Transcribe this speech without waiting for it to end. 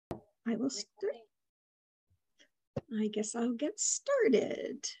I will start. I guess I'll get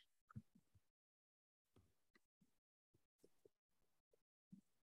started.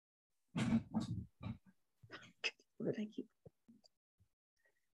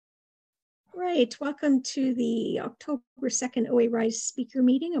 Right, welcome to the October 2nd OA Rise speaker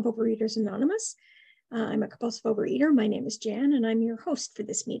meeting of Overeaters Anonymous. I'm a compulsive overeater. My name is Jan, and I'm your host for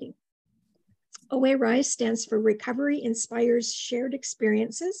this meeting. OA Rise stands for Recovery Inspires Shared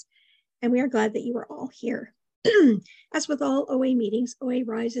Experiences, and we are glad that you are all here. As with all OA meetings, OA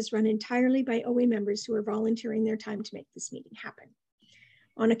Rise is run entirely by OA members who are volunteering their time to make this meeting happen.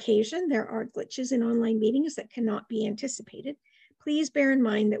 On occasion, there are glitches in online meetings that cannot be anticipated. Please bear in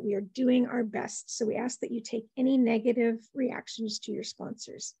mind that we are doing our best, so we ask that you take any negative reactions to your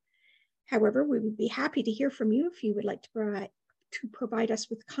sponsors. However, we would be happy to hear from you if you would like to provide us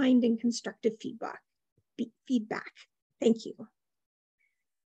with kind and constructive feedback. Thank you.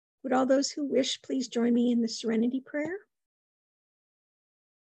 Would all those who wish please join me in the Serenity Prayer?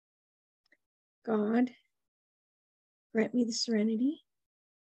 God, grant me the serenity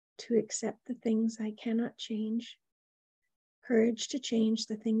to accept the things I cannot change, courage to change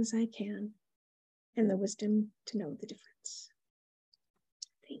the things I can, and the wisdom to know the difference.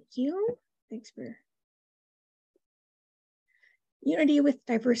 Thank you. Thanks for unity with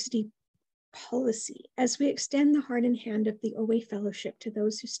diversity policy. As we extend the heart and hand of the OA Fellowship to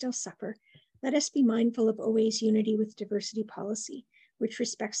those who still suffer, let us be mindful of OA's unity with diversity policy, which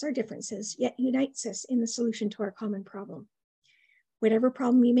respects our differences, yet unites us in the solution to our common problem. Whatever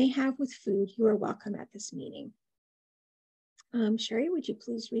problem you may have with food, you are welcome at this meeting. Sherry, would you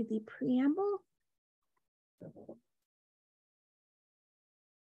please read the preamble?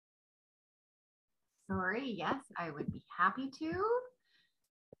 Sorry, yes, I would be happy to.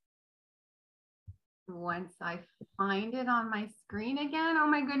 Once I find it on my screen again, oh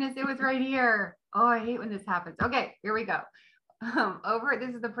my goodness, it was right here. Oh, I hate when this happens. Okay, here we go.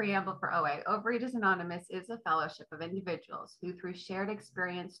 This is the preamble for OA. Overeaters Anonymous is a fellowship of individuals who, through shared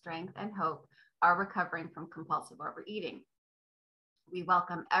experience, strength, and hope, are recovering from compulsive overeating. We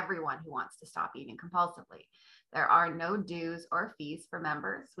welcome everyone who wants to stop eating compulsively. There are no dues or fees for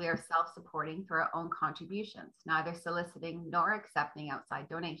members. We are self-supporting through our own contributions, neither soliciting nor accepting outside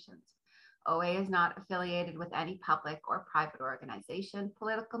donations. OA is not affiliated with any public or private organization,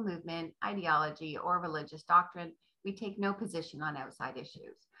 political movement, ideology, or religious doctrine. We take no position on outside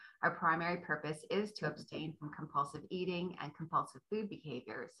issues. Our primary purpose is to abstain from compulsive eating and compulsive food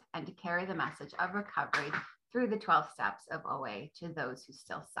behaviors and to carry the message of recovery through the 12 steps of OA to those who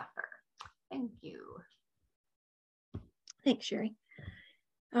still suffer. Thank you. Thanks, Sherry.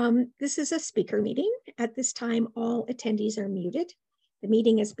 This is a speaker meeting. At this time, all attendees are muted. The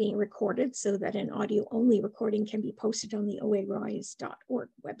meeting is being recorded so that an audio-only recording can be posted on the oarise.org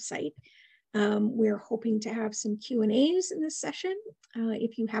website. We're hoping to have some Q&As in this session.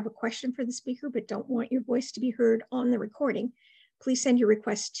 If you have a question for the speaker but don't want your voice to be heard on the recording, please send your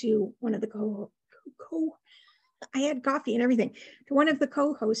request to one of the I had coffee and everything, to one of the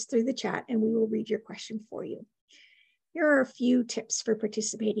co-hosts through the chat, and we will read your question for you. Here are a few tips for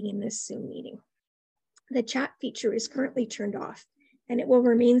participating in this Zoom meeting. The chat feature is currently turned off, and it will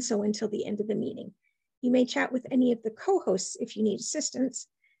remain so until the end of the meeting. You may chat with any of the co-hosts if you need assistance,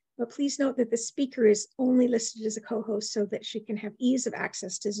 but please note that the speaker is only listed as a co-host so that she can have ease of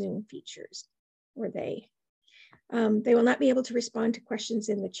access to Zoom features, or they. They will not be able to respond to questions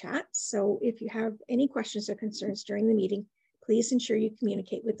in the chat, so if you have any questions or concerns during the meeting, please ensure you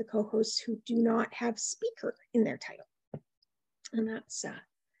communicate with the co-hosts who do not have speaker in their title. And that's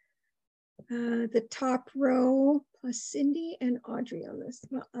the top row plus Cindy and Audrey on this,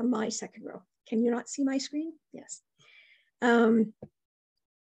 on my second row. Can you not see my screen? Yes.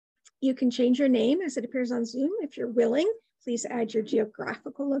 You can change your name as it appears on Zoom. If you're willing, please add your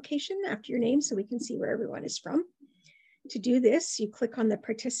geographical location after your name so we can see where everyone is from. To do this, you click on the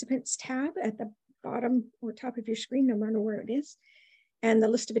Participants tab at the bottom or top of your screen, no matter where it is, and the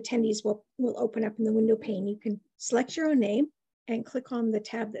list of attendees will open up in the window pane. You can select your own name and click on the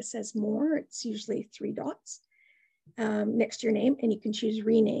tab that says More. It's usually 3 dots next to your name, and you can choose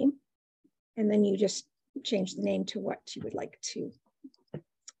Rename, and then you just change the name to what you would like to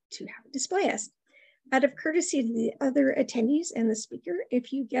have it display as. Out of courtesy to the other attendees and the speaker,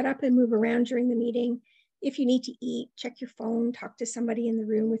 if you get up and move around during the meeting, if you need to eat, check your phone, talk to somebody in the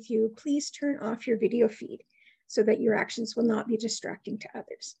room with you, please turn off your video feed so that your actions will not be distracting to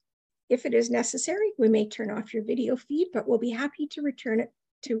others. If it is necessary, we may turn off your video feed, but we'll be happy to turn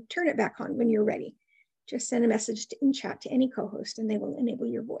it back on when you're ready. Just send a message in chat to any co-host and they will enable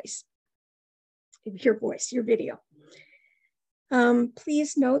your video.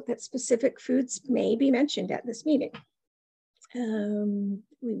 Please note that specific foods may be mentioned at this meeting. We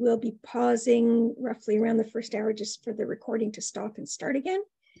will be pausing roughly around the first hour just for the recording to stop and start again.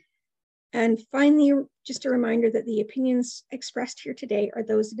 And finally, just a reminder that the opinions expressed here today are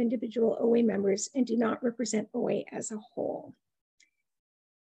those of individual OA members and do not represent OA as a whole.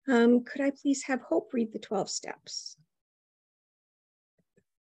 Could I please have Hope read the 12 steps?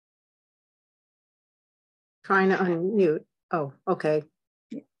 Trying to unmute. Oh, okay.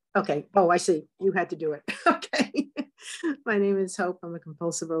 Okay. Oh, I see. You had to do it. Okay. My name is Hope. I'm a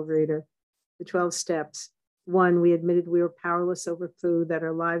compulsive overeater. The 12 steps. 1, we admitted we were powerless over food, that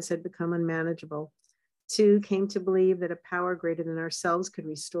our lives had become unmanageable. 2, came to believe that a power greater than ourselves could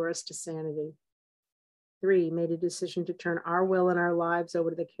restore us to sanity. 3, made a decision to turn our will and our lives over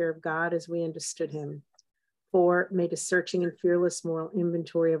to the care of God as we understood him. 4, made a searching and fearless moral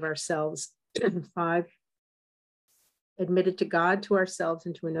inventory of ourselves. 5, admitted to God, to ourselves,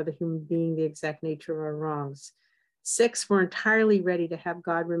 and to another human being the exact nature of our wrongs. 6, we're entirely ready to have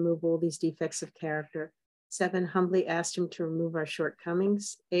God remove all these defects of character. 7, humbly asked him to remove our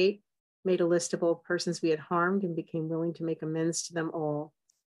shortcomings. 8, made a list of all persons we had harmed and became willing to make amends to them all.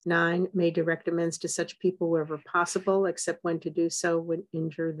 9, made direct amends to such people wherever possible, except when to do so would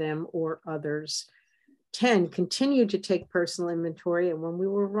injure them or others. 10, continued to take personal inventory, and when we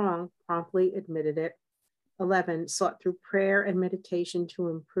were wrong, promptly admitted it. 11, sought through prayer and meditation to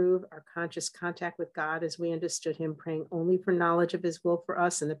improve our conscious contact with God as we understood him, praying only for knowledge of his will for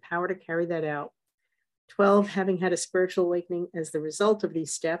us and the power to carry that out. 12, having had a spiritual awakening as the result of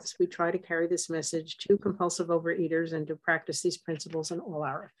these steps, we try to carry this message to compulsive overeaters and to practice these principles in all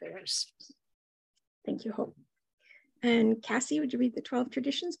our affairs. Thank you, Hope. And Cassie, would you read the 12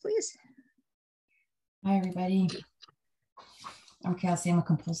 traditions, please? Hi, everybody. I'm Cassie. I'm a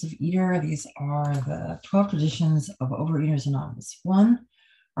compulsive eater. These are the 12 traditions of Overeaters Anonymous. 1,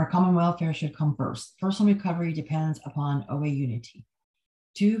 our common welfare should come first. Personal recovery depends upon OA unity.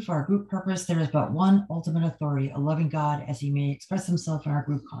 2, for our group purpose, there is but one ultimate authority, a loving God, as he may express himself in our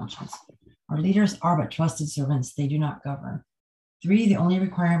group conscience. Our leaders are but trusted servants. They do not govern. 3, the only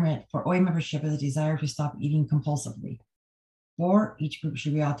requirement for OA membership is a desire to stop eating compulsively. 4, each group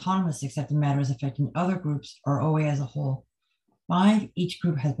should be autonomous except in matters affecting other groups or OA as a whole. 5, each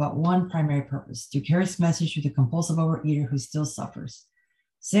group has but one primary purpose, to carry its message to the compulsive overeater who still suffers.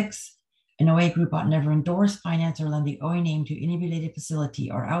 6, an OA group ought never endorse, finance, or lend the OA name to any related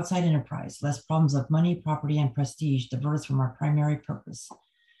facility or outside enterprise, lest problems of money, property, and prestige divert us from our primary purpose.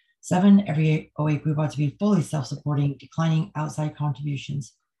 7, every OA group ought to be fully self-supporting, declining outside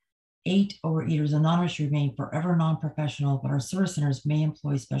contributions. 8, Overeaters Anonymous should remain forever non-professional, but our service centers may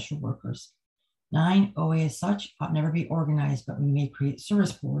employ special workers. 9, OA as such ought never be organized, but we may create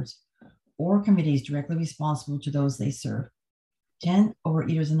service boards or committees directly responsible to those they serve. 10,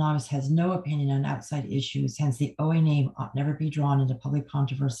 Overeaters Anonymous has no opinion on outside issues, hence the OA name ought never be drawn into public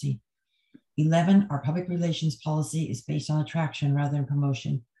controversy. 11, our public relations policy is based on attraction rather than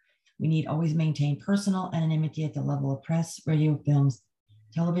promotion. We need always maintain personal anonymity at the level of press, radio, films,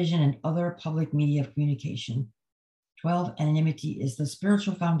 television, and other public media of communication. 12, anonymity is the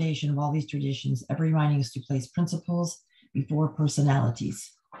spiritual foundation of all these traditions, ever reminding us to place principles before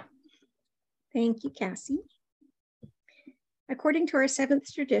personalities. Thank you, Cassie. According to our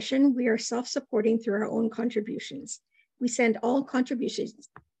 7th tradition, we are self-supporting through our own contributions. We send all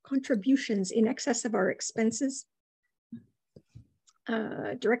contributions in excess of our expenses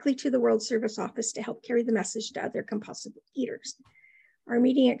directly to the World Service Office to help carry the message to other compulsive eaters. Our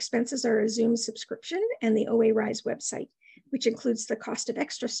meeting expenses are a Zoom subscription and the OA Rise website, which includes the cost of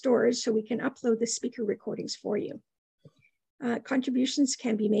extra storage so we can upload the speaker recordings for you. Contributions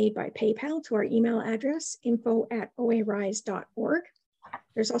can be made by PayPal to our email address, info@oarise.org.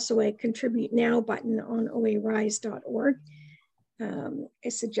 There's also a Contribute Now button on oarise.org.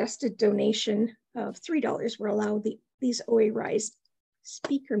 A suggested donation of $3 will allow these OA Rise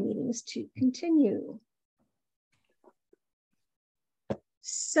speaker meetings to continue.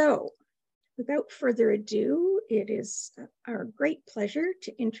 So, without further ado, it is our great pleasure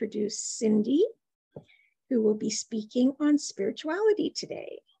to introduce Cindy, who will be speaking on spirituality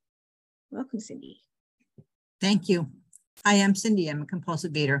today. Welcome, Cindy. Thank you. I am Cindy. I'm a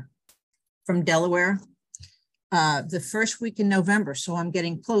compulsive eater from Delaware. The first week in November, so I'm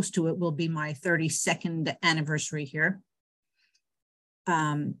getting close to it, will be my 32nd anniversary here.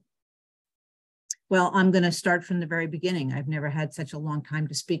 Well, I'm going to start from the very beginning. I've never had such a long time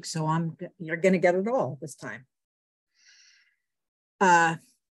to speak, so you're going to get it all this time.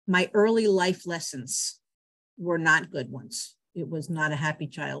 My early life lessons were not good ones. It was not a happy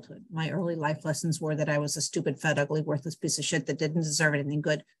childhood. My early life lessons were that I was a stupid, fat, ugly, worthless piece of shit that didn't deserve anything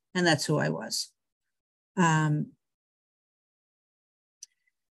good. And that's who I was.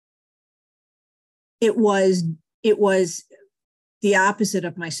 It was the opposite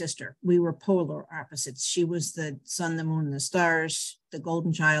of my sister. We were polar opposites. She was the sun, the moon, the stars, the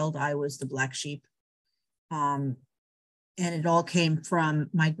golden child. I was the black sheep. And it all came from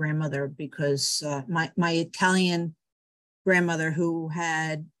my grandmother, because my Italian grandmother, who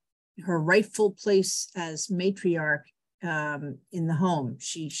had her rightful place as matriarch in the home,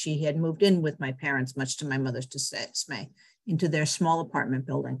 she had moved in with my parents, much to my mother's dismay, into their small apartment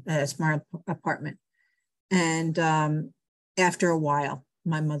building, small apartment. And after a while,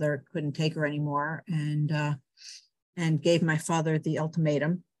 my mother couldn't take her anymore, and gave my father the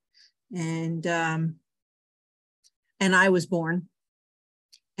ultimatum, and I was born,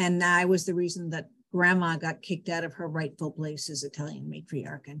 and I was the reason that Grandma got kicked out of her rightful place as Italian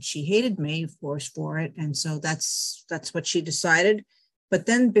matriarch, and she hated me, of course, for it, and so that's what she decided. But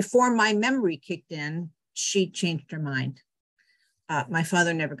then, before my memory kicked in, she changed her mind. My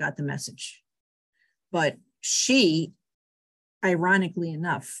father never got the message. But she, ironically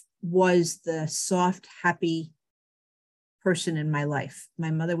enough, was the soft, happy person in my life.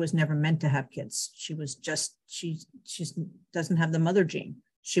 My mother was never meant to have kids. She doesn't have the mother gene.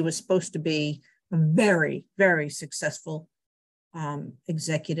 She was supposed to be a very, very successful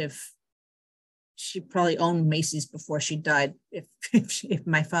executive. She probably owned Macy's before she died, if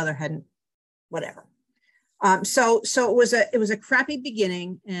my father hadn't, whatever. So it was a crappy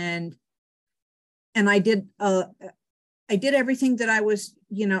beginning, and I did everything that I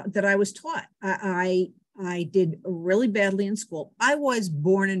was taught. I did really badly in school. I was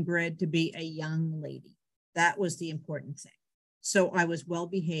born and bred to be a young lady. That was the important thing. So I was well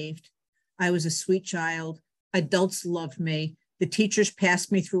behaved. I was a sweet child. Adults loved me. The teachers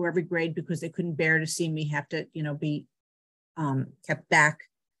passed me through every grade because they couldn't bear to see me have to, be kept back.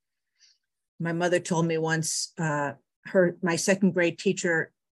 My mother told me once, my second grade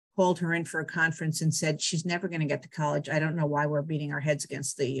teacher called her in for a conference and said, she's never going to get to college. I don't know why we're beating our heads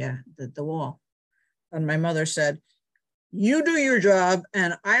against the wall. And my mother said, you do your job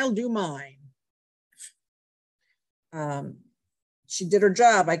and I'll do mine. She did her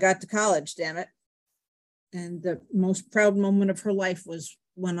job. I got to college, damn it. And the most proud moment of her life was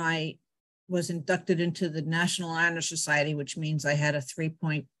when I was inducted into the National Honor Society, which means I had a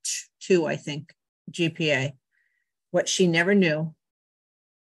 3.2, I think, GPA. What she never knew,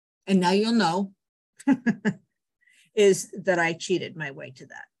 and now you'll know, is that I cheated my way to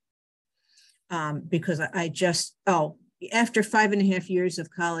that. Because after 5.5 years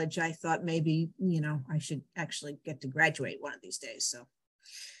of college, I thought maybe, I should actually get to graduate one of these days. So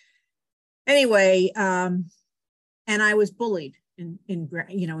anyway, and I was bullied in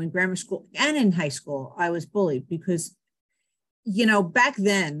grammar school and in high school. I was bullied because, back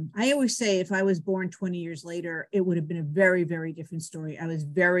then, I always say if I was born 20 years later, it would have been a very, very different story. I was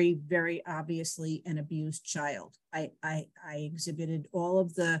very, very obviously an abused child. I exhibited all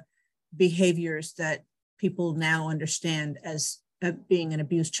of the behaviors that people now understand as being an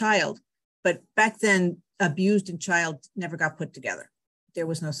abused child. But back then, abused and child never got put together. There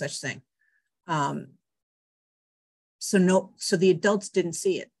was no such thing. So the adults didn't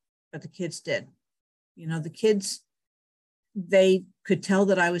see it, but the kids did. The kids, they could tell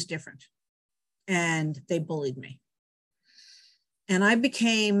that I was different, and they bullied me. And I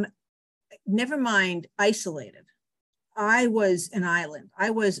became, never mind isolated. I was an island. I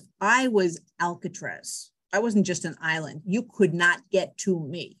was Alcatraz. I wasn't just an island. You could not get to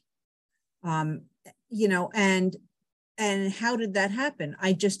me. And how did that happen?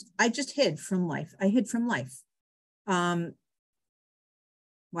 I just hid from life. I hid from life.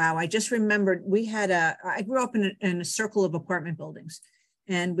 Wow, I just remembered I grew up in a circle of apartment buildings,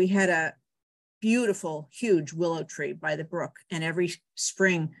 and we had a beautiful, huge willow tree by the brook. And every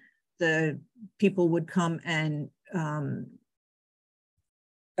spring, the people would come and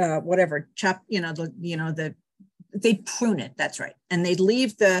chop, they'd prune it. That's right. And they'd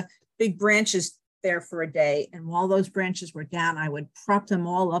leave the big branches there for a day. And while those branches were down, I would prop them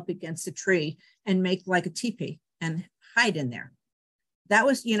all up against the tree and make like a teepee and hide in there. That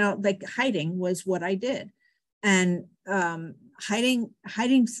was, like hiding was what I did. And hiding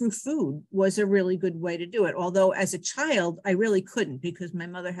through food was a really good way to do it. Although as a child, I really couldn't, because my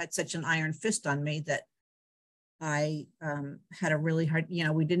mother had such an iron fist on me that I had a really hard,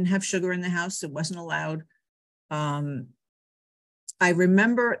 we didn't have sugar in the house. It wasn't allowed. I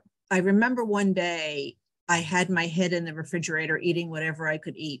remember one day I had my head in the refrigerator eating whatever I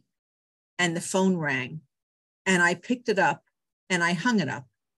could eat, and the phone rang, and I picked it up, and I hung it up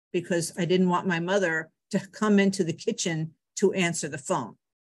because I didn't want my mother to come into the kitchen to answer the phone.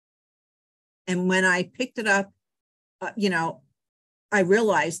 And when I picked it up, I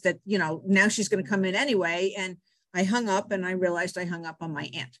realized that, now she's going to come in anyway. And I hung up, and I realized I hung up on my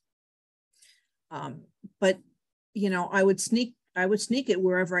aunt. But, I would sneak it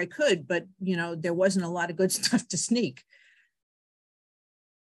wherever I could, but, there wasn't a lot of good stuff to sneak.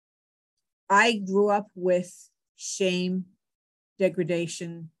 I grew up with shame,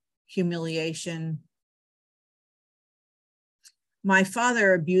 degradation, humiliation. My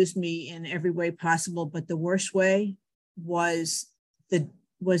father abused me in every way possible, but the worst way was the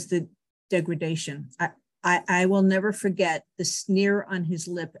degradation. I will never forget the sneer on his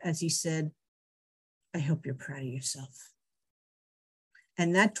lip as he said, "I hope you're proud of yourself."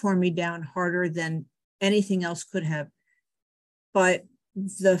 And that tore me down harder than anything else could have. But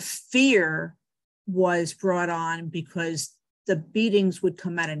the fear was brought on because the beatings would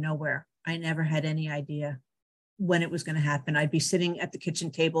come out of nowhere. I never had any idea when it was going to happen. I'd be sitting at the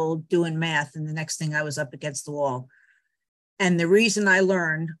kitchen table doing math, and the next thing I was up against the wall. And the reason I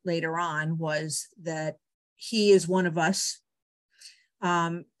learned later on was that he is one of us,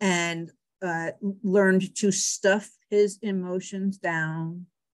 and learned to stuff his emotions down.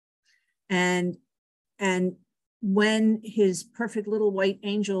 And when his perfect little white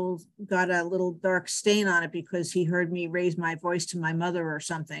angel got a little dark stain on it because he heard me raise my voice to my mother or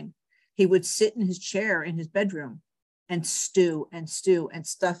something, he would sit in his chair in his bedroom and stew and stew and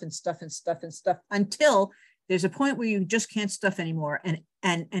stuff and stuff and stuff and stuff until there's a point where you just can't stuff anymore, and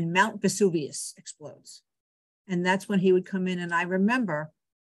Mount Vesuvius explodes. And that's when he would come in. And I remember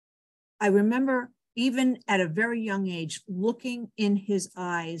even at a very young age, looking in his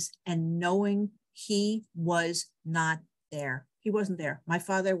eyes and knowing he was not there. He wasn't there. My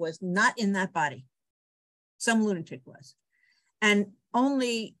father was not in that body. Some lunatic was. And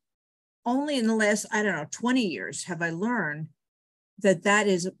only in the last, 20 years have I learned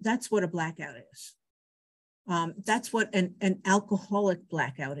that's what a blackout is. That's what an alcoholic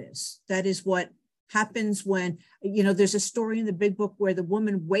blackout is. That is what happens when, there's a story in the big book where the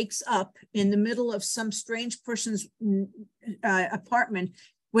woman wakes up in the middle of some strange person's apartment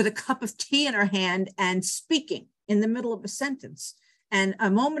with a cup of tea in her hand and speaking in the middle of a sentence. And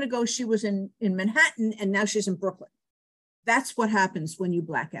a moment ago, she was in Manhattan, and now she's in Brooklyn. That's what happens when you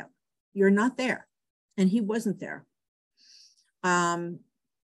black out. You're not there. And he wasn't there. I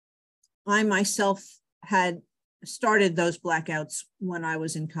myself had started those blackouts when I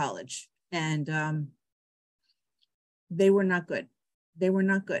was in college, and they were not good. They were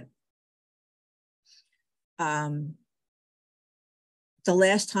not good. The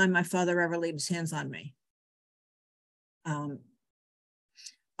last time my father ever laid his hands on me,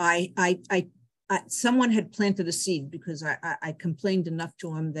 someone had planted a seed because I complained enough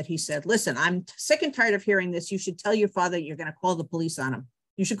to him that he said, "Listen, I'm sick and tired of hearing this. You should tell your father you're going to call the police on him.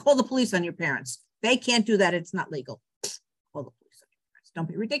 You should call the police on your parents. They can't do that. It's not legal. Call the police on your parents. Don't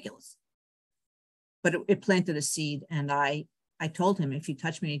be ridiculous." But it planted a seed, and I told him, if you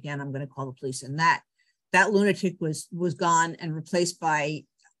touch me again, I'm going to call the police. And that lunatic was gone and replaced by,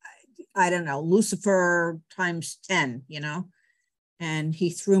 Lucifer times 10, and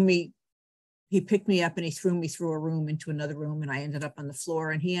he picked me up and he threw me through a room into another room, and I ended up on the floor,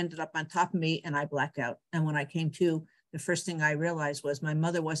 and he ended up on top of me, and I blacked out. And when I came to, the first thing I realized was my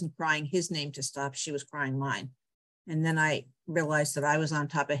mother wasn't crying his name to stop. She was crying mine. And then I realized that I was on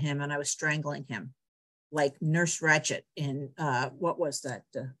top of him and I was strangling him like Nurse Ratched in, what was that?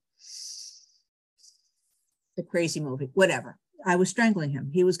 The crazy movie, whatever. I was strangling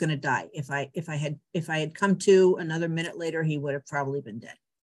him. He was going to die. If I had come to another minute later, he would have probably been dead.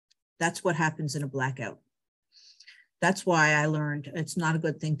 That's what happens in a blackout. That's why I learned it's not a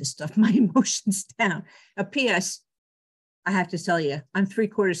good thing to stuff my emotions down. A P.S. I have to tell you, I'm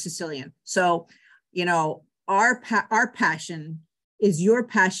 3/4 Sicilian. So, our passion is your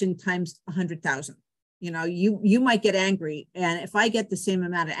passion times 100,000. You might get angry, and if I get the same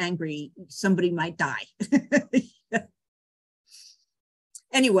amount of angry, somebody might die.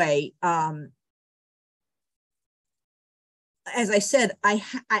 Anyway, as I said,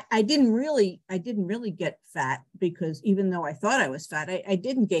 I didn't really get fat, because even though I thought I was fat, I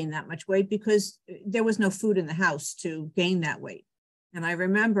didn't gain that much weight because there was no food in the house to gain that weight. And I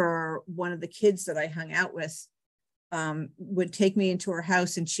remember one of the kids that I hung out with would take me into her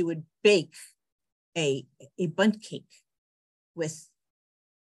house, and she would bake a bundt cake with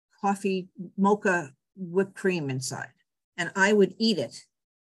coffee mocha whipped cream inside. And I would eat it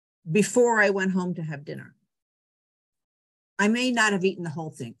before I went home to have dinner. I may not have eaten the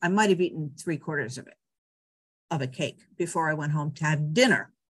whole thing. I might have eaten 3/4 of it. of a cake before I went home to have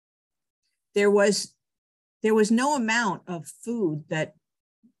dinner. There was no amount of food that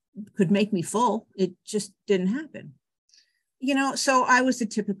could make me full. It just didn't happen. You know, so I was a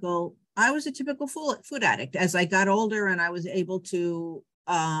typical food addict. As I got older and I was able to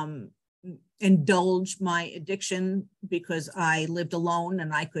indulge my addiction because I lived alone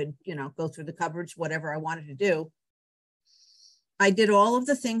and I could, you know, go through the cupboards, whatever I wanted to do. I did all of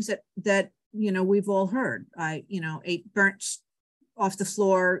the things that you know, we've all heard. I, you know, ate burnt off the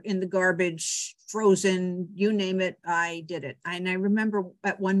floor, in the garbage, frozen, you name it, I did it. And I remember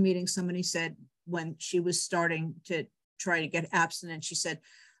at one meeting, somebody said when she was starting to try to get abstinent, she said,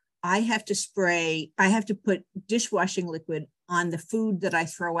 I have to put dishwashing liquid on the food that I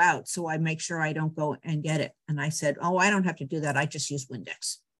throw out so I make sure I don't go and get it. And I said, oh, I don't have to do that. I just use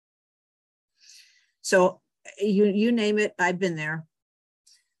Windex. So you name it, I've been there.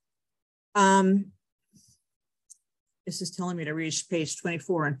 This is telling me to read page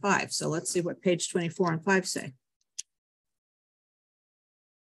 24 and 5. So let's see what page 24 and 5 say.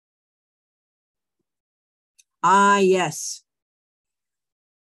 Ah, yes.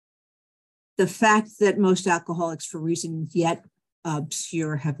 The fact that most alcoholics, for reasons yet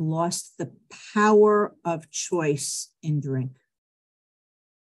obscure, have lost the power of choice in drink.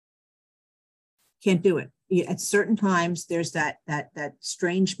 Can't do it. At certain times, there's that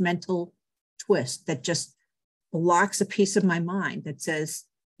strange mental twist that just blocks a piece of my mind that says,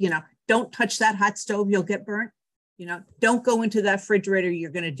 you know, don't touch that hot stove, you'll get burnt. You know, don't go into that refrigerator,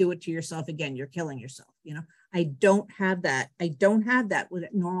 you're going to do it to yourself again, you're killing yourself. You know, I don't have that. I don't have that with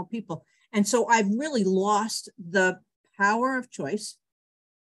normal people. And so I've really lost the power of choice,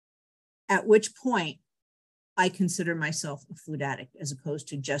 at which point I consider myself a food addict as opposed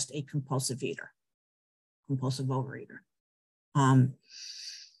to just a compulsive eater, compulsive overeater.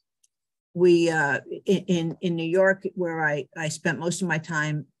 We in New York, where I spent most of my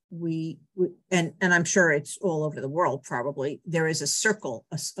time, and I'm sure it's all over the world probably, there is a cycle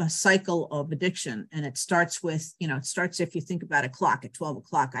of addiction. And it starts with, you know, it starts if you think about a clock at 12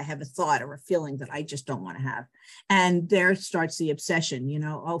 o'clock, I have a thought or a feeling that I just don't want to have. And there starts the obsession, you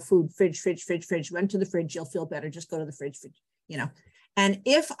know, oh, food, fridge, run to the fridge, you'll feel better, just go to the fridge, you know. And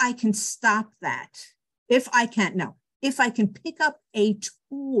if I can stop that, if I can pick up a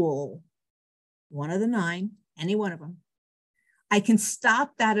tool, one of the 9, any one of them, I can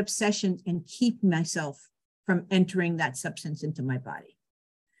stop that obsession and keep myself from entering that substance into my body.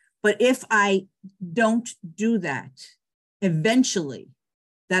 But if I don't do that, eventually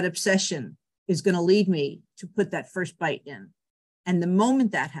that obsession is going to lead me to put that first bite in. And the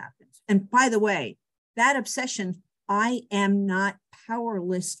moment that happens, and by the way, that obsession, I am not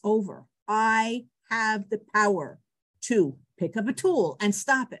powerless over. I have the power to pick up a tool and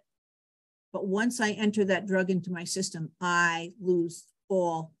stop it. But once I enter that drug into my system, I lose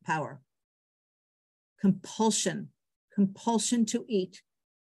all power. Compulsion to eat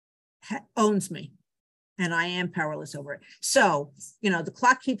owns me, and I am powerless over it. So, you know, the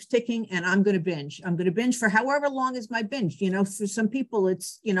clock keeps ticking and I'm going to binge. I'm going to binge for however long is my binge. You know, for some people,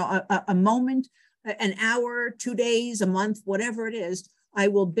 it's, you know, a moment, an hour, 2 days, a month, whatever it is, I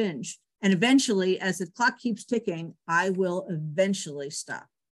will binge. And eventually, as the clock keeps ticking, I will eventually stop.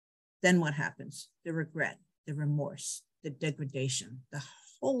 Then what happens? The regret, the remorse, the degradation, the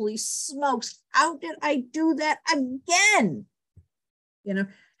holy smokes, how did I do that again? You know,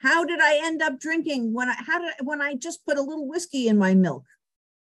 how did I end up drinking when I just put a little whiskey in my milk?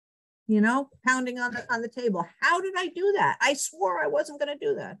 You know, pounding on the table. How did I do that? I swore I wasn't going to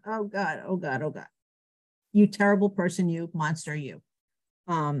do that. Oh God, oh God, oh God. You terrible person, you monster, you.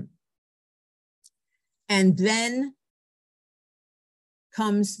 And then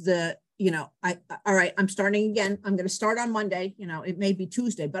comes the, you know, all right, I'm starting again. I'm going to start on Monday. You know, it may be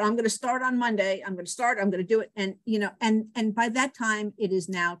Tuesday, but I'm going to start on Monday. I'm going to do it. And, you know, and by that time it is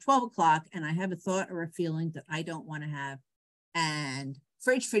now 12 o'clock and I have a thought or a feeling that I don't want to have. And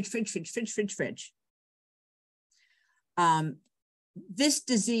fridge. This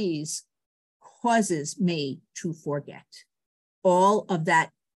disease causes me to forget all of that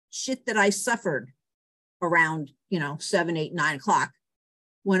shit that I suffered around, you know, 7, 8, 9 o'clock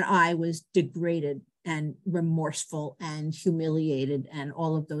when I was degraded and remorseful and humiliated and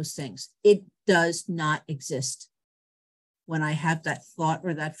all of those things. It does not exist when I have that thought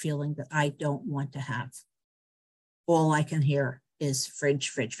or that feeling that I don't want to have. All I can hear is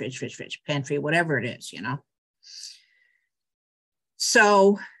fridge, pantry, whatever it is, you know.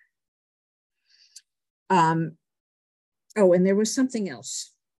 So, oh, and there was something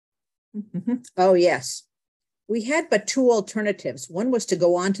else. Oh, yes. We had but two alternatives. One was to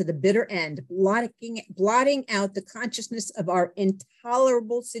go on to the bitter end, blotting out the consciousness of our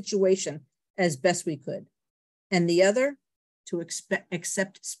intolerable situation as best we could. And the other, to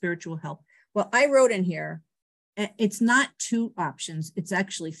accept spiritual help. Well, I wrote in here, it's not two options, it's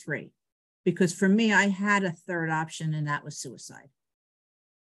actually three. Because for me, I had a third option, and that was suicide.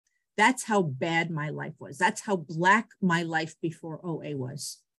 That's how bad my life was. That's how black my life before OA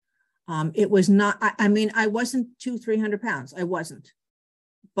was. It was not, I mean, I wasn't 200-300 pounds. I wasn't.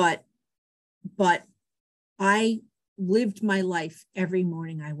 But I lived my life every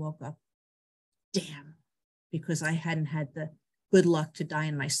morning I woke up. Damn, because I hadn't had the good luck to die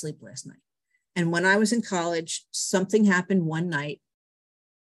in my sleep last night. And when I was in college, something happened one night.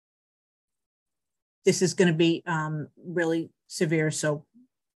 This is going to be really severe, so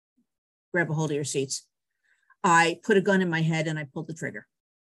grab a hold of your seats. I put a gun in my head and I pulled the trigger.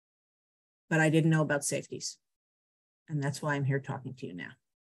 But I didn't know about safeties. And that's why I'm here talking to you now.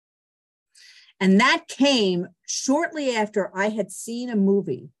 And that came shortly after I had seen a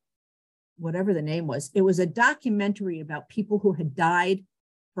movie, whatever the name was. It was a documentary about people who had died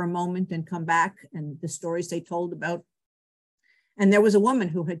for a moment and come back, and the stories they told about. And there was a woman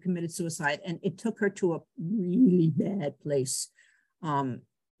who had committed suicide, and it took her to a really bad place.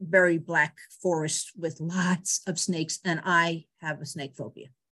 Very black forest with lots of snakes. And I have a snake phobia.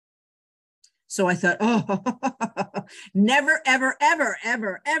 So I thought, oh, never, ever, ever,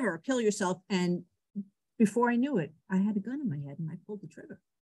 ever, ever kill yourself. And before I knew it, I had a gun in my head and I pulled the trigger.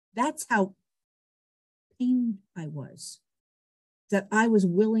 That's how pained I was, that I was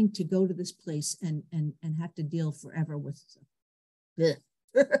willing to go to this place and have to deal forever with it.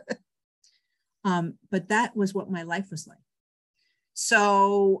 But that was what my life was like.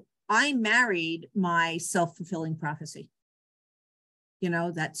 So I married my self-fulfilling prophecy. You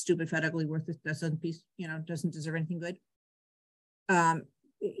know, that stupid, fat, ugly, worthless, doesn't deserve anything good.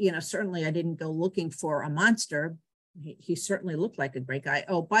 You know, certainly I didn't go looking for a monster. He certainly looked like a great guy.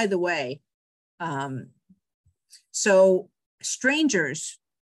 Oh, by the way, so strangers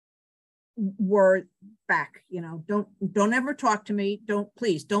were back. You know, don't ever talk to me.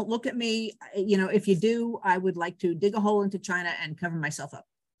 Please don't look at me. You know, if you do, I would like to dig a hole into China and cover myself up.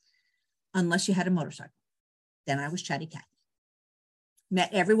 Unless you had a motorcycle. Then I was chatty Cathy.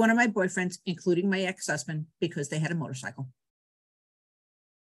 Met every one of my boyfriends, including my ex-husband, because they had a motorcycle.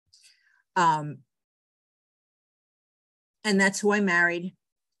 And that's who I married.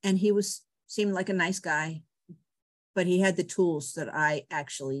 And he seemed like a nice guy, but he had the tools that I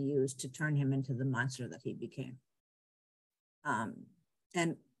actually used to turn him into the monster that he became.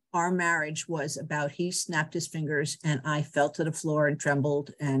 And our marriage was about, he snapped his fingers and I fell to the floor and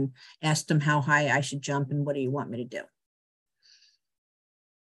trembled and asked him how high I should jump and what do you want me to do?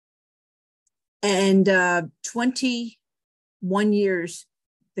 And 21 years,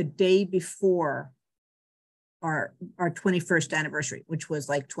 the day before our 21st anniversary, which was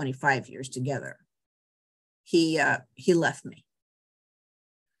like 25 years together, he left me.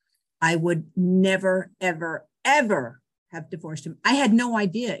 I would never, ever, ever have divorced him. I had no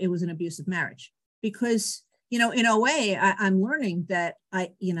idea it was an abusive marriage because, you know, in OA, I'm learning that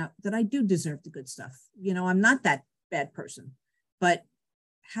I do deserve the good stuff. You know, I'm not that bad person, but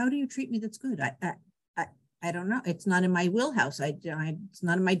how do you treat me that's good? I don't know. It's not in my wheelhouse. It's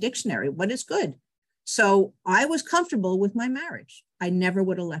not in my dictionary. What is good? So I was comfortable with my marriage. I never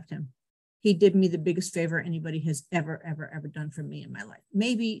would have left him. He did me the biggest favor anybody has ever, ever, ever done for me in my life.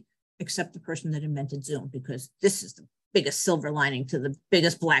 Maybe except the person that invented Zoom, because this is the biggest silver lining to the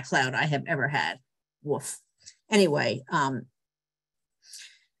biggest black cloud I have ever had. Woof. Anyway,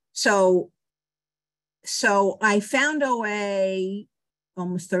 so I found OA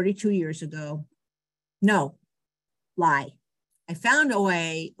almost 32 years ago. No, lie. I found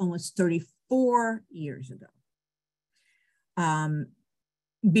OA almost 34 years ago.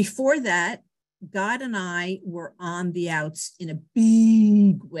 Before that, God and I were on the outs in a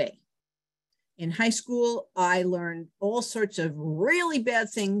big way. In high school, I learned all sorts of really bad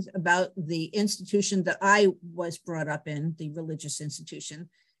things about the institution that I was brought up in, the religious institution.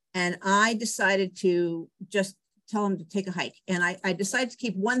 And I decided to just tell him to take a hike. And I decided to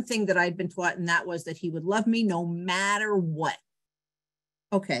keep one thing that I'd been taught, and that was that he would love me no matter what.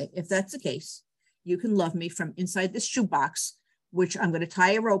 Okay, if that's the case, you can love me from inside this shoebox, which I'm going to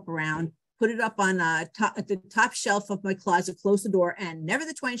tie a rope around, put it up on at the top shelf of my closet, close the door, and never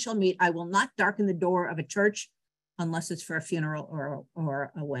the twain shall meet. I will not darken the door of a church unless it's for a funeral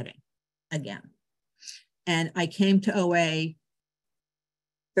or a wedding again. And I came to OA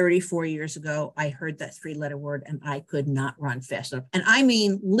 34 years ago, I heard that 3-letter word and I could not run fast enough. And I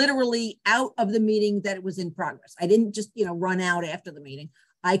mean, literally out of the meeting that it was in progress. I didn't just, run out after the meeting.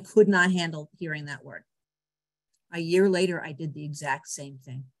 I could not handle hearing that word. A year later, I did the exact same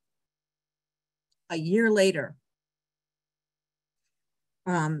thing. A year later,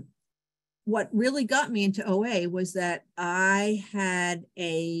 what really got me into OA was that I had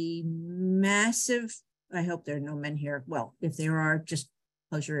a massive, I hope there are no men here. Well, if there are, just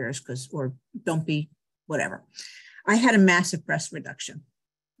close your ears, or don't be, whatever. I had a massive breast reduction.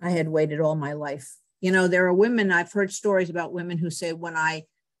 I had waited all my life. There are women, I've heard stories about women who say, when I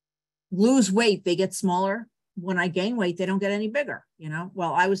lose weight, they get smaller. When I gain weight, they don't get any bigger,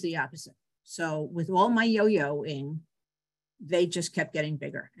 Well, I was the opposite. So with all my yo-yoing, they just kept getting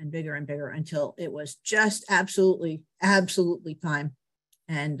bigger and bigger and bigger until it was just absolutely, absolutely time.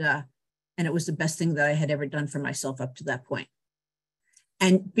 And it was the best thing that I had ever done for myself up to that point.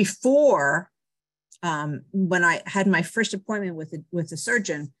 And before, when I had my first appointment with the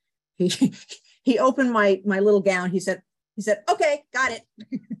surgeon, he opened my little gown. He said, okay, got it.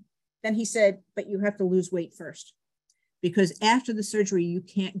 Then he said, but you have to lose weight first, because after the surgery, you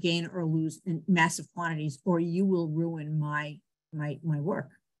can't gain or lose in massive quantities, or you will ruin my work.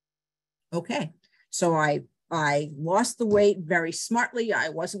 Okay. So I lost the weight very smartly. I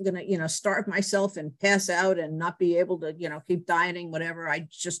wasn't going to, starve myself and pass out and not be able to, keep dieting, whatever. I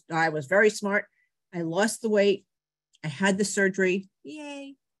was very smart. I lost the weight. I had the surgery.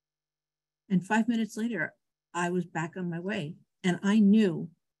 Yay. And 5 minutes later, I was back on my way. And I knew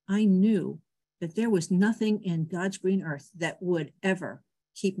that there was nothing in God's green earth that would ever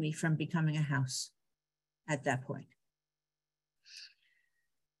keep me from becoming a house at that point.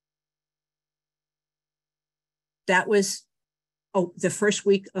 That was the first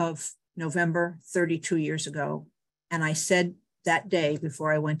week of November, 32 years ago. And I said that day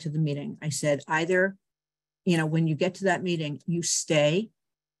before I went to the meeting, I said, either, when you get to that meeting, you stay,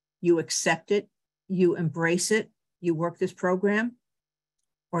 you accept it, you embrace it, you work this program,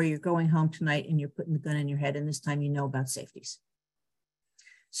 or you're going home tonight and you're putting the gun in your head, and this time you know about safeties.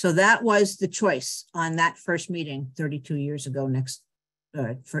 So that was the choice on that first meeting 32 years ago,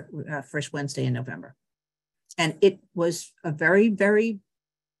 first Wednesday in November. And it was a very, very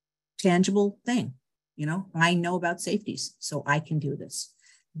tangible thing. I know about safeties, so I can do this.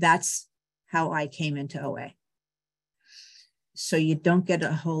 That's how I came into OA. So you don't get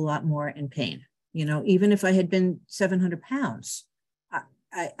a whole lot more in pain. Even if I had been 700 pounds,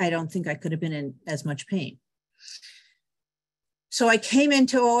 I don't think I could have been in as much pain. So I came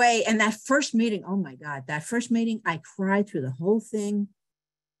into OA, and that first meeting, oh my God, that first meeting, I cried through the whole thing.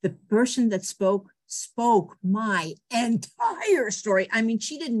 The person that spoke my entire story. I mean,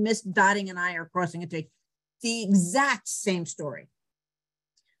 she didn't miss dotting an I or crossing a T, the exact same story.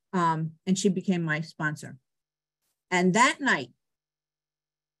 And she became my sponsor. And that night,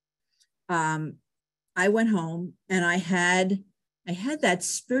 I went home and I had that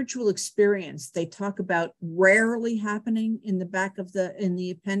spiritual experience they talk about rarely happening in the back of in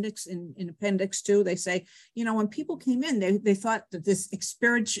the appendix, in appendix 2. They say, when people came in, they thought that this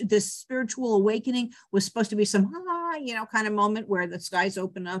spiritual awakening was supposed to be some, kind of moment where the skies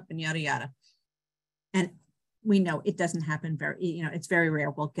open up and yada, yada. And we know it doesn't happen it's very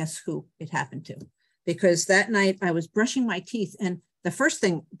rare. Well, guess who it happened to? Because that night I was brushing my teeth, and the first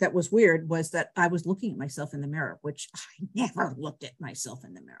thing that was weird was that I was looking at myself in the mirror, which I never looked at myself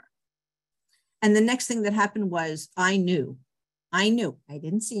in the mirror. And the next thing that happened was I knew. I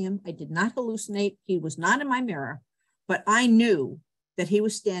didn't see him. I did not hallucinate. He was not in my mirror, but I knew that he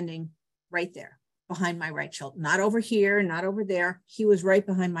was standing right there behind my right shoulder, not over here, not over there. He was right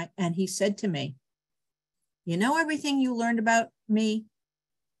behind and he said to me, everything you learned about me,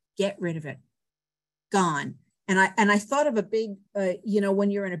 get rid of it. Gone. And I thought of a big,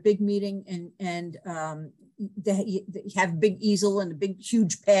 when you're in a big meeting and you have a big easel and a big,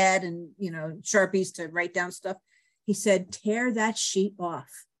 huge pad and, Sharpies to write down stuff. He said, tear that sheet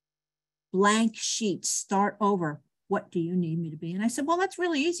off. Blank sheet, start over. What do you need me to be? And I said, well, that's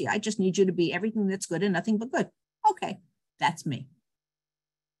really easy. I just need you to be everything that's good and nothing but good. Okay, that's me.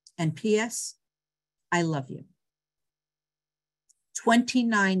 And P.S., I love you.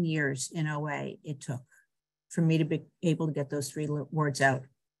 29 years in OA it took for me to be able to get those 3 words out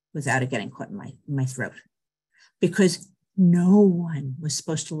without it getting caught in my throat. Because no one was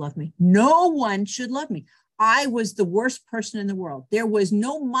supposed to love me. No one should love me. I was the worst person in the world. There was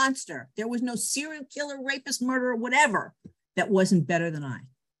no monster. There was no serial killer, rapist, murderer, whatever that wasn't better than I.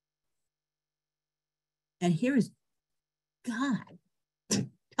 And here is God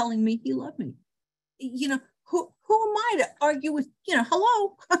telling me he loved me. Who who am I to argue with,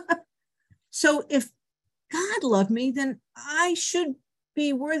 hello? So if God loved me, then I should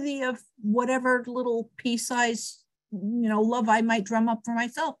be worthy of whatever little pea-sized, love I might drum up for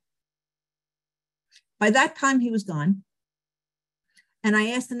myself. By that time, he was gone. And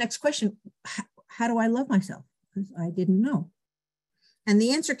I asked the next question, how do I love myself? Because I didn't know. And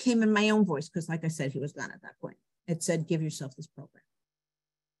the answer came in my own voice, because like I said, he was gone at that point. It said, give yourself this program.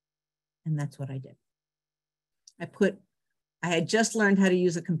 And that's what I did. I had just learned how to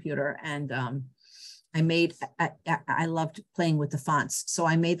use a computer, and I loved playing with the fonts. So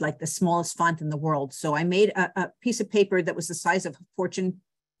I made like the smallest font in the world. So I made a piece of paper that was the size of a fortune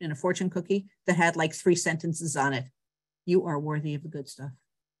cookie that had like 3 sentences on it. You are worthy of the good stuff.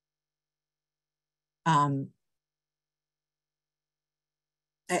 I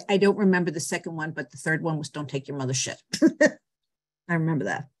don't remember the second one, but the third one was don't take your mother's shit. I remember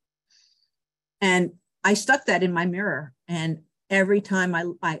that. And I stuck that in my mirror. And every time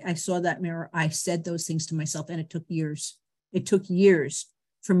I saw that mirror, I said those things to myself, and it took years. It took years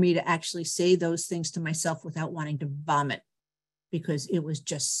for me to actually say those things to myself without wanting to vomit, because it was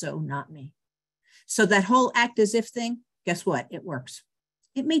just so not me. So that whole act as if thing, guess what? It works.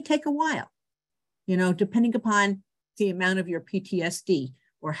 It may take a while, depending upon the amount of your PTSD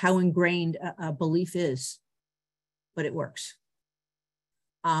or how ingrained a belief is, but it works.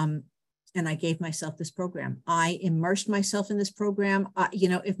 And I gave myself this program. I immersed myself in this program.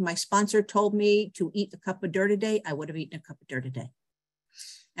 If my sponsor told me to eat a cup of dirt a day, I would have eaten a cup of dirt a day.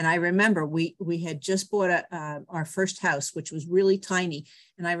 And I remember we had just bought our first house, which was really tiny.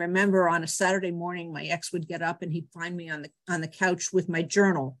 And I remember on a Saturday morning, my ex would get up and he'd find me on the couch with my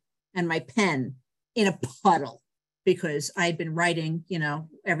journal and my pen in a puddle, because I'd been writing,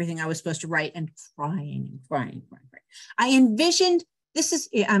 everything I was supposed to write, and crying. I envisioned,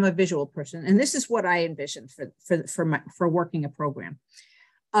 I'm a visual person, and this is what I envisioned for working a program.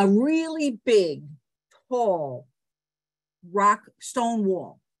 A really big, tall stone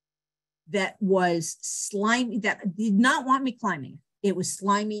wall that was slimy, that did not want me climbing. It was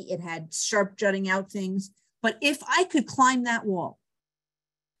slimy. It had sharp jutting out things. But if I could climb that wall,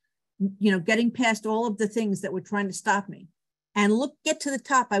 getting past all of the things that were trying to stop me, and get to the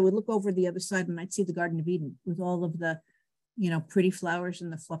top, I would look over the other side and I'd see the Garden of Eden with all of the, pretty flowers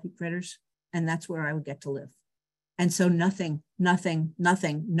and the fluffy critters. And that's where I would get to live. And so nothing, no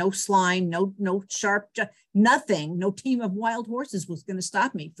slime, no sharp, nothing, no team of wild horses was going to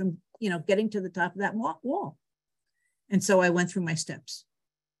stop me from, getting to the top of that wall. And so I went through my steps.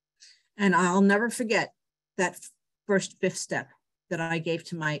 And I'll never forget that first 5th step that I gave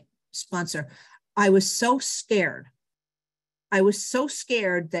to my sponsor. I was so scared.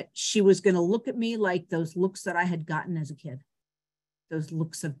 That she was going to look at me like those looks that I had gotten as a kid, those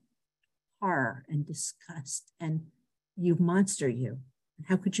looks of horror and disgust, and you monster, you.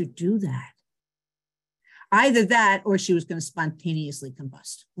 How could you do that? Either that, or she was going to spontaneously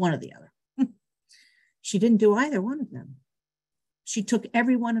combust, one or the other. She didn't do either one of them. She took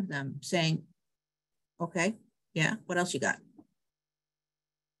every one of them, saying, okay, yeah, what else you got?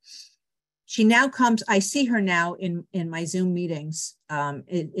 She now comes, I see her now in my Zoom meetings.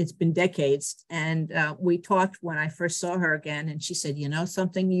 It's been decades. And we talked when I first saw her again, and she said,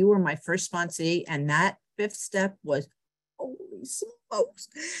 something, you were my first sponsee, and that 5th step was, holy smokes.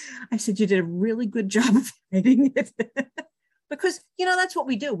 I said, you did a really good job of writing it. Because, that's what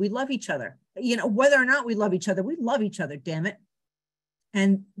we do. We love each other. Whether or not we love each other, damn it.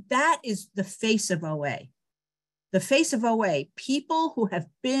 And that is the face of OA. The face of OA, people who have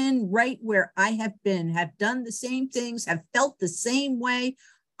been right where I have been, have done the same things, have felt the same way.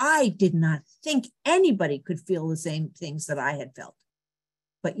 I did not think anybody could feel the same things that I had felt.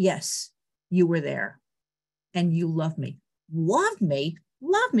 But yes, you were there and you love me. Love me.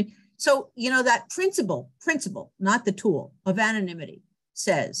 So, that principle, not the tool, of anonymity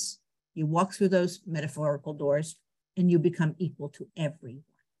says you walk through those metaphorical doors and you become equal to everyone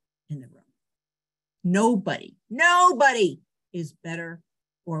in the room. Nobody is better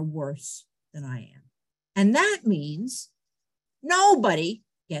or worse than I am. And that means nobody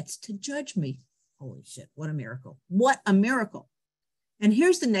gets to judge me. Holy shit, what a miracle. What a miracle. And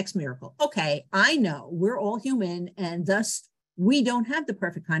here's the next miracle. Okay, I know we're all human, and thus we don't have the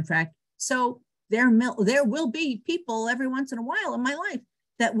perfect contract. So there will be people every once in a while in my life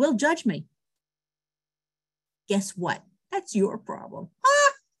that will judge me. Guess what? That's your problem.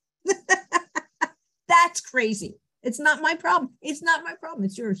 That's crazy. It's not my problem.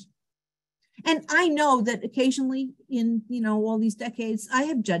 It's yours. And I know that occasionally in, all these decades, I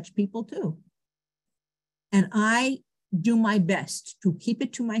have judged people too. And I do my best to keep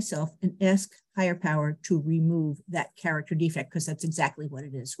it to myself and ask higher power to remove that character defect, because that's exactly what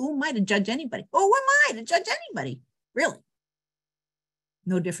it is. Who am I to judge anybody? Oh, who am I to judge anybody? Really?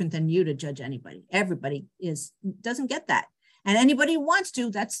 No different than you to judge anybody. Everybody doesn't get that. And anybody who wants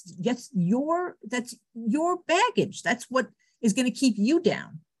to, that's your baggage. That's what is going to keep you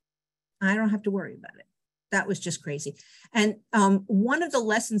down. I don't have to worry about it. That was just crazy. And one of the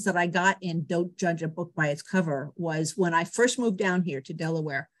lessons that I got in Don't Judge a Book by Its Cover was when I first moved down here to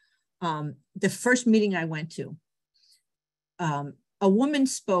Delaware. The first meeting I went to, a woman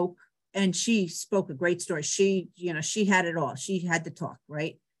spoke, and she spoke a great story. She had it all. She had the talk,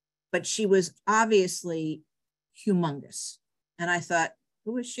 right? But she was obviously humongous. And I thought,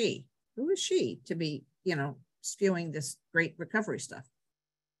 who is she? Who is she to be, spewing this great recovery stuff?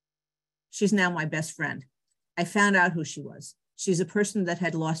 She's now my best friend. I found out who she was. She's a person that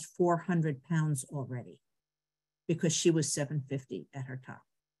had lost 400 pounds already because she was 750 at her top.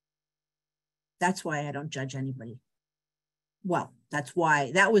 That's why I don't judge anybody. Well, that's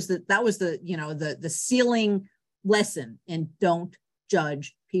why that was the ceiling lesson in Don't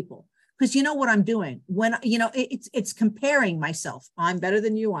Judge People. Because you know what I'm doing when, it's comparing myself. I'm better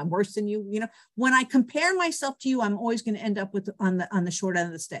than you. I'm worse than you. When I compare myself to you, I'm always going to end up on the short end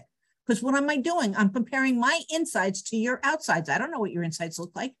of the stick. Because what am I doing? I'm comparing my insides to your outsides. I don't know what your insides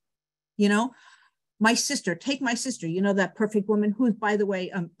look like. My sister, take my sister, that perfect woman who's, by the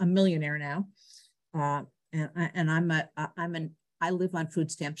way, a millionaire now. And I live on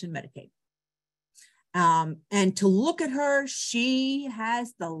food stamps and Medicaid. And to look at her, she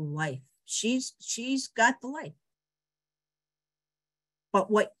has the life. She's got the life.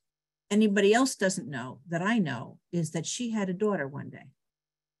 But what anybody else doesn't know that I know is that she had a daughter one day.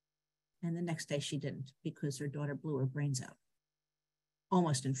 And the next day she didn't, because her daughter blew her brains out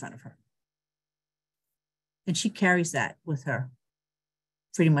almost in front of her. And she carries that with her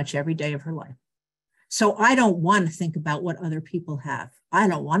pretty much every day of her life. So I don't want to think about what other people have. I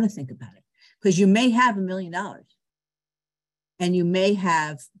don't want to think about it, because you may have $1 million and you may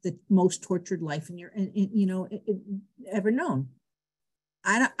have the most tortured life ever known.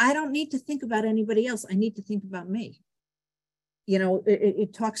 I don't need to think about anybody else. I need to think about me.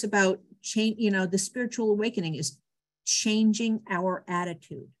 It talks about change. The spiritual awakening is changing our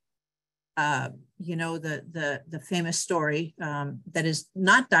attitude. The famous story that is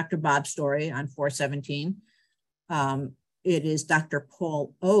not Dr. Bob's story on 417. It is Dr.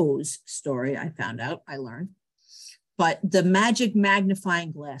 Paul O's story. I learned. But the magic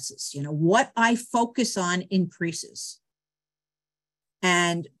magnifying glasses, what I focus on increases.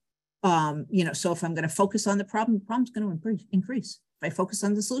 And, so if I'm going to focus on the problem's going to increase. If I focus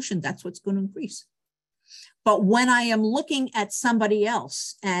on the solution, that's what's going to increase. But when I am looking at somebody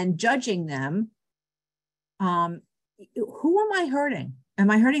else and judging them, who am I hurting? Am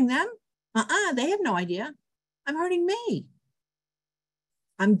I hurting them? They have no idea. I'm hurting me.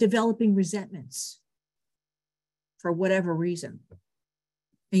 I'm developing resentments for whatever reason.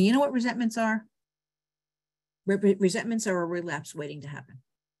 And you know what resentments are? Resentments are a relapse waiting to happen.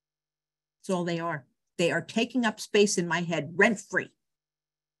 That's all they are. They are taking up space in my head rent-free.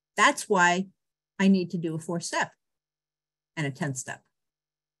 That's why I need to do a 4th step and a 10th step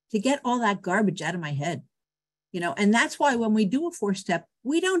to get all that garbage out of my head. And that's why when we do a 4th step,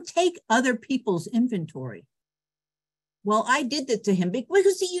 we don't take other people's inventory. Well, I did that to him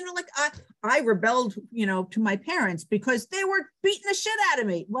because, I rebelled, to my parents because they were beating the shit out of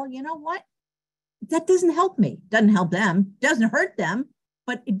me. Well, you know what? That doesn't help me. Doesn't help them. Doesn't hurt them,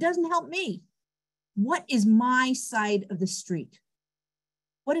 but it doesn't help me. What is my side of the street?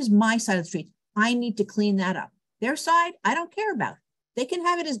 What is my side of the street? I need to clean that up. Their side, I don't care about. They can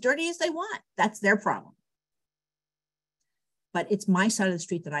have it as dirty as they want. That's their problem. But it's my side of the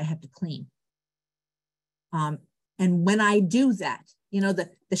street that I have to clean. And when I do that,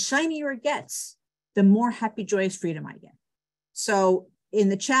 the shinier it gets, the more happy, joyous freedom I get. So in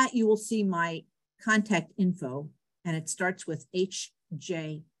the chat, you will see my contact info, and it starts with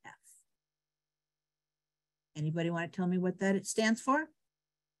HJF. Anybody want to tell me what that it stands for?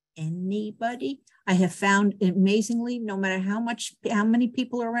 Anybody? I have found amazingly, no matter how many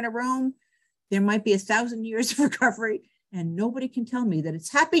people are in a room, there might be 1,000 years of recovery, and nobody can tell me that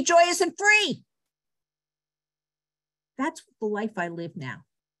it's happy, joyous, and free. That's the life I live now.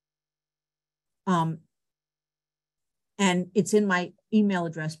 And it's in my email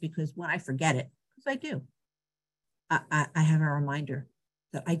address because when I forget it, because I do, I have a reminder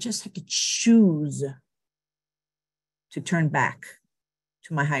that I just have to choose to turn back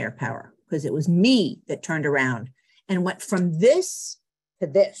to my higher power, because it was me that turned around and went from this to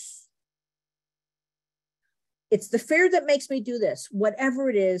this. It's the fear that makes me do this. Whatever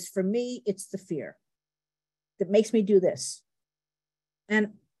it is, for me, it's the fear that makes me do this.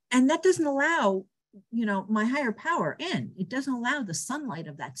 And that doesn't allow, you know, my higher power in. It doesn't allow the sunlight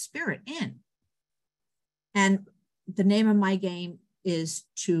of that spirit in. And the name of my game is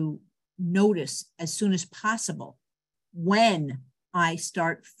to notice as soon as possible when I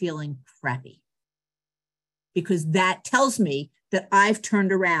start feeling crappy, because that tells me that I've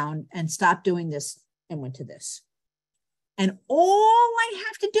turned around and stopped doing this and went to this. And all I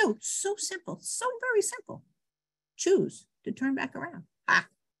have to do, so simple, so very simple, choose to turn back around. Ah.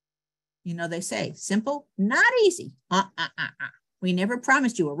 You know, they say simple, not easy. We never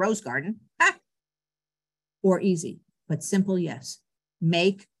promised you a rose garden. Ah. Or easy, but simple, yes.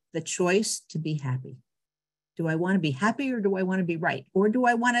 Make the choice to be happy. Do I want to be happy, or do I want to be right? Or do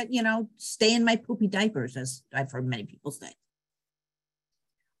I want to, you know, stay in my poopy diapers, as I've heard many people say.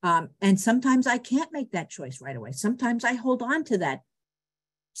 And sometimes I can't make that choice right away. Sometimes I hold on to that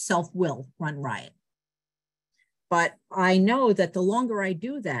self-will run riot. But I know that the longer I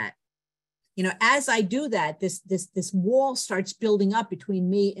do that, you know, as I do that, this wall starts building up between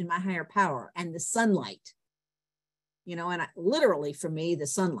me and my higher power and the sunlight. You know, and literally for me, the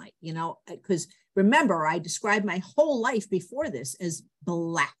sunlight, you know, because remember, I described my whole life before this as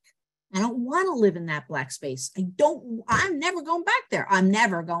black. I don't want to live in that black space. I'm never going back there. I'm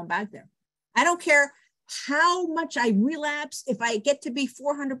never going back there. I don't care how much I relapse. If I get to be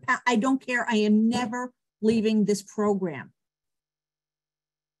 400 pounds, I don't care. I am never leaving this program.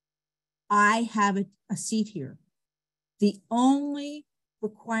 I have a seat here. The only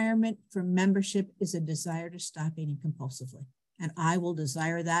requirement for membership is a desire to stop eating compulsively. And I will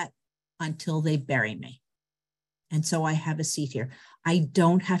desire that until they bury me. And so I have a seat here. I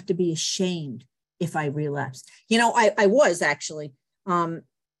don't have to be ashamed if I relapse. You know, I was actually, I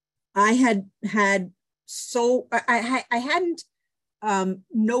hadn't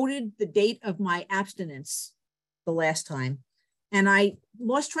noted the date of my abstinence the last time, and I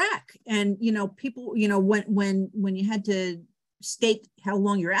lost track. And, you know, people, you know, when you had to state how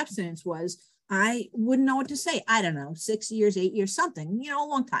long your abstinence was, I wouldn't know what to say. I don't know, 6 years, 8 years, something, you know, a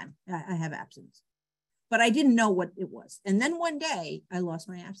long time I have abstinence, but I didn't know what it was. And then one day I lost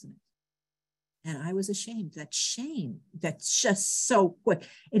my abstinence and I was ashamed. That shame, that's just so quick.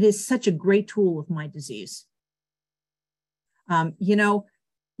 It is such a great tool of my disease. You know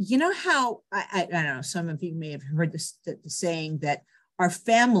how, I don't know, some of you may have heard this, the saying that our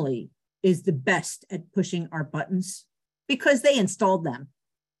family is the best at pushing our buttons because they installed them,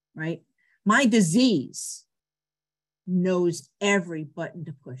 right? My disease knows every button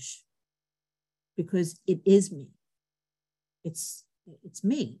to push because it is me. It's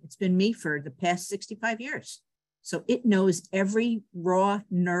me. It's been me for the past 65 years. So it knows every raw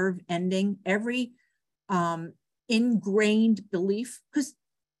nerve ending, every ingrained belief, because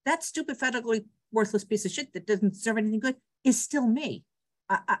that stupid, federally worthless piece of shit that doesn't serve anything good is still me.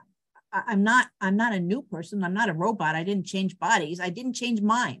 I'm not a new person. I'm not a robot. I didn't change bodies. I didn't change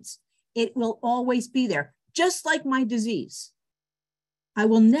minds. It will always be there, just like my disease. I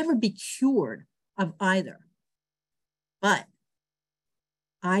will never be cured of either, but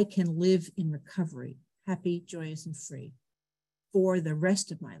I can live in recovery, happy, joyous, and free for the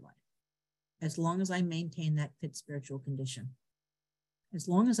rest of my life, as long as I maintain that fit spiritual condition, as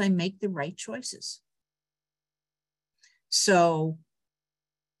long as I make the right choices. So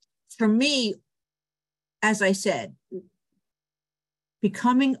for me, as I said,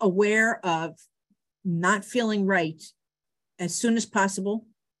 becoming aware of not feeling right as soon as possible.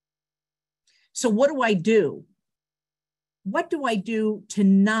 So what do I do? What do I do to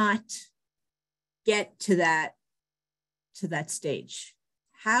not get to that stage?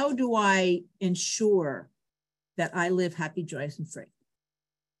 How do I ensure that I live happy, joyous, and free?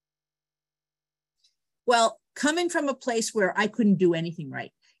 Well, coming from a place where I couldn't do anything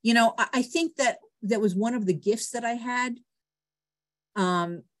right, you know, I think that was one of the gifts that I had.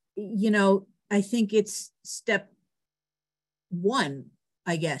 You know, I think it's step one,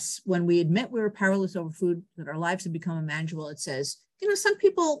 I guess, when we admit we were powerless over food, that our lives have become unmanageable. It says, you know, some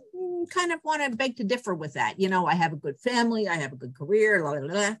people kind of want to beg to differ with that. You know, I have a good family, I have a good career, blah, blah,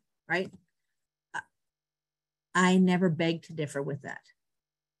 blah, right? I never begged to differ with that.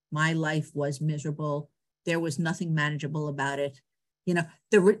 My life was miserable. There was nothing manageable about it. You know,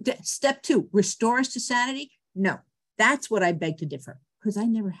 step two, restore us to sanity. No, that's what I beg to differ, because I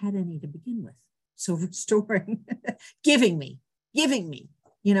never had any to begin with. So restoring, giving me,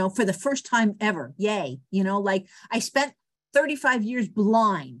 you know, for the first time ever, yay. You know, like I spent 35 years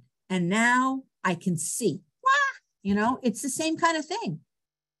blind and now I can see. You know, it's the same kind of thing.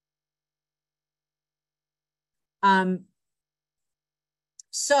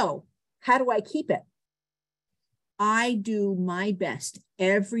 So how do I keep it? I do my best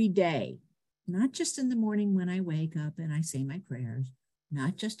every day, not just in the morning when I wake up and I say my prayers,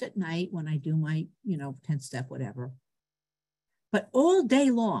 not just at night when I do my, 10th step, whatever, but all day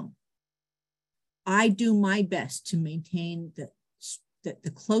long. I do my best to maintain the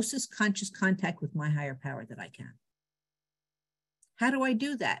closest conscious contact with my higher power that I can. How do I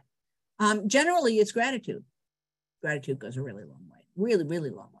do that? Generally, it's gratitude. Gratitude goes a really long way, really, really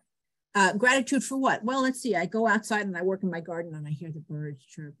long way. Gratitude for what? Well, let's see. I go outside and I work in my garden and I hear the birds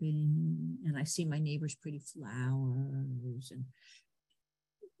chirping and I see my neighbor's pretty flowers and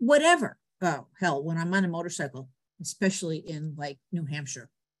whatever. Oh, hell, when I'm on a motorcycle, especially in like New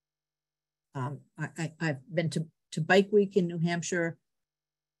Hampshire. I've been to Bike Week in New Hampshire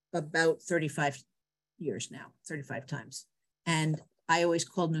about 35 years now, 35 times. And I always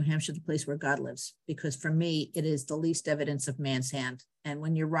called New Hampshire the place where God lives, because for me, it is the least evidence of man's hand. And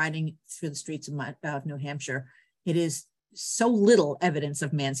when you're riding through the streets of New Hampshire, it is so little evidence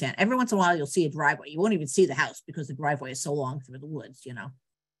of man's hand. Every once in a while, you'll see a driveway. You won't even see the house because the driveway is so long through the woods,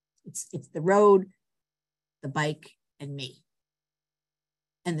 It's the road, the bike, and me.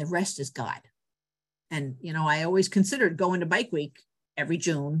 And the rest is God. And, I always considered going to Bike Week every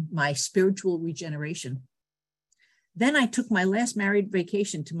June, my spiritual regeneration. Then I took my last married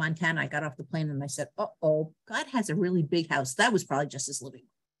vacation to Montana. I got off the plane and I said, uh-oh, God has a really big house. That was probably just his living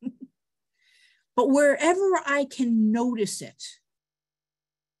room. But wherever I can notice it,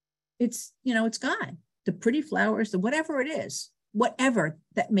 it's God. The pretty flowers, the whatever it is, whatever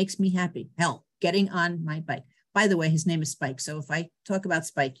that makes me happy. Hell, getting on my bike. By the way, his name is Spike. So if I talk about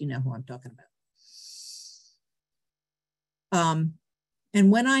Spike, you know who I'm talking about. And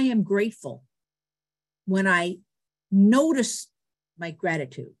when I am grateful, when I notice my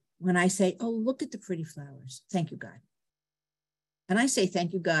gratitude, when I say, oh, look at the pretty flowers. Thank you, God. And I say,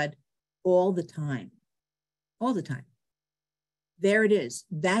 thank you, God, all the time, all the time. There it is.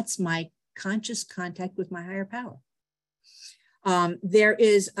 That's my conscious contact with my higher power. There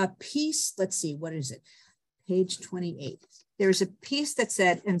is a piece, let's see, what is it? Page 28. There's a piece that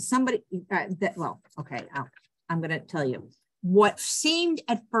said, and somebody I'm going to tell you what seemed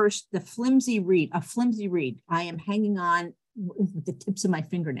at first a flimsy reed. I am hanging on with the tips of my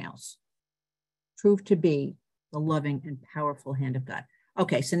fingernails, proved to be the loving and powerful hand of God.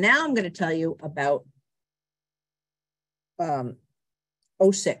 Okay, so now I'm going to tell you about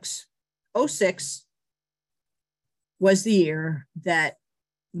 06. 06 was the year that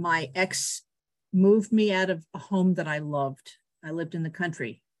my ex moved me out of a home that I loved. I lived in the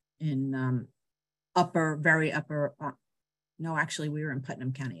country in very upper, no, actually we were in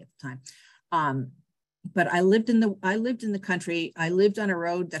Putnam County at the time. But I lived in the country. I lived on a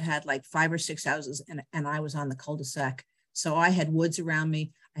road that had like 5 or 6 houses and I was on the cul-de-sac. So I had woods around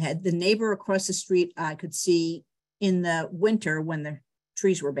me. I had the neighbor across the street I could see in the winter when the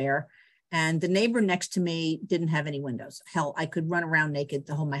trees were bare. And the neighbor next to me didn't have any windows. Hell, I could run around naked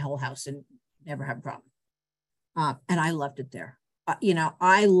my whole house and never have a problem. And I loved it there.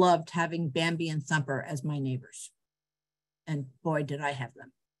 I loved having Bambi and Thumper as my neighbors. And boy, did I have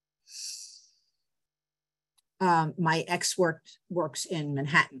them. My ex works in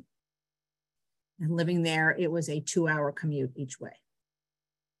Manhattan. And living there, it was a 2-hour commute each way.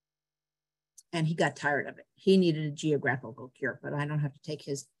 And he got tired of it. He needed a geographical cure, but I don't have to take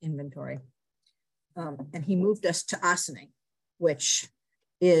his inventory. And he moved us to Ossining, which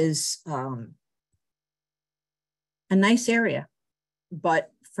is a nice area.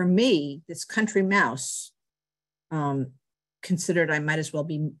 But for me, this country mouse considered I might as well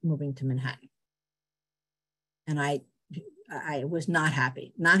be moving to Manhattan. And I was not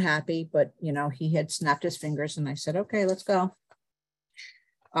happy, but he had snapped his fingers and I said, okay, let's go.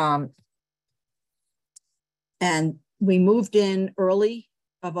 And we moved in early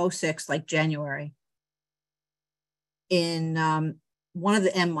of 06, like January. In one of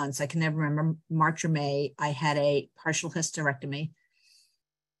the M months, I can never remember, March or May, I had a partial hysterectomy.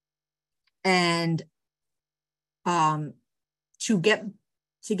 And to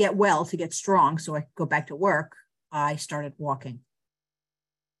get well, to get strong, so I could go back to work, I started walking.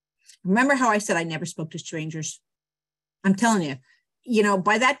 Remember how I said I never spoke to strangers? I'm telling you,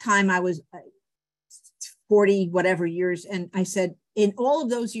 by that time I was 40 whatever years. And I said, in all of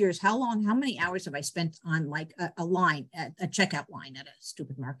those years, how many hours have I spent on like a line, a checkout line at a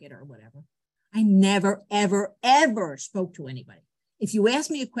stupid market or whatever? I never, ever, ever spoke to anybody. If you asked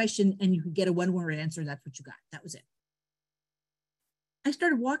me a question and you could get a one-word answer, that's what you got. That was it. I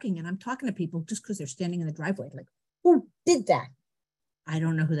started walking and I'm talking to people just because they're standing in the driveway. Like, who did that? I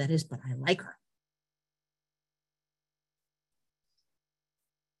don't know who that is, but I like her.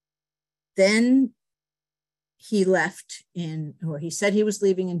 Then he left or he said he was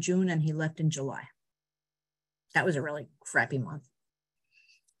leaving in June and he left in July. That was a really crappy month.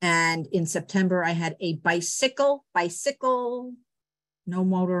 And in September, I had a bicycle, no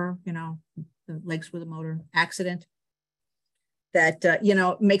motor, the legs with a motor accident that,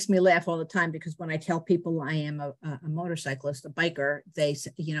 makes me laugh all the time, because when I tell people I am a motorcyclist, a biker, they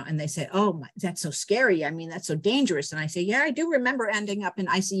say, and they say, oh, that's so scary. I mean, that's so dangerous. And I say, yeah, I do remember ending up in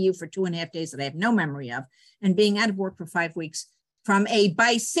ICU for 2.5 days that I have no memory of, and being out of work for 5 weeks from a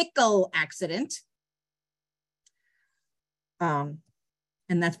bicycle accident.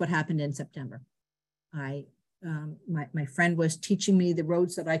 And that's what happened in September. My friend was teaching me the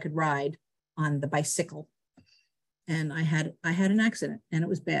roads that I could ride on the bicycle. And I had an accident, and it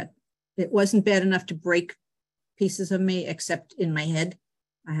was bad. It wasn't bad enough to break pieces of me, except in my head.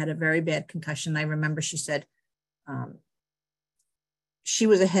 I had a very bad concussion. I remember she said she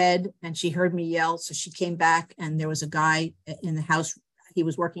was ahead and she heard me yell. So she came back, and there was a guy in the house. He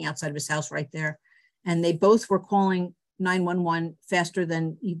was working outside of his house right there. And they both were calling 911 faster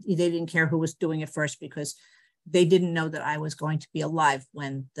than they didn't care who was doing it first, because they didn't know that I was going to be alive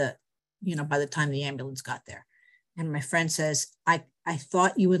when by the time the ambulance got there. And my friend says, I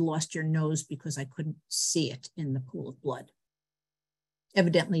thought you had lost your nose because I couldn't see it in the pool of blood.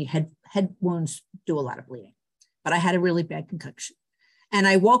 Evidently, head wounds do a lot of bleeding, but I had a really bad concussion. And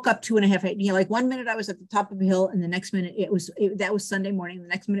I woke up 2.5, like 1 minute I was at the top of a hill, and the next minute that was Sunday morning. The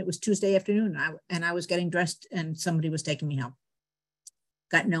next minute was Tuesday afternoon, and I was getting dressed, and somebody was taking me home.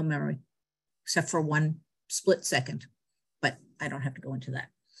 Got no memory, except for one split second, but I don't have to go into that.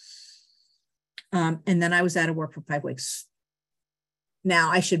 And then I was out of work for 5 weeks. Now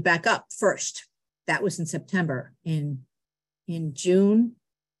I should back up first. That was in September. In June,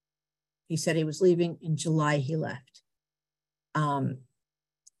 he said he was leaving. In July, he left.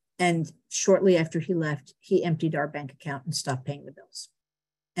 And shortly after he left, he emptied our bank account and stopped paying the bills.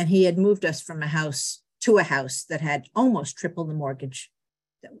 And he had moved us from a house to a house that had almost triple the mortgage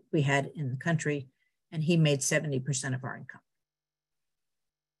that we had in the country. And he made 70% of our income.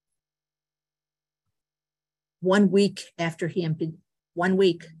 1 week after he emptied, 1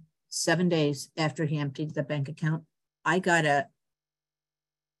 week, 7 days after he emptied the bank account, I got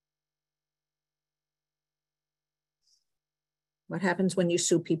what happens when you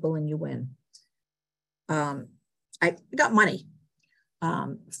sue people and you win? I got money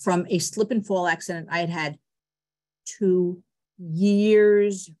from a slip and fall accident I had had 2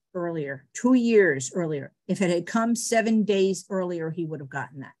 years earlier. 2 years earlier. If it had come 7 days earlier, he would have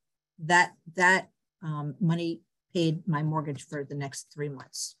gotten that. That money paid my mortgage for the next 3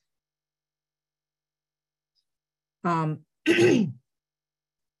 months.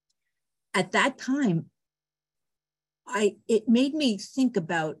 At that time, it made me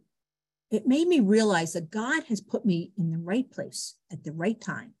realize that God has put me in the right place at the right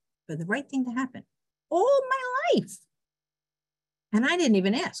time for the right thing to happen all my life. And I didn't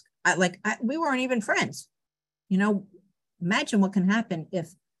even ask. We weren't even friends. Imagine what can happen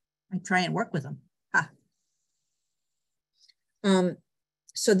if I try and work with him.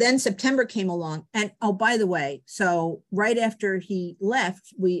 So then September came along, and oh, by the way, so right after he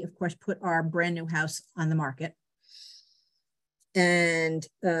left, we of course put our brand new house on the market, and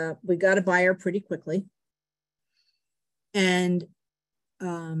we got a buyer pretty quickly. And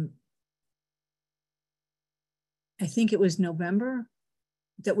I think it was November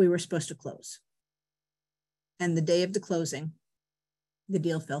that we were supposed to close. And the day of the closing, the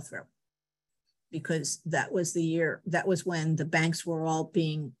deal fell through, because that was the year, that was when the banks were all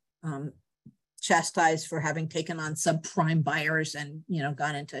being chastised for having taken on subprime buyers and,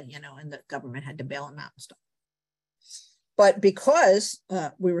 gone into, and the government had to bail them out and stuff. But because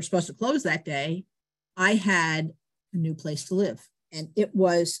we were supposed to close that day, I had a new place to live. And it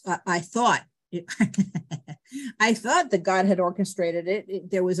was, I thought that God had orchestrated it.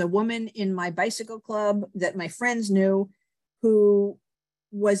 There was a woman in my bicycle club that my friends knew who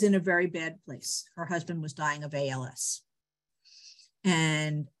was in a very bad place. Her husband was dying of ALS.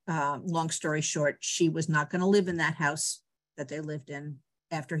 And long story short, she was not going to live in that house that they lived in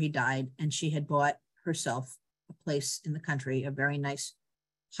after he died. And she had bought herself a place in the country, a very nice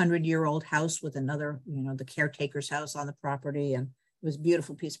 100-year-old house with another, the caretaker's house on the property. And it was a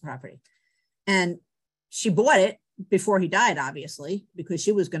beautiful piece of property. And she bought it before he died, obviously, because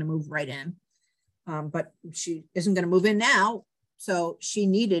she was going to move right in. But she isn't going to move in now. So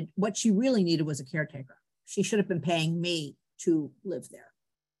what she really needed was a caretaker. She should have been paying me to live there.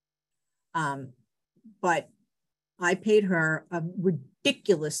 But I paid her a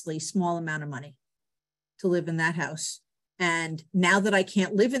ridiculously small amount of money to live in that house. And now that I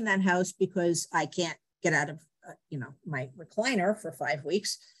can't live in that house because I can't get out of, my recliner for 5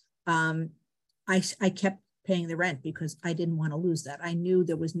 weeks, I kept paying the rent because I didn't want to lose that. I knew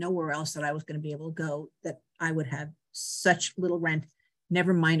there was nowhere else that I was going to be able to go that I would have such little rent,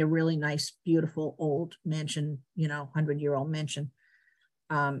 never mind a really nice, beautiful old mansion, 100-year-old mansion.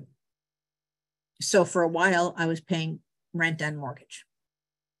 So for a while I was paying rent and mortgage.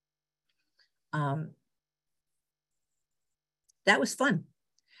 That was fun.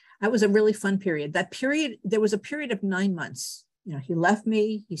 That was a really fun period. That period, there was a period of 9 months. He left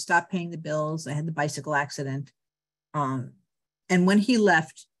me, he stopped paying the bills. I had the bicycle accident. And when he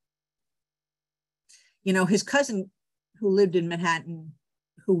left, his cousin who lived in Manhattan,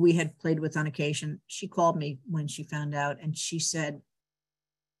 who we had played with on occasion, she called me when she found out and she said,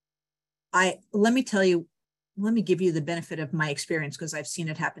 let me give you the benefit of my experience because I've seen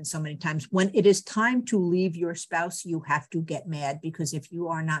it happen so many times. When it is time to leave your spouse, you have to get mad, because if you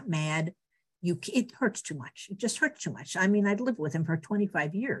are not mad, it hurts too much. It just hurts too much. I mean, I'd lived with him for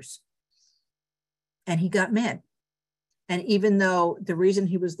 25 years and he got mad. And even though the reason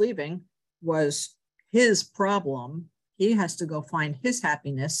he was leaving was his problem, he has to go find his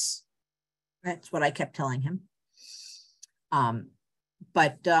happiness. That's what I kept telling him.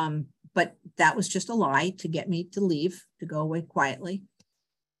 But that was just a lie to get me to leave, to go away quietly.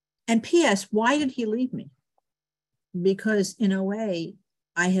 And P.S., why did he leave me? Because in a way,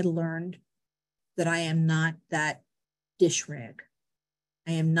 I had learned that I am not that dish rag.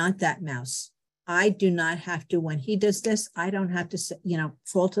 I am not that mouse. I do not have to, when he does this, I don't have to,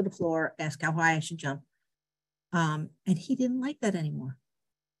 fall to the floor, ask how high I should jump. And he didn't like that anymore.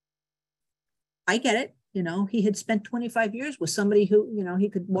 I get it. He had spent 25 years with somebody who, he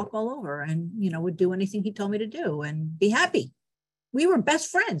could walk all over and, would do anything he told me to do and be happy. We were best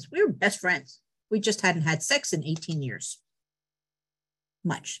friends. We just hadn't had sex in 18 years.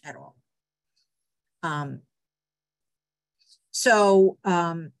 Much at all. So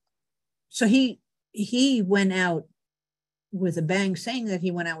he went out with a bang. Saying that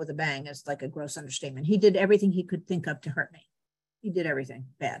he went out with a bang is like a gross understatement. He did everything he could think of to hurt me. He did everything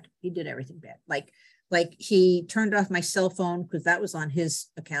bad. Like he turned off my cell phone because that was on his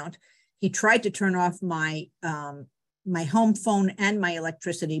account. He tried to turn off my my home phone and my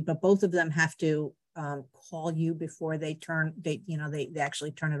electricity, but both of them have to call you before they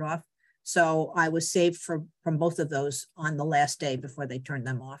actually turn it off. So I was saved from both of those on the last day before they turned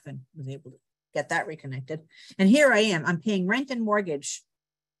them off, and was able to get that reconnected. And here I am, I'm paying rent and mortgage,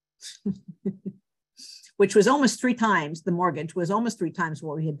 which was almost 3 times, the mortgage was almost 3 times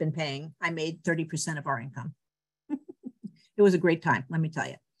what we had been paying. I made 30% of our income. It was a great time, let me tell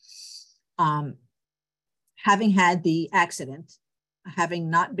you. Having had the accident, having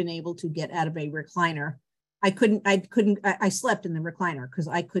not been able to get out of a recliner, I slept in the recliner because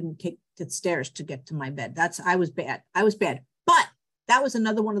I couldn't take the stairs to get to my bed. I was bad. But that was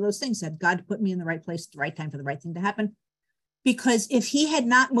another one of those things that God put me in the right place at the right time for the right thing to happen. Because if he had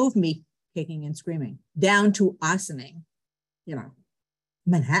not moved me, kicking and screaming, down to Ossining,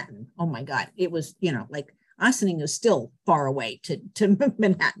 Manhattan, oh my God, it was, like Ossining is still far away to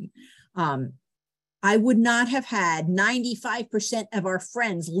Manhattan. I would not have had 95% of our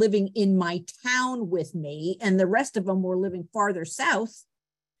friends living in my town with me, and the rest of them were living farther south,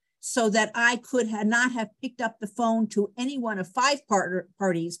 so that I could not have picked up the phone to any one of 5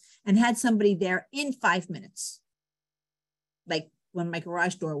 parties and had somebody there in 5 minutes. Like when my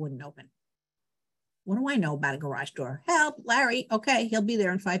garage door wouldn't open. What do I know about a garage door? Help, Larry. Okay, he'll be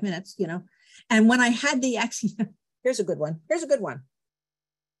there in 5 minutes, And when I had the accident, here's a good one.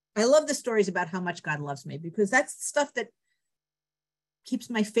 I love the stories about how much God loves me, because that's stuff that keeps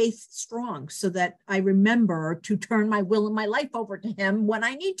my faith strong, so that I remember to turn my will and my life over to him when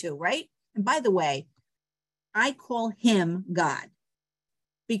I need to, right? And by the way, I call him God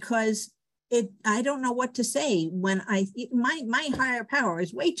because I don't know what to say when my higher power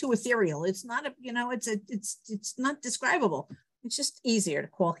is way too ethereal. It's not it's not describable. It's just easier to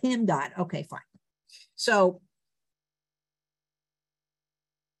call him God. Okay, fine. So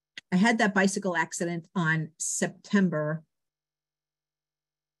I had that bicycle accident on September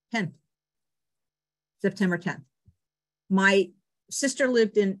 10th. My sister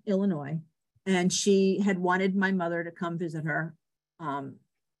lived in Illinois, and she had wanted my mother to come visit her.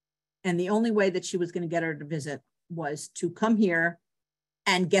 And the only way that she was going to get her to visit was to come here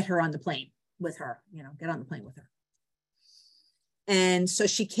and get her on the plane with her, get on the plane with her. And so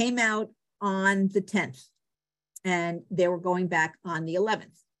she came out on the 10th, and they were going back on the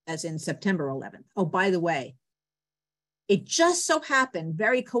 11th. As in September 11th. Oh, by the way, it just so happened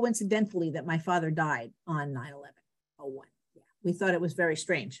very coincidentally that my father died on 9/11/01. we thought it was very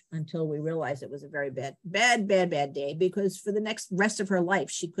strange until we realized it was a very bad day, because for the next rest of her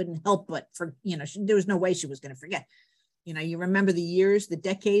life, she couldn't help but there was no way she was going to forget. You remember the years, the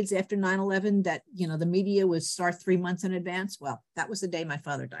decades after 9/11 that, the media would start 3 months in advance. Well, that was the day my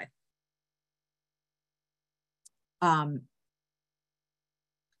father died.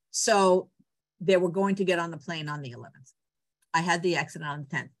 So they were going to get on the plane on the 11th. I had the accident on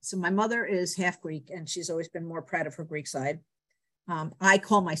the 10th. So my mother is half Greek, and she's always been more proud of her Greek side. I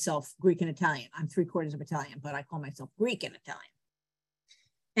call myself Greek and Italian. I'm 3/4 of Italian, but I call myself Greek and Italian.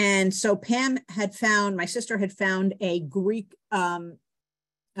 And so Pam had found, my sister had found a Greek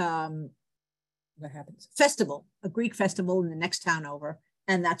festival, a Greek festival in the next town over.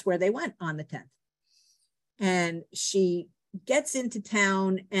 And that's where they went on the 10th. And she gets into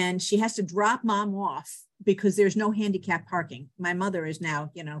town and she has to drop mom off because there's no handicap parking. My mother is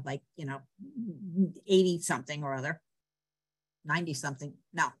now, 80 something or other, 90 something,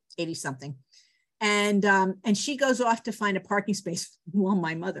 no, 80 something. And she goes off to find a parking space. Well,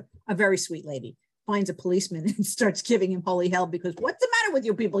 my mother, a very sweet lady, finds a policeman and starts giving him holy hell because what's the matter with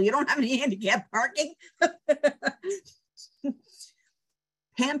you people? You don't have any handicap parking?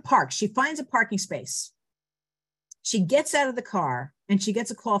 Pam parks. She finds a parking space. She gets out of the car and she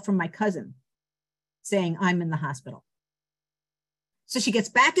gets a call from my cousin saying, I'm in the hospital. So she gets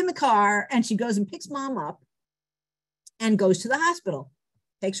back in the car and she goes and picks mom up and goes to the hospital,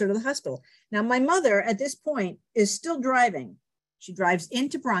 takes her to the hospital. Now, my mother at this point is still driving. She drives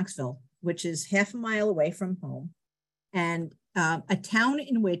into Bronxville, which is half a mile away from home, and a town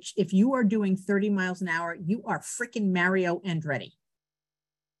in which if you are doing 30 miles an hour, you are freaking Mario Andretti.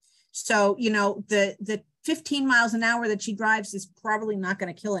 So, the 15 miles an hour that she drives is probably not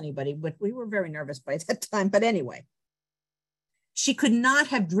going to kill anybody, but we were very nervous by that time. But anyway, she would not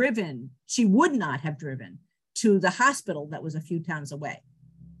have driven to the hospital that was a few towns away.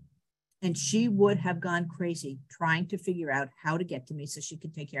 And she would have gone crazy trying to figure out how to get to me so she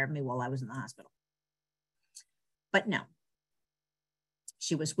could take care of me while I was in the hospital. But no,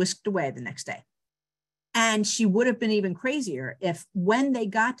 she was whisked away the next day. And she would have been even crazier if when they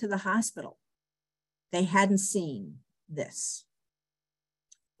got to the hospital, they hadn't seen this.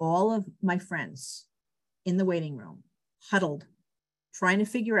 All of my friends in the waiting room, huddled, trying to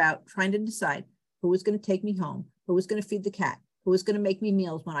decide who was going to take me home, who was going to feed the cat, who was going to make me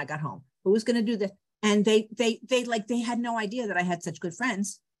meals when I got home, who was going to do this. And they had no idea that I had such good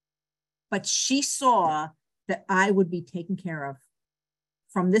friends, but she saw that I would be taken care of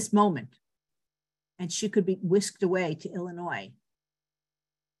from this moment. And she could be whisked away to Illinois,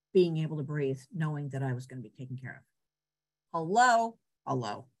 being able to breathe, knowing that I was going to be taken care of.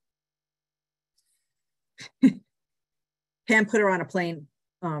 Hello. Pam put her on a plane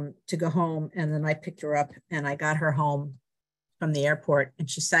to go home. And then I picked her up and I got her home from the airport, and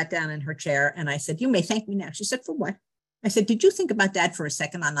she sat down in her chair. And I said, you may thank me now. She said, for what? I said, did you think about Dad for a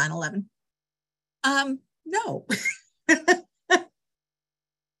second on 9/11? No.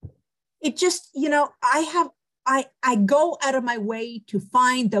 It just, I go out of my way to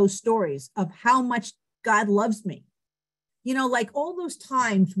find those stories of how much God loves me. Like all those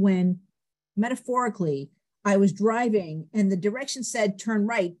times when metaphorically I was driving and the direction said turn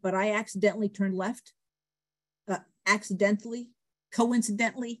right, but I accidentally turned left.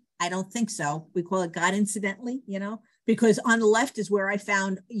 Coincidentally, I don't think so. We call it God incidentally, because on the left is where I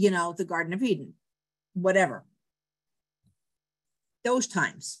found, the Garden of Eden, whatever. Those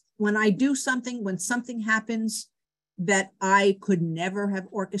times when I do something, when something happens that I could never have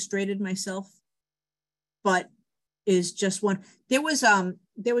orchestrated myself, but is just one. There was a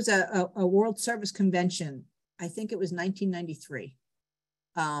World Service Convention, I think it was 1993,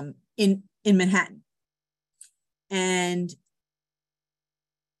 in Manhattan. And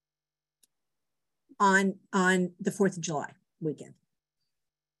on the 4th of July weekend,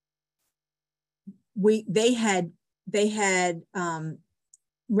 they had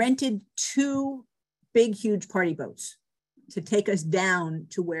rented 2 big, huge party boats to take us down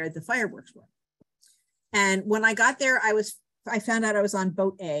to where the fireworks were. And when I got there, I found out I was on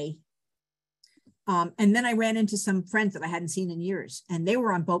boat A. And then I ran into some friends that I hadn't seen in years, and they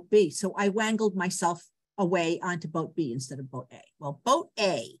were on boat B. So I wangled myself away onto boat B instead of boat A. Well, boat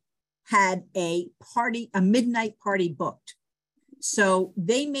A had a midnight party booked. So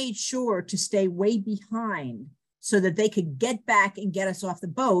they made sure to stay way behind so that they could get back and get us off the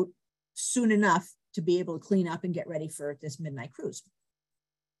boat soon enough to be able to clean up and get ready for this midnight cruise.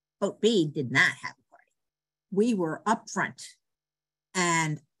 Boat B did not have a party. We were up front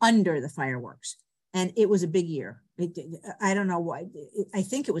and under the fireworks. And it was a big year. I don't know why. I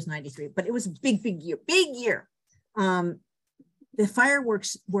think it was 93, but it was a big year. The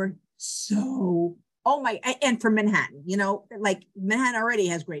fireworks were so, oh my, and for Manhattan, you know, like Manhattan already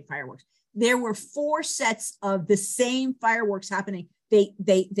has great fireworks. There were 4 sets of the same fireworks happening. They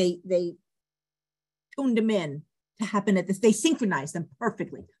tuned them in to happen at this. They synchronized them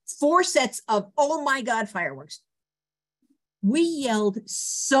perfectly. 4 sets of, oh my God, fireworks. We yelled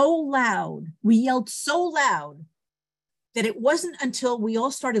so loud. We yelled so loud that it wasn't until we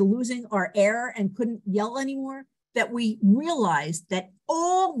all started losing our air and couldn't yell anymore that we realized that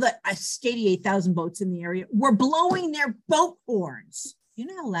all the 88,000 boats in the area were blowing their boat horns. You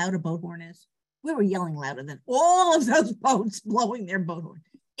know how loud a boat horn is? We were yelling louder than all of those boats blowing their boat horn.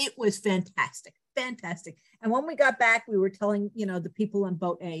 It was fantastic, fantastic. And when we got back, we were telling, you know, the people on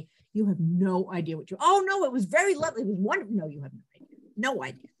boat A, you have no idea what you're, oh no, it was very lovely. It was wonderful. No, you have no idea. No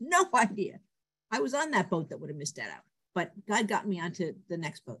idea. No idea. I was on that boat that would have missed that out. But God got me onto the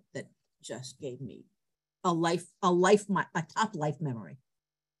next boat that just gave me a top life memory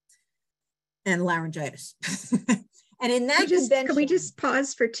and laryngitis. And in that convention, can we just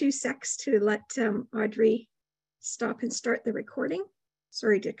pause for 2 secs to let Audrey stop and start the recording?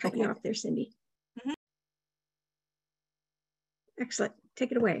 Sorry to cut you off there, Cindy. Mm-hmm. Excellent.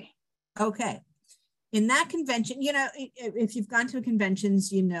 Take it away. Okay. In that convention, you know, if you've gone to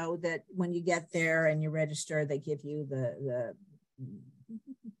conventions, you know that when you get there and you register, they give you the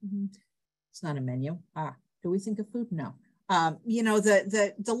it's not a menu. Do we think of food? No. You know,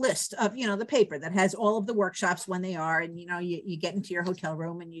 the list of, you know, the paper that has all of the workshops when they are, and, you know, you get into your hotel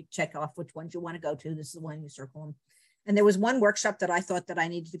room and you check off which ones you want to go to. This is the one, you circle them. And there was one workshop that I thought that I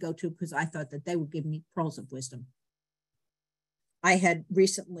needed to go to because I thought that they would give me pearls of wisdom. I had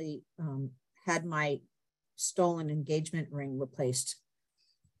recently had my stolen engagement ring replaced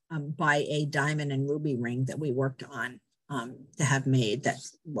by a diamond and ruby ring that we worked on to have made. That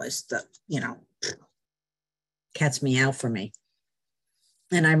was the, you know, cat's meow for me.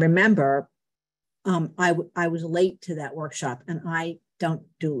 And I remember I was late to that workshop, and I don't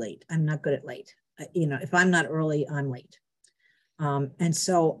do late. I'm not good at late. You know, if I'm not early, I'm late. And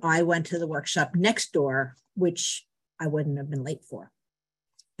so I went to the workshop next door, which I wouldn't have been late for.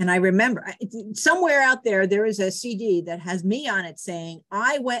 And I remember somewhere out there is a CD that has me on it saying,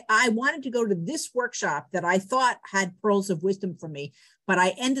 I wanted to go to this workshop that I thought had pearls of wisdom for me, but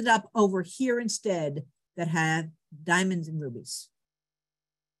I ended up over here instead that had diamonds and rubies.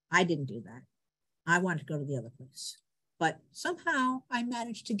 I didn't do that. I wanted to go to the other place, but somehow I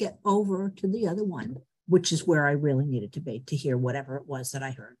managed to get over to the other one, which is where I really needed to be to hear whatever it was that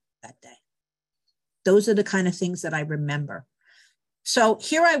I heard that day. Those are the kind of things that I remember. So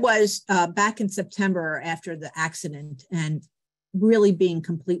here I was back in September after the accident and really being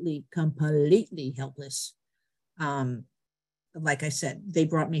completely helpless. Like I said, they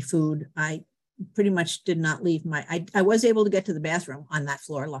brought me food. I pretty much did not leave I was able to get to the bathroom on that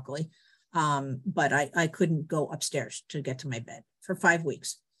floor, luckily, but I couldn't go upstairs to get to my bed for 5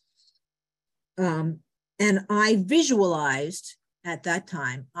 weeks. And I visualized at that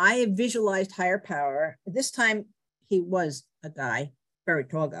time, I visualized higher power. This time he was a guy, very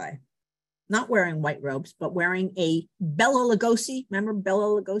tall guy, not wearing white robes, but wearing a Bela Lugosi, remember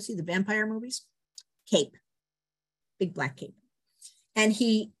Bela Lugosi, the vampire movies? Cape, big black cape. And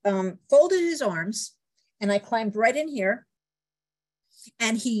he folded his arms, and I climbed right in here,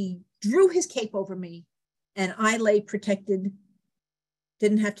 and he drew his cape over me, and I lay protected,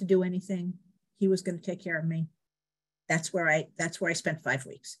 didn't have to do anything. He was going to take care of me. That's where I spent 5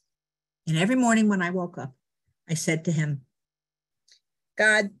 weeks. And every morning when I woke up, I said to him,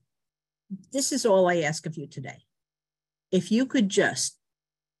 God, this is all I ask of you today. If you could just,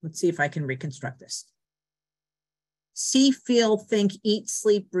 let's see if I can reconstruct this. See, feel, think, eat,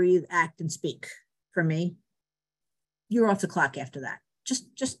 sleep, breathe, act, and speak for me. You're off the clock after that.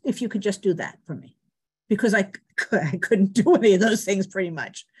 Just if you could just do that for me, because I couldn't do any of those things pretty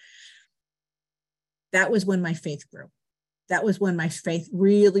much. That was when my faith grew. That was when my faith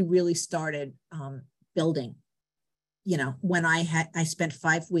really, really started building. You know, when I spent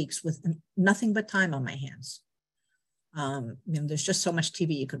 5 weeks with nothing but time on my hands. You know, there's just so much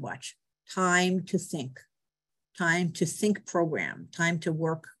TV you could watch. Time to think program, time to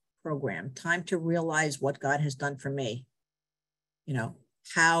work program, time to realize what God has done for me. You know,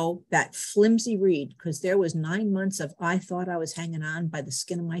 how that flimsy reed, because there was 9 months of, I thought I was hanging on by the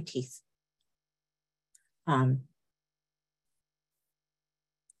skin of my teeth.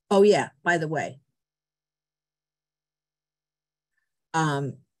 Oh yeah, by the way,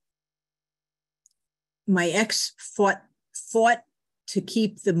 my ex fought to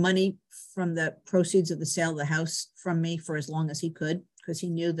keep the money from the proceeds of the sale of the house from me for as long as he could, because he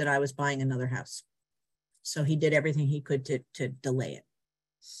knew that I was buying another house. So he did everything he could to delay it.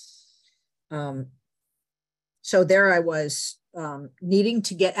 So there I was, needing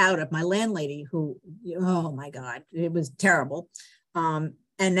to get out of my landlady who, oh my God, it was terrible. And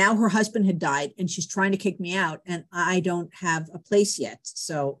now her husband had died and she's trying to kick me out and I don't have a place yet.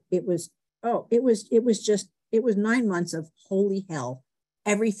 So it was 9 months of holy hell.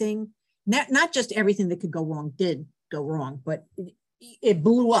 Everything, not just everything that could go wrong did go wrong, but it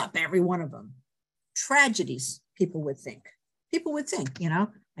blew up, every one of them. Tragedies, people would think, you know,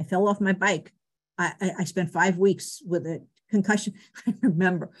 I fell off my bike. I spent 5 weeks with a concussion. I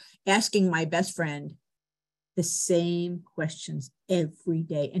remember asking my best friend the same questions every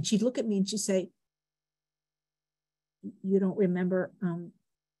day. And she'd look at me and she'd say, you don't remember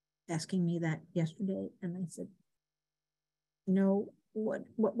asking me that yesterday? And I said, no, what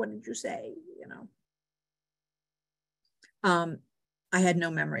did you say? You know, I had no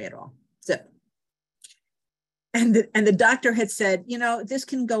memory at all. Zip. And the doctor had said, you know, this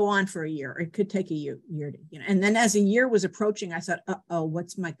can go on for a year. It could take a year to, you know. And then as a year was approaching, I thought, oh,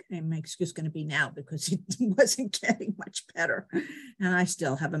 what's my excuse going to be now? Because it wasn't getting much better. And I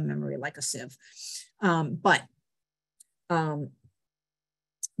still have a memory like a sieve. But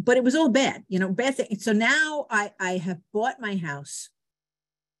it was all bad, you know, bad thing. So now I have bought my house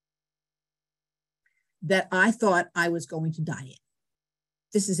that I thought I was going to die in.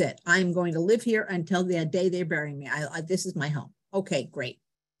 This is it. I'm going to live here until the day they bury me. This is my home. Okay, great.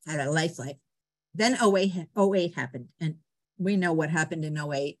 Had a life. Then 08 happened. And we know what happened in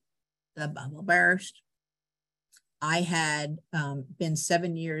 08. The bubble burst. I had been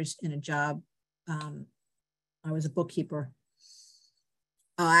 7 years in a job. I was a bookkeeper.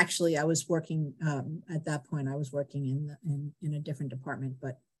 Actually, I was working at that point. I was working in a different department,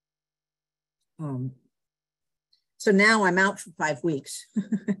 but so now I'm out for 5 weeks.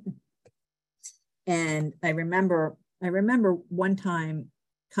 And I remember one time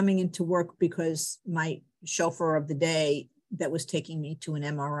coming into work because my chauffeur of the day that was taking me to an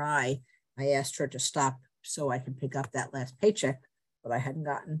MRI, I asked her to stop so I could pick up that last paycheck that I hadn't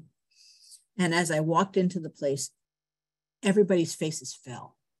gotten. And as I walked into the place, everybody's faces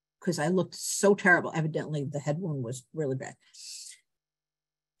fell because I looked so terrible. Evidently, the head wound was really bad.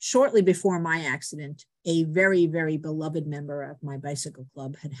 Shortly before my accident, a very, very beloved member of my bicycle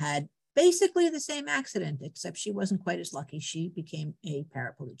club had basically the same accident, except she wasn't quite as lucky. She became a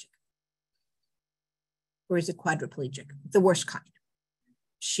paraplegic. Or is it quadriplegic? The worst kind.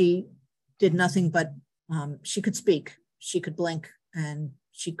 She did nothing but, she could speak, she could blink, and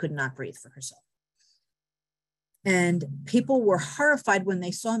she could not breathe for herself. And people were horrified when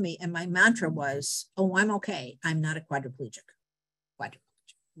they saw me. And my mantra was, oh, I'm okay. I'm not a quadriplegic,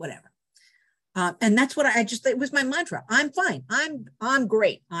 whatever. And that's what it was my mantra. I'm fine. I'm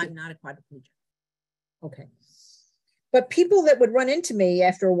great. I'm not a quadriplegic. Okay. But people that would run into me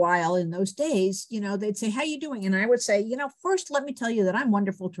after a while in those days, you know, they'd say, how you doing? And I would say, you know, first, let me tell you that I'm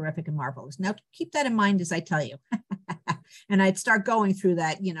wonderful, terrific, and marvelous. Now, keep that in mind as I tell you. And I'd start going through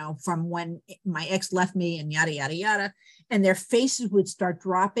that, you know, from when my ex left me and yada, yada, yada. And their faces would start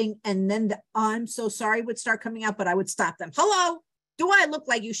dropping. And then the I'm so sorry would start coming out, but I would stop them. Hello, do I look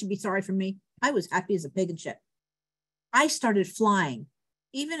like you should be sorry for me? I was happy as a pig in shit. I started flying.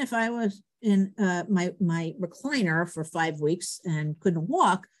 Even if I was in my recliner for 5 weeks and couldn't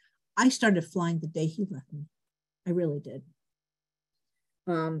walk, I started flying the day he left me. I really did.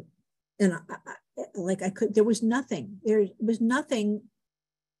 And there was nothing.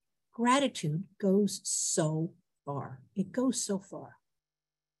 Gratitude goes so far. It goes so far.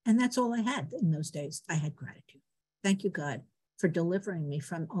 And that's all I had in those days. I had gratitude. Thank you, God, for delivering me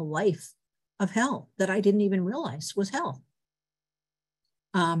from a life of hell that I didn't even realize was hell.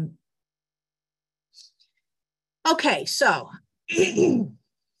 Okay, so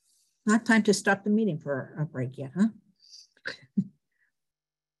not time to stop the meeting for a break yet, huh?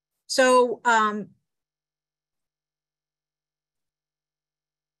 So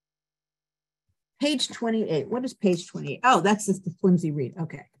page 28, what is page 28? Oh, that's just the flimsy read.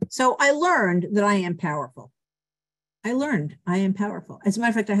 Okay, so I learned that I am powerful. I learned I am powerful. As a matter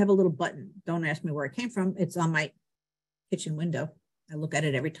of fact, I have a little button. Don't ask me where it came from. It's on my kitchen window. I look at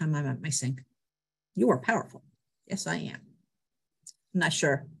it every time I'm at my sink. You are powerful. Yes, I am. I'm not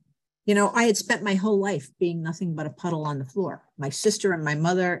sure. You know, I had spent my whole life being nothing but a puddle on the floor. My sister and my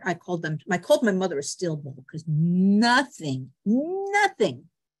mother, I called my mother a steel ball because nothing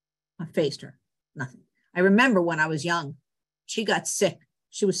faced her. Nothing. I remember when I was young, she got sick.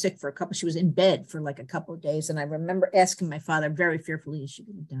 She was sick she was in bed for like a couple of days. And I remember asking my father very fearfully, is she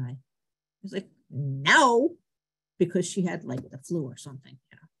going to die? He was like, no, because she had like the flu or something.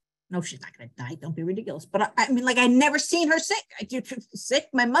 You know? No, she's not going to die. Don't be ridiculous. But I mean, like, I never seen her sick. Sick?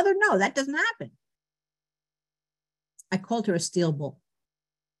 My mother? No, that doesn't happen. I called her a steel bull.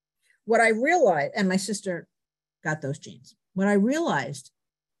 What I realized, and my sister got those genes. What I realized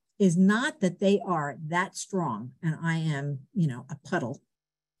is not that they are that strong and I am, a puddle,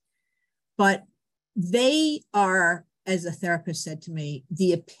 but they are, as a therapist said to me,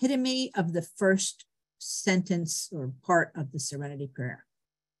 the epitome of the first sentence or part of the serenity prayer.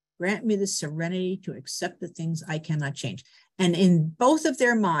 Grant me the serenity to accept the things I cannot change. And in both of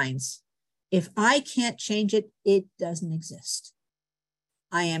their minds, if I can't change it, it doesn't exist.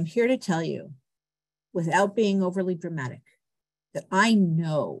 I am here to tell you, without being overly dramatic, that I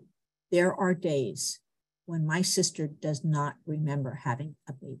know there are days when my sister does not remember having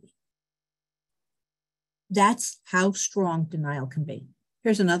a baby. That's how strong denial can be.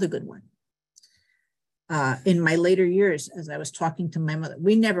 Here's another good one. In my later years, as I was talking to my mother,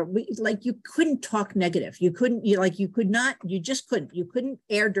 you couldn't talk negative. You just couldn't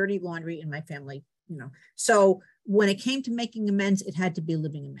air dirty laundry in my family, So when it came to making amends, it had to be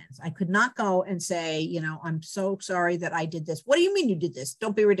living amends. I could not go and say, I'm so sorry that I did this. What do you mean you did this?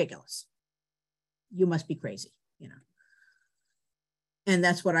 Don't be ridiculous. You must be crazy, And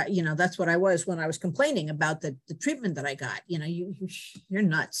that's what I was when I was complaining about the treatment that I got. You're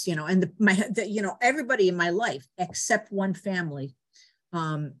nuts, and everybody in my life except one family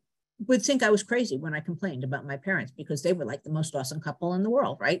would think I was crazy when I complained about my parents because they were like the most awesome couple in the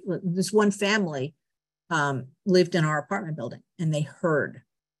world, right? This one family lived in our apartment building and they heard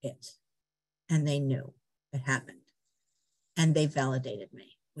it and they knew it happened and they validated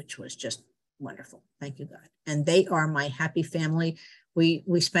me, which was just wonderful. Thank you, God. And they are my happy family. They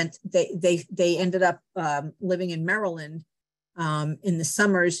ended up living in Maryland in the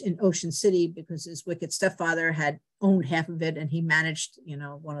summers in Ocean City because his wicked stepfather had owned half of it and he managed,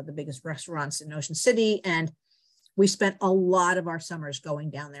 one of the biggest restaurants in Ocean City. And we spent a lot of our summers going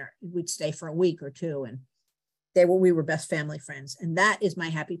down there. We'd stay for a week or two and we were best family friends. And that is my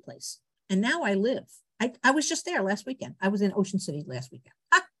happy place. And now I live. I was just there last weekend. I was in Ocean City last weekend.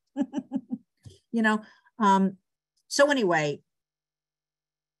 So anyway,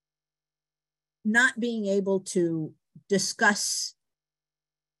 not being able to discuss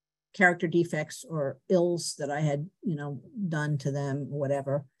character defects or ills that I had, done to them,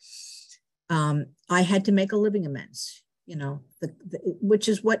 whatever. I had to make a living amends, which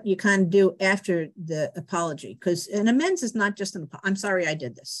is what you kind of do after the apology, because an amends is not just I'm sorry I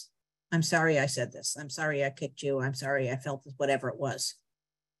did this. I'm sorry I said this. I'm sorry I kicked you. I'm sorry I felt this, whatever it was.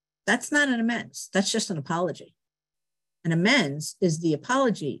 That's not an amends. That's just an apology. An amends is the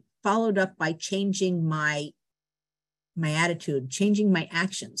apology followed up by changing my attitude, changing my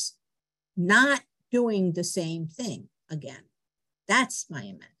actions, not doing the same thing again. That's my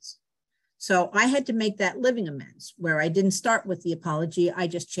amends. So I had to make that living amends where I didn't start with the apology. I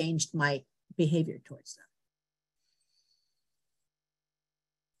just changed my behavior towards them.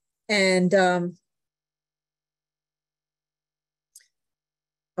 And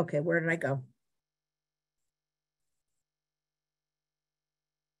okay, where did I go?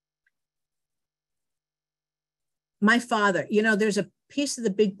 My father, there's a piece of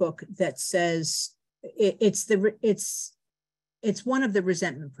the big book that says it's one of the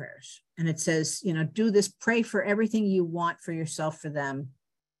resentment prayers. And it says, do this, pray for everything you want for yourself, for them,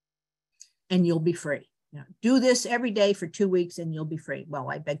 and you'll be free. Do this every day for 2 weeks and you'll be free.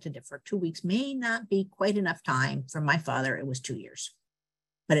 Well, I beg to differ. 2 weeks may not be quite enough time. For my father, it was 2 years,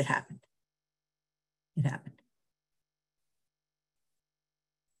 but it happened. It happened.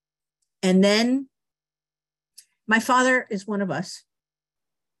 And then my father is one of us.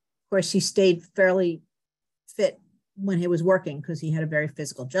 Of course, he stayed fairly fit when he was working because he had a very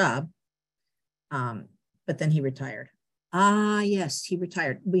physical job. But then he retired. Yes, he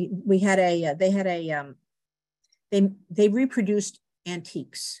retired. They reproduced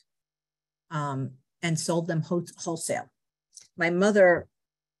antiques and sold them wholesale. My mother,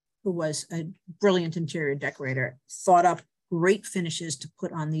 who was a brilliant interior decorator, thought up great finishes to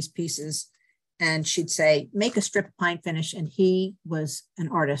put on these pieces. And she'd say, make a strip pine finish. And he was an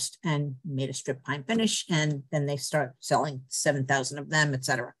artist and made a strip pine finish. And then they start selling 7,000 of them, et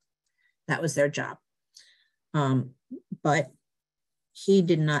cetera. That was their job. But he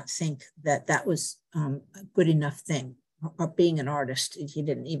did not think that that was a good enough thing. Or being an artist, he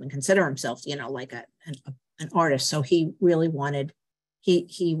didn't even consider himself, like an artist. So he really wanted,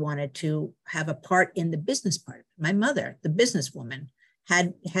 he wanted to have a part in the business part. My mother, the businesswoman,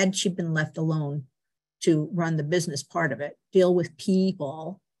 had she been left alone to run the business part of it, deal with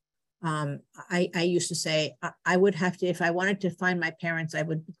people, I used to say I would have to, if I wanted to find my parents, I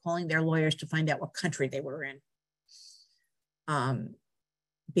would be calling their lawyers to find out what country they were in,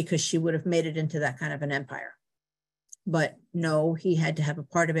 because she would have made it into that kind of an empire. But no, he had to have a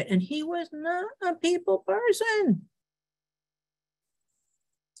part of it, and he was not a people person.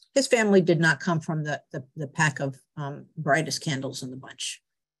 His family did not come from the pack of brightest candles in the bunch.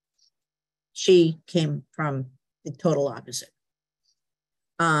 She came from the total opposite.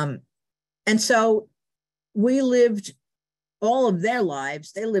 And so we lived all of their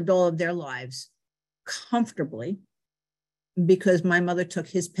lives. They lived all of their lives comfortably, because my mother took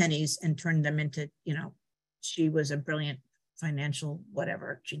his pennies and turned them into, you know, she was a brilliant financial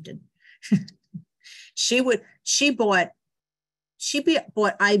whatever she did. She bought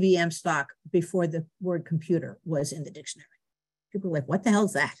IBM stock before the word computer was in the dictionary. People were like, what the hell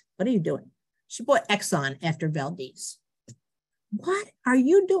is that? What are you doing? She bought Exxon after Valdez. What are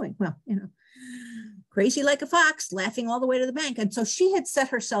you doing? Well, you know, crazy like a fox, laughing all the way to the bank. And so she had set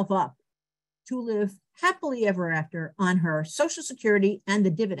herself up to live happily ever after on her Social Security and the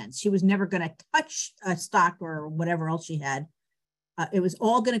dividends. She was never going to touch a stock or whatever else she had. It was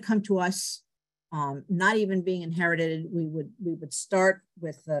all going to come to us, not even being inherited. We would start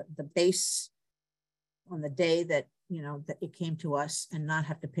with the base on the day that, you know, that it came to us, and not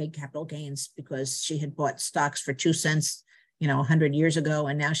have to pay capital gains because she had bought stocks for 2 cents, you know, 100 years ago.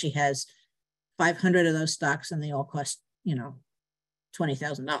 And now she has 500 of those stocks, and they all cost, you know,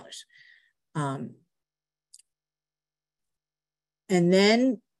 $20,000. And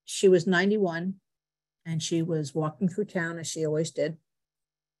then she was 91, and she was walking through town, as she always did.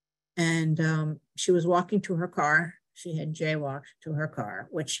 And she was walking to her car. She had jaywalked to her car,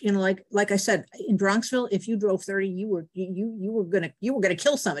 which, you know, like I said, in Bronxville, if you drove 30, you were gonna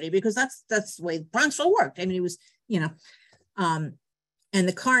kill somebody, because that's the way Bronxville worked. I mean, it was, you know, and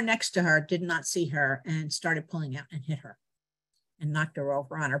the car next to her did not see her and started pulling out and hit her and knocked her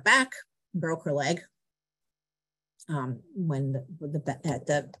over on her back, broke her leg when at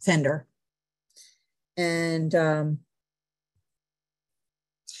the fender. And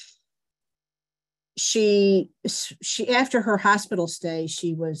she after her hospital stay,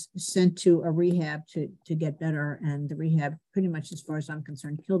 she was sent to a rehab to get better, and the rehab, pretty much as far as I'm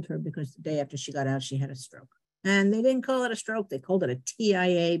concerned, killed her, because the day after she got out, she had a stroke. And they didn't call it a stroke, they called it a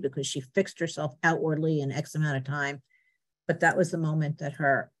TIA, because she fixed herself outwardly in X amount of time. But that was the moment that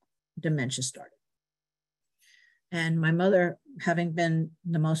her dementia started. And my mother, having been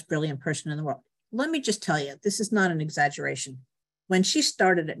the most brilliant person in the world, let me just tell you, this is not an exaggeration. When she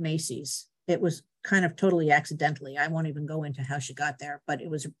started at Macy's, it was kind of totally accidentally. I won't even go into how she got there, but it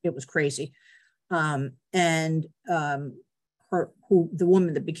was crazy. The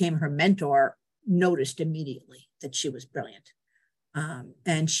woman that became her mentor noticed immediately that she was brilliant.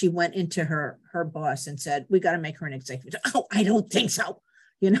 And she went into her boss and said, we got to make her an executive. Oh, I don't think so.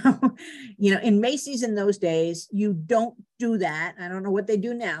 You know, in Macy's in those days, you don't do that. I don't know what they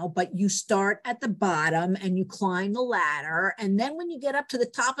do now, but you start at the bottom and you climb the ladder. And then when you get up to the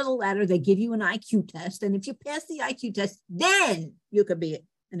top of the ladder, they give you an IQ test. And if you pass the IQ test, then you could be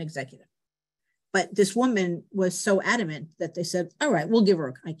an executive. But this woman was so adamant that they said, all right, we'll give her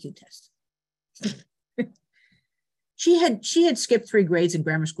an IQ test. She had skipped 3 grades in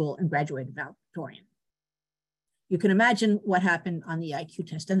grammar school and graduated valedictorian. You can imagine what happened on the IQ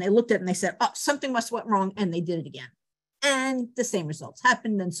test. And they looked at it and they said, oh, something must have went wrong. And they did it again. And the same results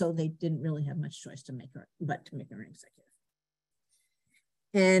happened. And so they didn't really have much choice to make her an executive.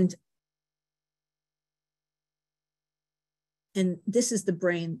 And this is the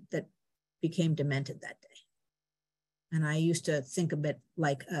brain that became demented that day. And I used to think of it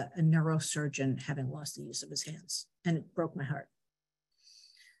like a neurosurgeon having lost the use of his hands. And it broke my heart.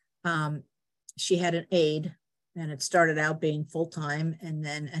 She had an aide, and it started out being full-time. And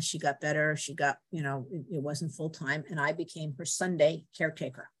then as she got better, she got, you know, it wasn't full-time. And I became her Sunday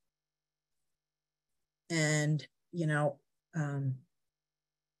caretaker. And, you know,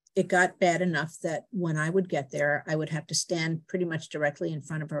 it got bad enough that when I would get there, I would have to stand pretty much directly in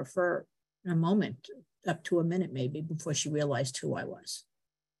front of her for a moment, up to a minute maybe, before she realized who I was.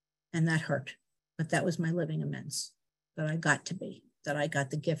 And that hurt. But that was my living amends, that I got to be, that I got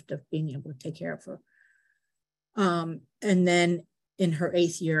the gift of being able to take care of her. And then in her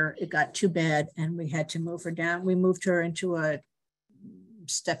 8th year, it got too bad and we had to move her down. We moved her into a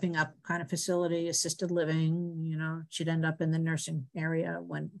stepping up kind of facility, assisted living. You know, she'd end up in the nursing area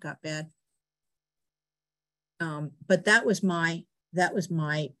when it got bad. But that was my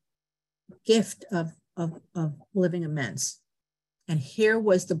gift of living amends. And here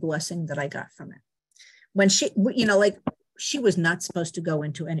was the blessing that I got from it. When she, you know, like she was not supposed to go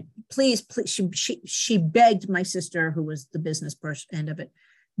into any, please, she begged my sister, who was the business person end of it,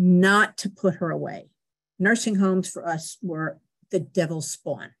 not to put her away. Nursing homes for us were the devil's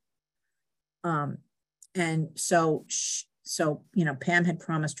spawn. And so, you know, Pam had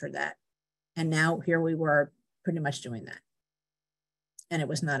promised her that. And now here we were pretty much doing that. And it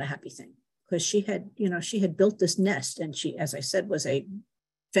was not a happy thing because she had, you know, she had built this nest, and she, as I said, was a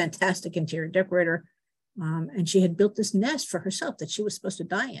fantastic interior decorator. And she had built this nest for herself that she was supposed to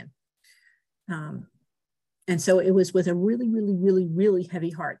die in. And so it was with a really, really, really, really heavy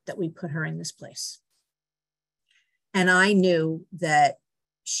heart that we put her in this place. And I knew that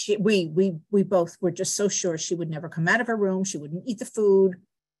we both were just so sure she would never come out of her room. She wouldn't eat the food.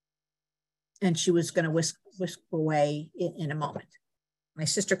 And she was going to whisk away in a moment. My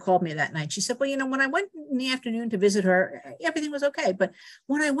sister called me that night. She said, well, you know, when I went in the afternoon to visit her, everything was okay. But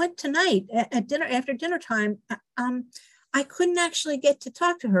when I went tonight at dinner, after dinner time, I couldn't actually get to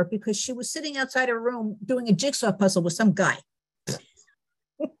talk to her because she was sitting outside her room doing a jigsaw puzzle with some guy.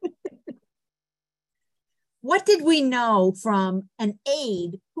 What did we know from an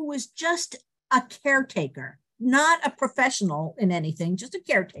aide who was just a caretaker, not a professional in anything, just a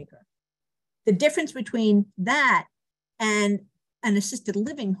caretaker? The difference between that and an assisted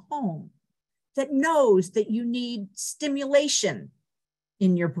living home that knows that you need stimulation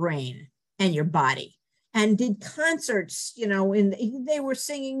in your brain and your body, and did concerts, you know, they were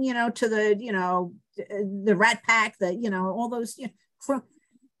singing, you know, to the, you know, the Rat Pack, the, you know, all those, you know,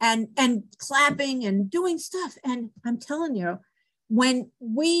 and clapping and doing stuff. And I'm telling you,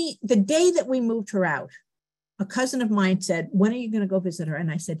 the day that we moved her out, a cousin of mine said, when are you going to go visit her? And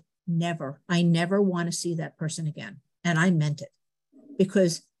I said, never. I never want to see that person again. And I meant it,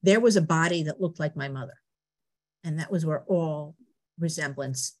 because there was a body that looked like my mother. And that was where all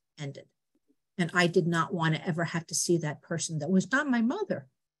resemblance ended. And I did not want to ever have to see that person that was not my mother.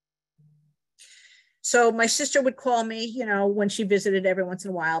 So my sister would call me, you know, when she visited every once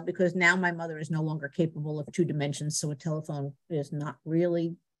in a while, because now my mother is no longer capable of 2 dimensions. So a telephone is not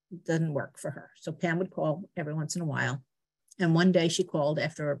really, doesn't work for her. So Pam would call every once in a while. And one day she called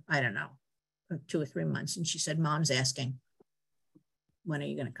after, I don't know, 2 or 3 months. And she said, Mom's asking, when are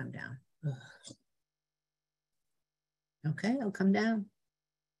you going to come down? Ugh. Okay, I'll come down.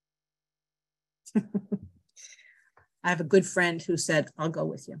 I have a good friend who said, I'll go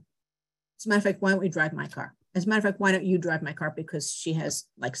with you. As a matter of fact, why don't we drive my car? As a matter of fact, why don't you drive my car? Because she has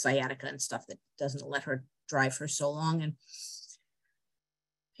like sciatica and stuff that doesn't let her drive for so long. And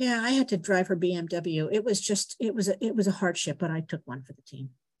yeah, I had to drive her BMW. It was just, it was a hardship, but I took one for the team.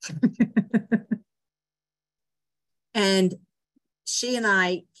 And she and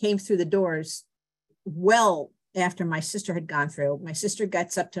I came through the doors well after my sister had gone through. My sister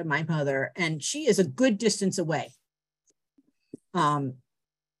gets up to my mother, and she is a good distance away. 40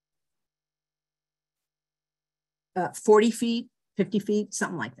 feet, 50 feet,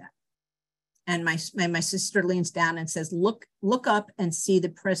 something like that. And my sister leans down and says, look up and see the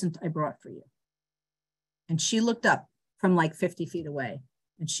present I brought for you. And she looked up from like 50 feet away,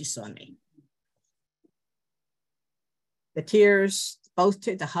 and she saw me. The tears, both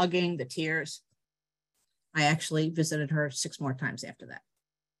the hugging, the tears. I actually visited her 6 more times after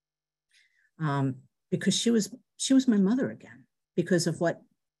that. Because she was my mother again, because of what,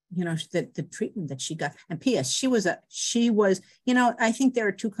 you know, the treatment that she got. And P.S., she was, you know, I think there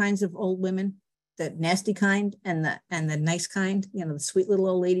are 2 kinds of old women, the nasty kind and the nice kind, you know, the sweet little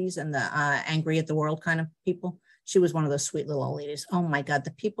old ladies and the angry at the world kind of people. She was one of those sweet little old ladies. Oh my God,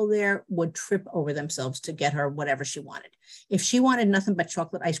 the people there would trip over themselves to get her whatever she wanted. If she wanted nothing but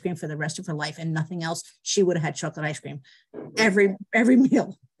chocolate ice cream for the rest of her life and nothing else, she would have had chocolate ice cream every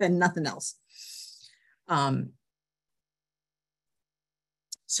meal and nothing else.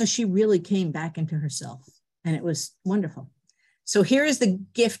 So she really came back into herself, and it was wonderful. So here is the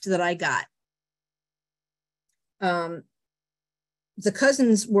gift that I got. The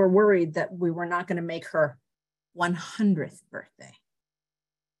cousins were worried that we were not going to make her 100th birthday.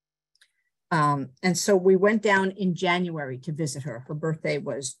 And so we went down in January to visit her. Her birthday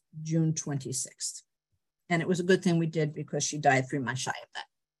was June 26th. And it was a good thing we did, because she died 3 months shy of that.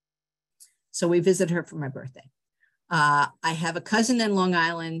 So we visited her for my birthday. I have a cousin in Long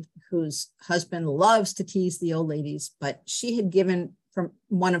Island whose husband loves to tease the old ladies, but she had given, from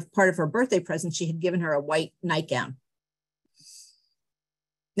part of her birthday present, she had given her a white nightgown.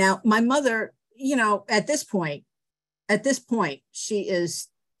 Now, my mother, you know, at this point, she is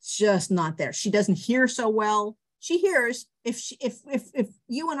just not there. She doesn't hear so well. She hears if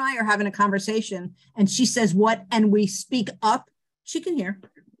you and I are having a conversation and she says what, and we speak up, she can hear,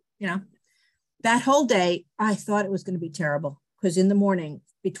 you know. That whole day, I thought it was going to be terrible because in the morning,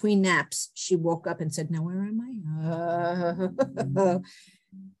 between naps, she woke up and said, "Now, where am I?"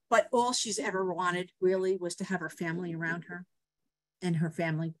 But all she's ever wanted really was to have her family around her. And her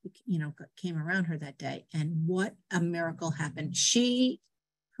family, came around her that day. And what a miracle happened. She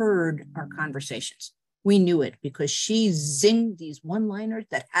heard our conversations. We knew it because she zinged these one-liners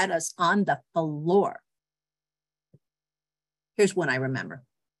that had us on the floor. Here's one I remember.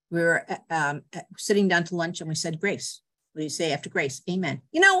 We were sitting down to lunch and we said, "Grace." What do you say after grace? Amen.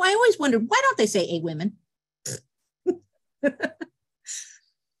 I always wondered, why don't they say "a women"?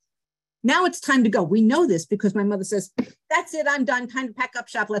 Now it's time to go. We know this because my mother says, "That's it, I'm done. Time to pack up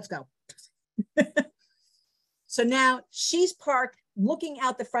shop. Let's go." So now she's parked looking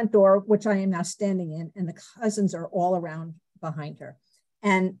out the front door, which I am now standing in, and the cousins are all around behind her.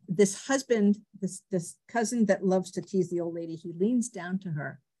 And this husband, this cousin that loves to tease the old lady, he leans down to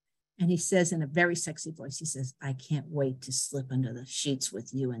her and he says in a very sexy voice, he says, "I can't wait to slip under the sheets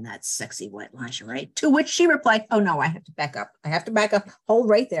with you in that sexy white lingerie." To which she replied, "Oh no, I have to back up. I have to back up. Hold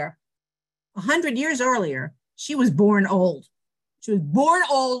right there. 100 years earlier, she was born old. She was born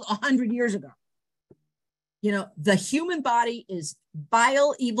old 100 years ago. The human body is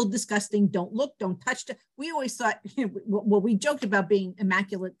vile, evil, disgusting. Don't look, don't touch. We always thought, we joked about being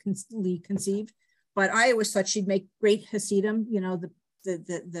immaculately conceived, but I always thought she'd make great Hasidim,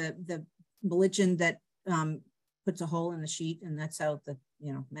 the religion that puts a hole in the sheet, and that's how the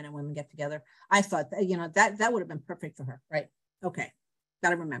men and women get together. I thought that, that would have been perfect for her, right? Okay, got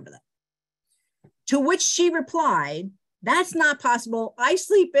to remember that. To which she replied, "That's not possible. I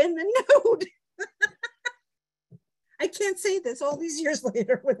sleep in the nude." I can't say this all these years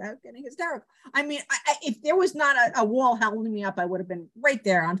later without getting hysterical. I mean, if there was not a wall holding me up, I would have been right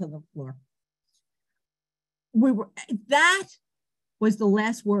there onto the floor. That was the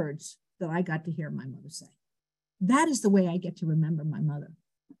last words that I got to hear my mother say. That is the way I get to remember my mother.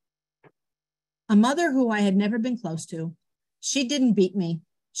 A mother who I had never been close to. She didn't beat me.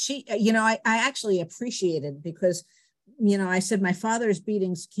 I actually appreciated because, I said my father's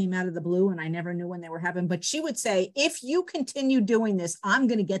beatings came out of the blue and I never knew when they were happening, but she would say, "If you continue doing this, I'm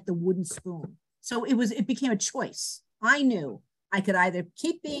going to get the wooden spoon." So it became a choice. I knew I could either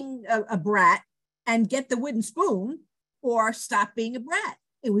keep being a brat and get the wooden spoon or stop being a brat.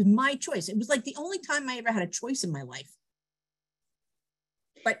 It was my choice. It was like the only time I ever had a choice in my life.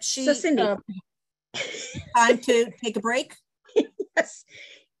 But So Cindy, time to take a break. Yes.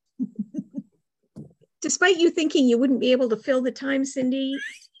 Despite you thinking you wouldn't be able to fill the time, Cindy,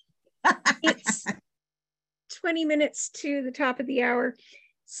 it's 20 minutes to the top of the hour.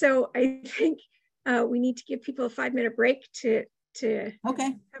 So I think we need to give people a 5-minute break to have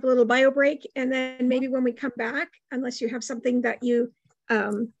a little bio break. And then maybe when we come back, unless you have something that you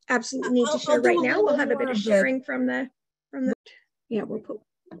absolutely need to share right now, we'll have a bit of sharing from the, yeah,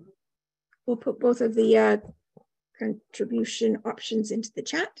 we'll put both of the contribution options into the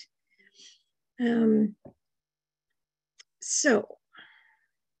chat.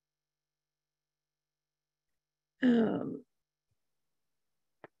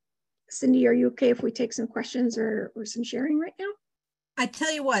 Cindy, are you okay if we take some questions or some sharing right now? I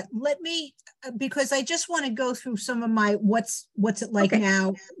tell you what, let me, because I just want to go through some of my, what's it like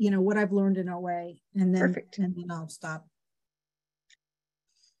now, what I've learned in OA, and then, and then I'll stop.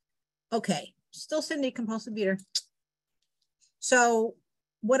 Okay, still Cindy, compulsive eater. So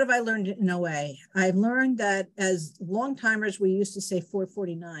what have I learned in OA? I've learned that as long timers, we used to say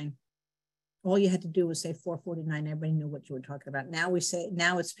 449. All you had to do was say 449. Everybody knew what you were talking about. Now it's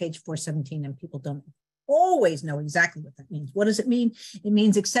page 417 and people don't always know exactly what that means. What does it mean? It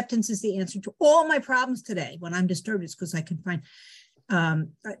means acceptance is the answer to all my problems today. When I'm disturbed, it's because I can find,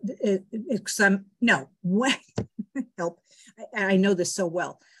 help. I know this so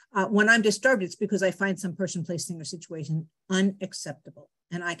well. When I'm disturbed, it's because I find some person, place, thing, or situation unacceptable.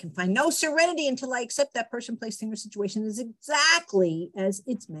 And I can find no serenity until I accept that person, place, thing, or situation is exactly as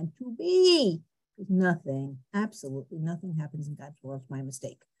it's meant to be. Nothing, absolutely nothing happens in God's world. It's my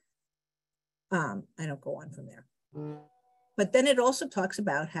mistake. I don't go on from there. But then it also talks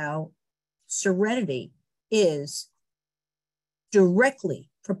about how serenity is directly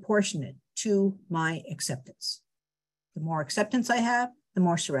proportionate to my acceptance. The more acceptance I have, the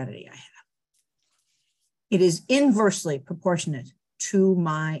more serenity I have. It is inversely proportionate to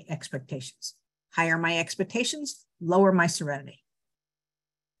my expectations. Higher my expectations, lower my serenity.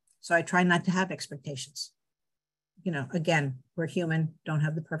 So I try not to have expectations. Again, we're human, don't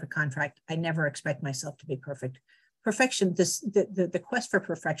have the perfect contract. I never expect myself to be perfect. Perfection, the quest for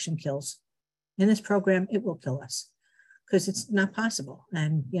perfection kills. In this program, it will kill us because it's not possible.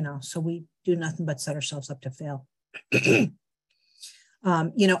 And, so we do nothing but set ourselves up to fail. You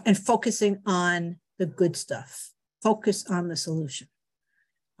know, and focusing on the good stuff, focus on the solution,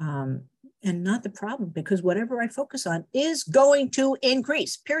 and not the problem, because whatever I focus on is going to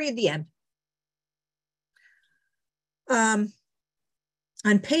increase, period, the end.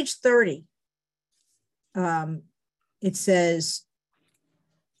 On page 30, it says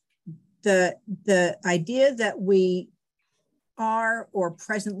the idea that we are or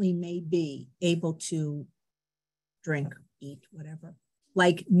presently may be able to drink, eat, whatever,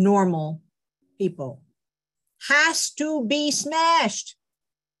 like normal people has to be smashed.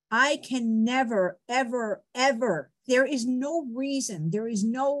 I can never, ever, ever. There is no reason. There is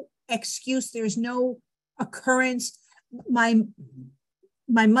no excuse. There's no occurrence. My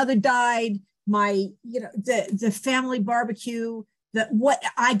mother died. The family barbecue. What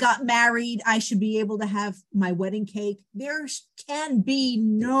I got married. I should be able to have my wedding cake. There can be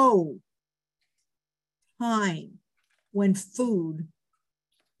no time when food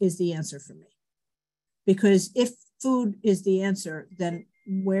is the answer for me. Because if food is the answer, then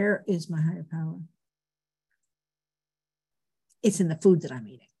where is my higher power? It's in the food that I'm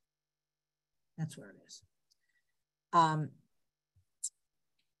eating. That's where it is.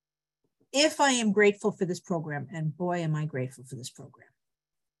 If I am grateful for this program, and boy, am I grateful for this program.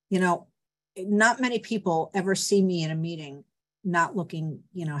 You know, not many people ever see me in a meeting not looking,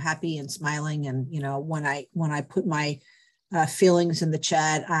 you know, happy and smiling. And, you know, when I put my feelings in the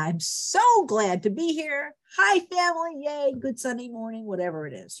chat, I'm so glad to be here. Hi, family. Yay. Good Sunday morning, whatever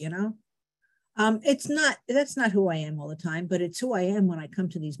it is, you know. That's not who I am all the time, but it's who I am when I come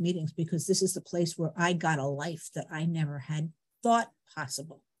to these meetings, because this is the place where I got a life that I never had thought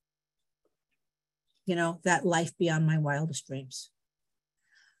possible. You know, that life beyond my wildest dreams.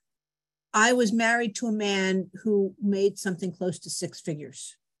 I was married to a man who made something close to 6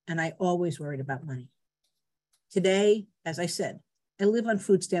 figures, and I always worried about money. Today, as I said, I live on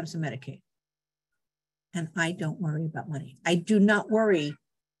food stamps and Medicaid, and I don't worry about money. I do not worry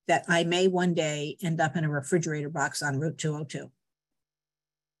that I may one day end up in a refrigerator box on Route 202.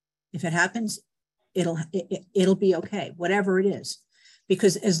 If it happens, it'll be okay, whatever it is.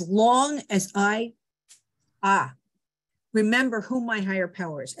 Because as long as I remember who my higher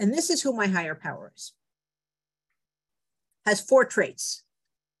power is, and this is who my higher power is, has 4 traits: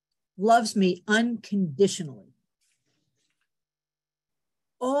 loves me unconditionally,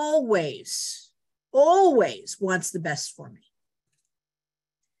 always wants the best for me,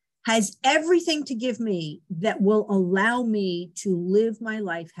 has everything to give me that will allow me to live my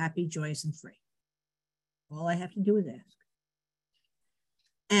life happy, joyous, and free. All I have to do is ask.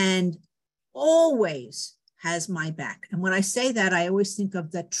 And always has my back. And when I say that, I always think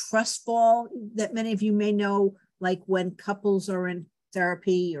of the trust fall that many of you may know, like when couples are in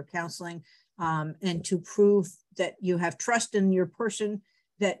therapy or counseling, and to prove that you have trust in your person,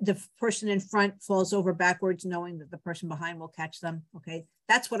 that the person in front falls over backwards, knowing that the person behind will catch them. Okay,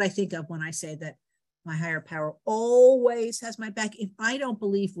 that's what I think of when I say that my higher power always has my back. If I don't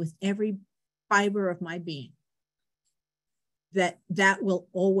believe with every fiber of my being that will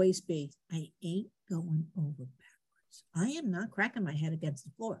always be, I ain't going over backwards. I am not cracking my head against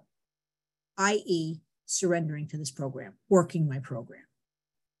the floor, i.e. surrendering to this program, working my program,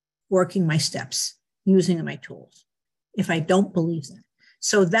 working my steps, using my tools, if I don't believe that.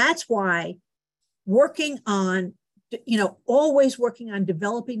 So that's why working on, you know, always working on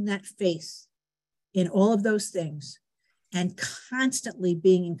developing that faith in all of those things, and constantly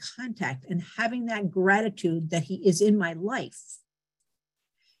being in contact and having that gratitude that he is in my life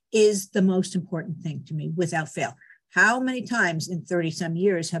is the most important thing to me without fail. How many times in 30 some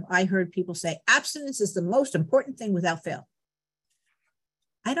years have I heard people say abstinence is the most important thing without fail?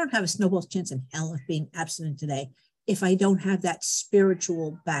 I don't have a snowball's chance in hell of being abstinent today if I don't have that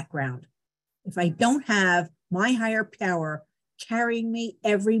spiritual background, if I don't have my higher power carrying me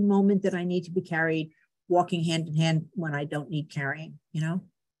every moment that I need to be carried, walking hand in hand when I don't need carrying, you know,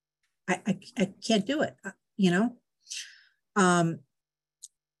 I can't do it, you know?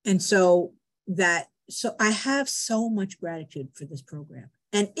 And so I have so much gratitude for this program.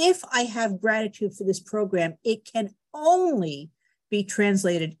 And if I have gratitude for this program, it can only be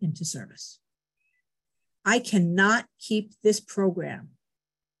translated into service. I cannot keep this program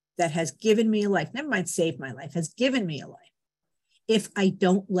that has given me a life, never mind saved my life, has given me a life, if I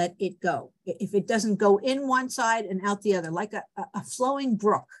don't let it go. If it doesn't go in one side and out the other, like a flowing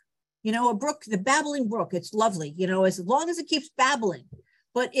brook, you know, a brook, the babbling brook, it's lovely, you know, as long as it keeps babbling.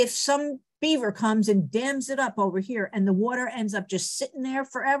 But if some beaver comes and dams it up over here and the water ends up just sitting there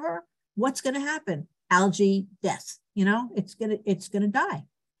forever, what's going to happen? Algae death, you know, it's going to die.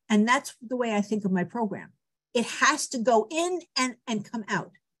 And that's the way I think of my program. It has to go in and come out.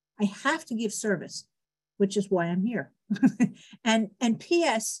 I have to give service, which is why I'm here. and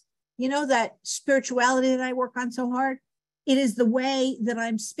P.S., you know, that spirituality that I work on so hard, it is the way that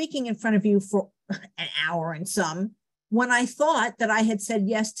I'm speaking in front of you for an hour and some, when I thought that I had said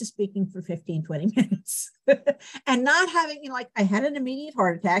yes to speaking for 15, 20 minutes and not having, you know, like I had an immediate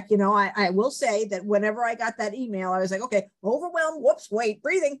heart attack. You know, I will say that whenever I got that email, I was like, okay, overwhelmed, whoops, wait,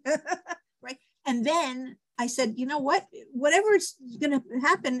 breathing, right? And then I said, you know what, whatever's going to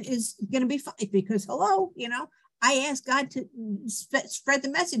happen is going to be fine, because hello, you know, I asked God to spread the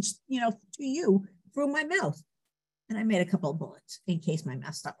message, you know, to you through my mouth. And I made a couple of bullets in case my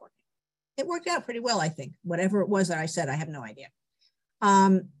mouth stopped working. It worked out pretty well, I think. Whatever it was that I said, I have no idea.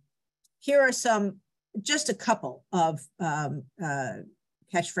 Here are some, just a couple of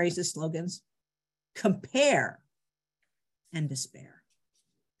catchphrases, slogans. Compare and despair.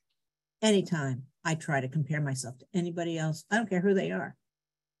 Anytime I try to compare myself to anybody else, I don't care who they are.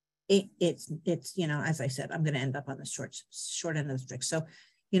 It's you know, as I said, I'm going to end up on the short end of the stick. So,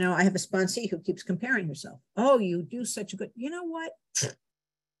 you know, I have a sponsee who keeps comparing herself. Oh, you do such a good, you know what?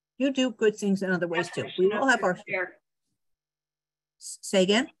 You do good things in other ways too. We all have our. Say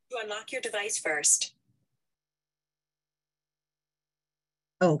again? To unlock your device first.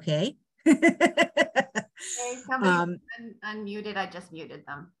 Okay. Hey, somebody unmuted. I just muted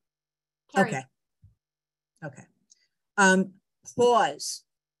them. Carrie. Okay. Pause.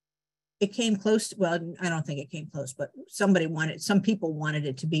 It came close to, well, I don't think it came close, but some people wanted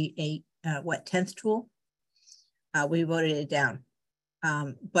it to be a 10th tool. We voted it down.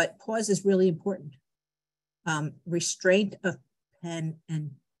 But pause is really important. Restraint of pen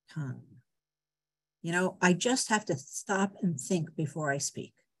and tongue. You know, I just have to stop and think before I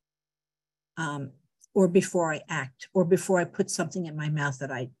speak, or before I act, or before I put something in my mouth that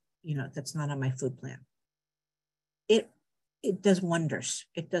that's not on my food plan. It does wonders.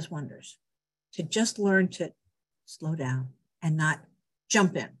 It does wonders to just learn to slow down and not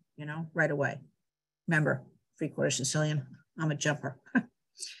jump in, you know, right away. Remember, 3/4 Sicilian, I'm a jumper.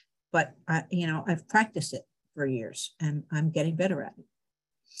 But, I've practiced it for years and I'm getting better at it.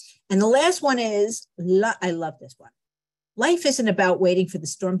 And the last one is, I love this one. Life isn't about waiting for the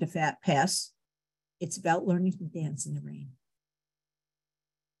storm to pass. It's about learning to dance in the rain.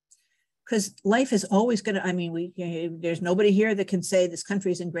 Because life is always going to, there's nobody here that can say this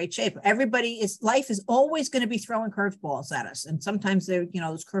country is in great shape. Life is always going to be throwing curveballs at us. And sometimes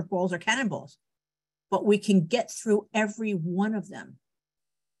those curveballs are cannonballs. But we can get through every one of them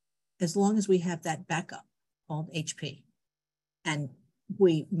as long as we have that backup called HP. And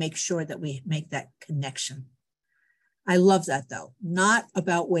we make sure that we make that connection. I love that though. Not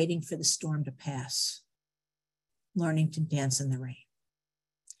about waiting for the storm to pass. Learning to dance in the rain.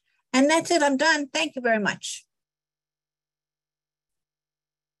 And that's it. I'm done. Thank you very much.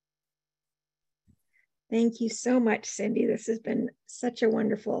 Thank you so much, Cindy. This has been such a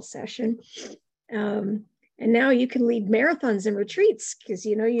wonderful session. And now you can lead marathons and retreats because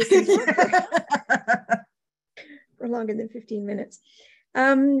you can talk for longer than 15 minutes.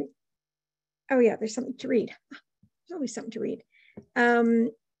 Oh yeah, there's something to read. There's always something to read.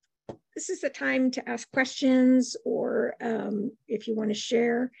 This is the time to ask questions or if you want to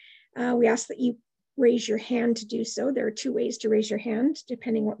share. We ask that you raise your hand to do so. There are 2 ways to raise your hand,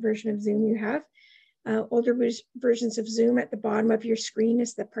 depending what version of Zoom you have. Older versions of Zoom, at the bottom of your screen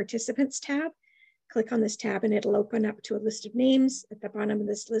is the Participants tab. Click on this tab and it'll open up to a list of names. At the bottom of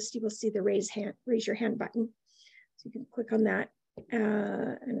this list, you will see the raise your hand button. So you can click on that.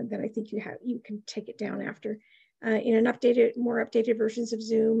 And then I think you can take it down after. In an more updated versions of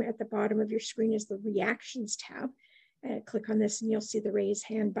Zoom, at the bottom of your screen is the Reactions tab. Click on this and you'll see the raise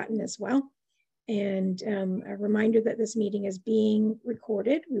hand button as well. And a reminder that this meeting is being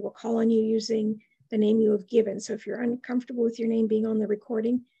recorded. We will call on you using the name you have given. So if you're uncomfortable with your name being on the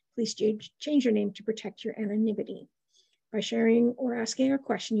recording, please change your name to protect your anonymity. By sharing or asking a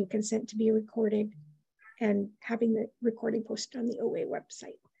question, you consent to be recorded and having the recording posted on the OA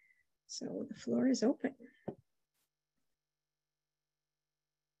website. So the floor is open.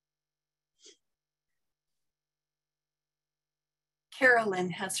 Carolyn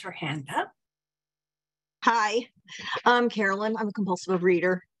has her hand up. Hi, I'm Carolyn. I'm a compulsive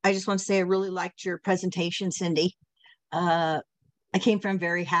overeater. I just want to say I really liked your presentation, Cindy. I came from a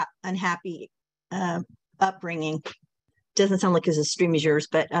very unhappy upbringing. Doesn't sound like as extreme as yours,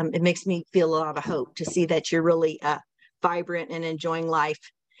 but it makes me feel a lot of hope to see that you're really vibrant and enjoying life.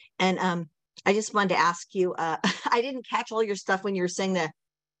 And I just wanted to ask you, I didn't catch all your stuff when you were saying the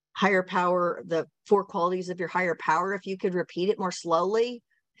higher power, the 4 qualities of your higher power. If you could repeat it more slowly,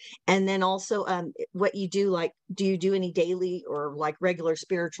 And then also what you do, like, do you do any daily or like regular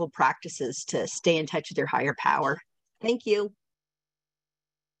spiritual practices to stay in touch with your higher power? Thank you.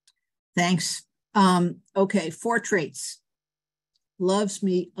 Thanks. Okay, 4 traits. Loves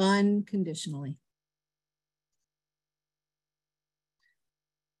me unconditionally.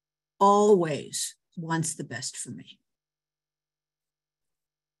 Always wants the best for me.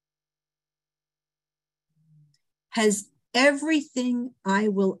 Has everything I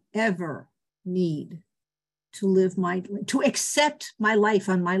will ever need to accept my life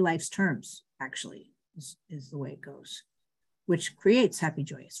on my life's terms, actually, is the way it goes, which creates happy,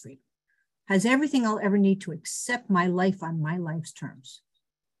 joyous freedom. Has everything I'll ever need to accept my life on my life's terms,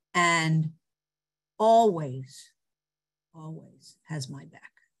 and always, always has my back.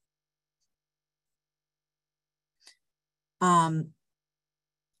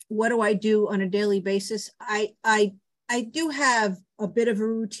 What do I do on a daily basis? I do have a bit of a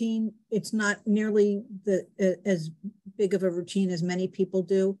routine. It's not nearly as big of a routine as many people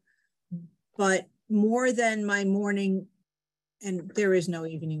do, but more than my morning, and there is no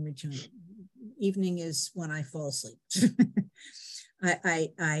evening routine. Evening is when I fall asleep.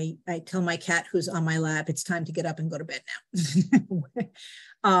 I tell my cat who's on my lap, it's time to get up and go to bed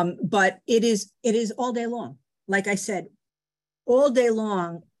now. But it is all day long. Like I said, all day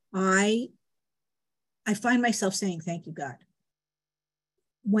long, I find myself saying, thank you, God,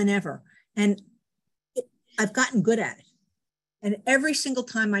 whenever. And I've gotten good at it. And every single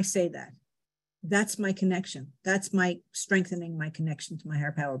time I say that, that's my connection. That's my strengthening my connection to my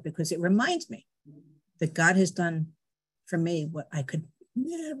higher power, because it reminds me that God has done for me what I could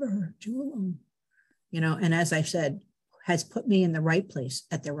never do alone. And as I said, has put me in the right place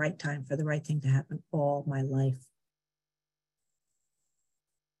at the right time for the right thing to happen all my life.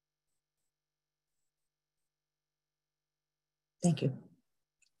 Thank you.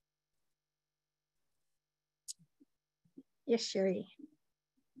 Yes, Sherry.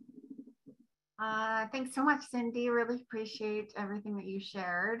 Thanks so much, Cindy. Really appreciate everything that you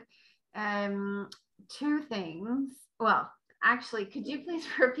shared. 2 things. Well, actually, could you please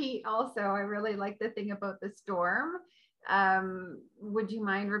repeat also? I really like the thing about the storm. Would you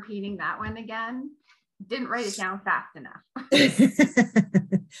mind repeating that one again? Didn't write it down fast enough.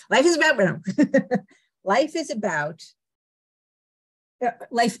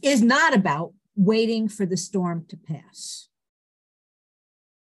 Life is not about waiting for the storm to pass.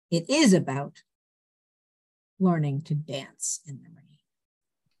 It is about learning to dance in the rain.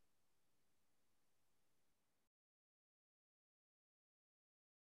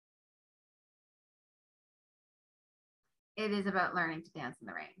 It is about learning to dance in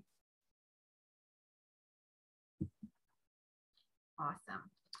the rain. Awesome.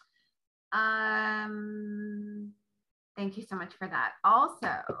 Thank you so much for that.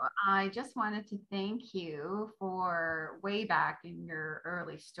 Also, I just wanted to thank you for way back in your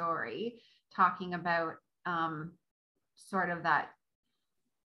early story, talking about sort of that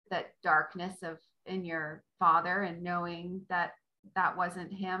darkness in your father, and knowing that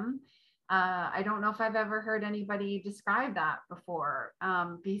wasn't him. I don't know if I've ever heard anybody describe that before,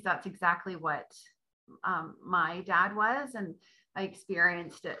 because that's exactly what my dad was, and I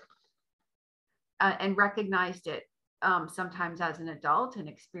experienced it and recognized it sometimes as an adult, and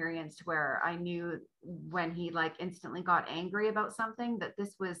experienced where I knew when he like instantly got angry about something that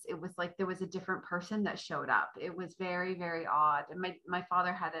it was like there was a different person that showed up. It was very, very odd. And my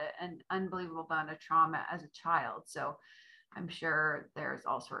father had an unbelievable amount of trauma as a child, so I'm sure there's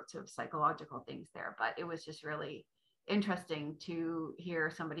all sorts of psychological things there, but it was just really interesting to hear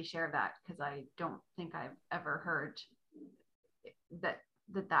somebody share that, because I don't think I've ever heard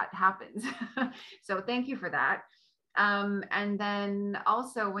that happens. So thank you for that. And then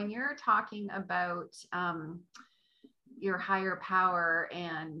also, when you're talking about your higher power,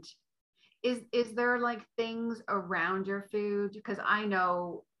 and is there like things around your food? Because I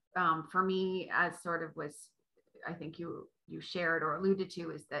know for me, as sort of was, I think you shared or alluded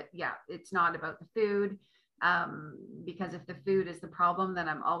to, is that, yeah, it's not about the food, because if the food is the problem, then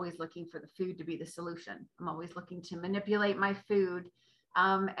I'm always looking for the food to be the solution. I'm always looking to manipulate my food.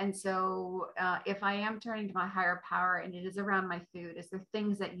 And so if I am turning to my higher power and it is around my food, is there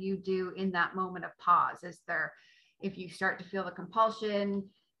things that you do in that moment of pause? Is there, if you start to feel the compulsion,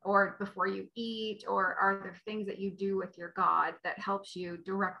 or before you eat, or are there things that you do with your God that helps you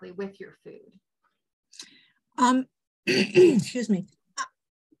directly with your food? Excuse me.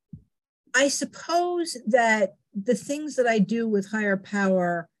 I suppose that the things that I do with higher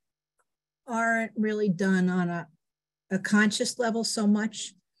power aren't really done on a conscious level so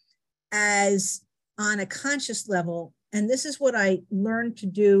much as on a conscious level. and this is what I learned to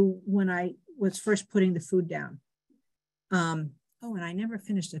do when I was first putting the food down. Oh, and I never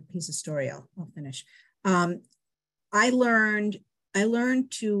finished a piece of story. I'll finish. I learned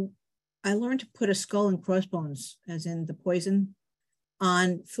to put a skull and crossbones, as in the poison,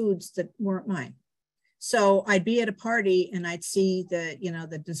 on foods that weren't mine. So I'd be at a party and I'd see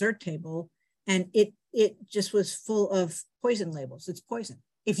the dessert table, and it just was full of poison labels. It's poison.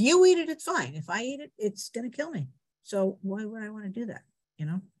 If you eat it, it's fine. If I eat it, it's going to kill me. So why would I want to do that?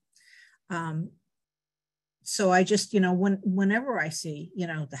 So I just, whenever I see,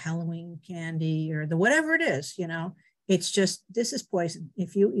 the Halloween candy or the whatever it is, it's just, this is poison.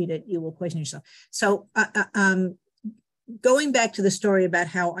 If you eat it, you will poison yourself. So going back to the story about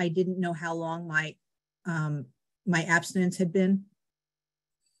how I didn't know how long my abstinence had been,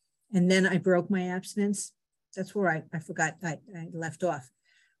 and then I broke my abstinence. That's where I forgot I left off.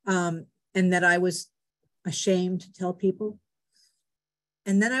 And that I was ashamed to tell people.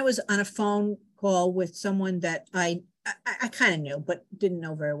 And then I was on a phone call with someone that I kind of knew, but didn't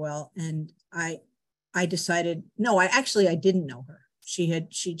know very well. And I decided, no, I didn't know her.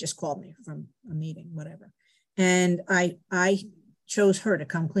 She just called me from a meeting, whatever. And I chose her to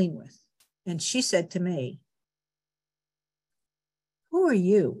come clean with. And she said to me, who are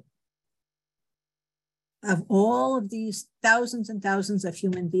you? Of all of these thousands and thousands of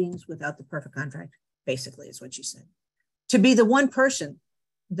human beings without the perfect contract, basically is what she said, to be the one person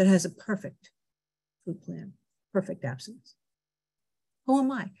that has a perfect food plan, perfect abstinence. Who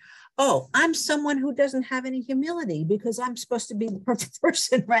am I? Oh, I'm someone who doesn't have any humility because I'm supposed to be the perfect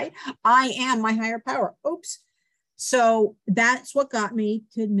person, right? I am my higher power. Oops. So that's what got me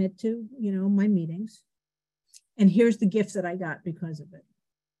to admit to, my meetings. And here's the gift that I got because of it.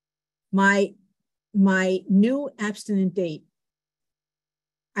 My new abstinent date,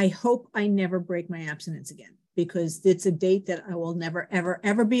 I hope I never break my abstinence again, because it's a date that I will never, ever,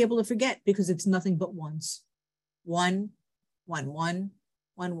 ever be able to forget, because it's nothing but ones. 1, 1, 1,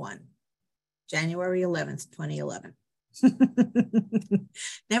 1, 1. January 11th, 2011.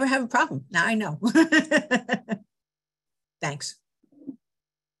 Never have a problem. Now I know. Thanks.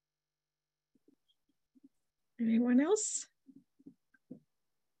 Anyone else?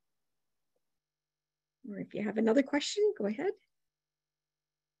 Or if you have another question, go ahead.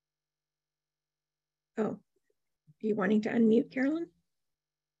 Oh, are you wanting to unmute, Carolyn?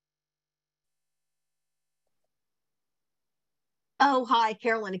 Oh, hi,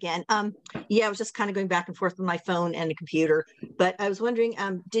 Carolyn again. Yeah, I was just kind of going back and forth with my phone and the computer, but I was wondering,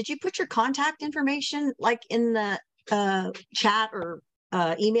 did you put your contact information like in the chat or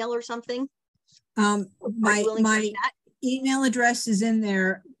email or something? My email address is in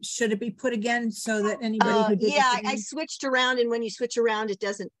there. Should it be put again so that anybody who did I switched around, and when you switch around, it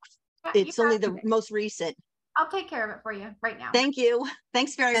doesn't. It's only the most recent. I'll take care of it for you right now. Thank you.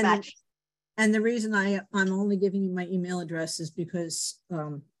 Thanks very much. And the reason I'm only giving you my email address is because,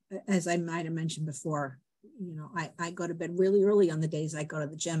 as I might have mentioned before, I go to bed really early on the days I go to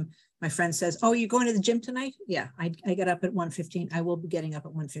the gym. My friend says, "Oh, you're going to the gym tonight?" Yeah, I get up at 1:15. I will be getting up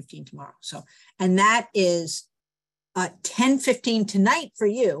at 1:15 tomorrow. So, and that is 10:15 tonight for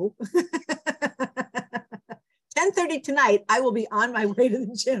you. 10:30 tonight, I will be on my way to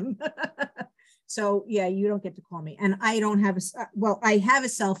the gym. So yeah, you don't get to call me. And I don't have I have a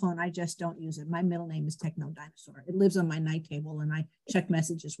cell phone. I just don't use it. My middle name is Techno Dinosaur. It lives on my night table, and I check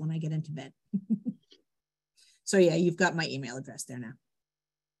messages when I get into bed. So yeah, you've got my email address there now.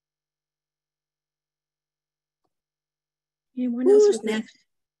 Anyone else was next?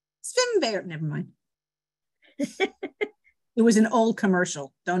 Swim Bear. Never mind. It was an old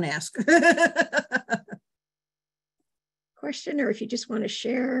commercial. Don't ask. Question, or if you just want to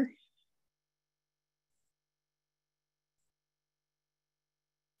share.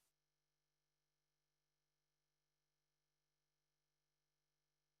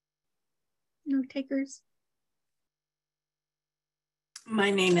 No takers.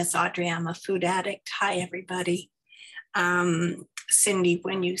 My name is Audrey. I'm a food addict. Hi, everybody. Cindy,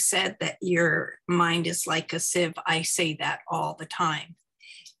 when you said that your mind is like a sieve, I say that all the time.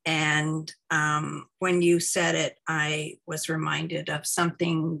 And when you said it, I was reminded of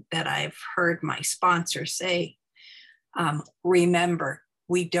something that I've heard my sponsor say. Remember,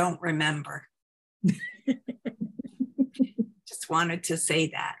 we don't remember. Just wanted to say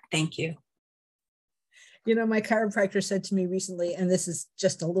that. Thank you. My chiropractor said to me recently, and this is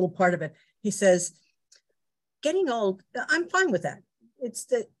just a little part of it. He says, getting old, I'm fine with that. It's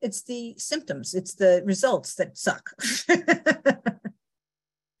the symptoms, it's the results that suck.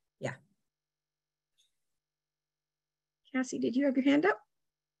 Yeah. Cassie, did you have your hand up?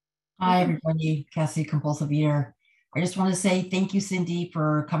 Hi, everybody. Cassie, compulsive eater. I just want to say thank you, Cindy,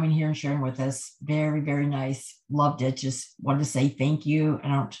 for coming here and sharing with us. Very, very nice. Loved it. Just wanted to say thank you. I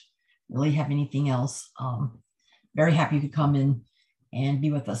don't really have anything else. Very happy you could come in and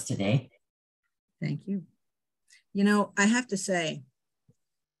be with us today. Thank you. You know, I have to say,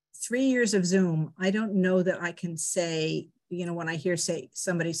 3 years of Zoom, I don't know that I can say, you know, when I hear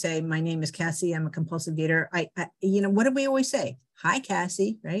somebody say, my name is Cassie, I'm a compulsive eater. You know, what do we always say? Hi,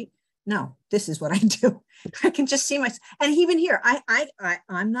 Cassie, right? No, this is what I do. I can just see myself. And even here,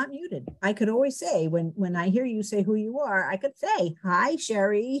 I'm not muted. I could always say, when I hear you say who you are, I could say, hi,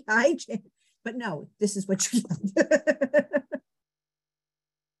 Sherry, hi, Jane. But no, this is what you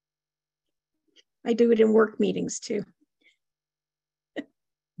I do it in work meetings too.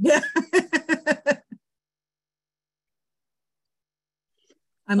 Yeah.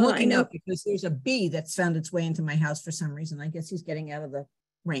 I'm looking out because there's a bee that's found its way into my house for some reason. I guess he's getting out of the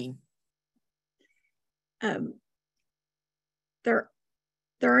rain. There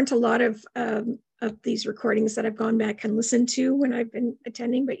aren't a lot of these recordings that I've gone back and listened to when I've been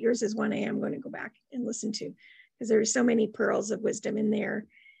attending, but yours is one I am going to go back and listen to because there are so many pearls of wisdom in there,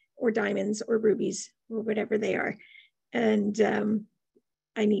 or diamonds or rubies or whatever they are. And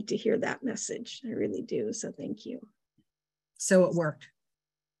I need to hear that message. I really do. So thank you. So it worked.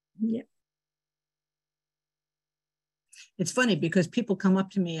 Yeah. It's funny because people come up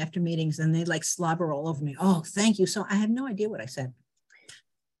to me after meetings and they like slobber all over me. Oh, thank you. So I have no idea what I said.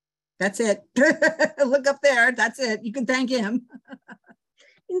 That's it. Look up there. That's it. You can thank him.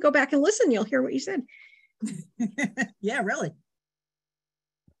 You can go back and listen. You'll hear what you said. Yeah, really.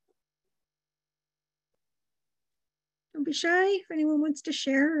 Don't be shy if anyone wants to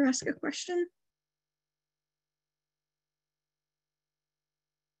share or ask a question.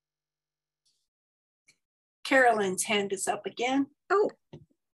 Carolyn's hand is up again. Oh.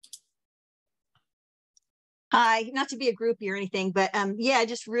 Hi, not to be a groupie or anything, but yeah, I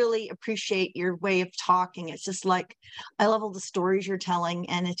just really appreciate your way of talking. It's just like, I love all the stories you're telling,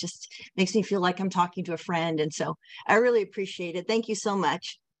 and it just makes me feel like I'm talking to a friend. And so I really appreciate it. Thank you so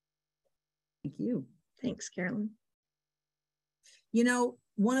much. Thank you. Thanks, Carolyn. You know,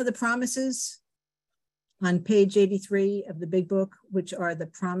 one of the promises on page 83 of the big book, which are the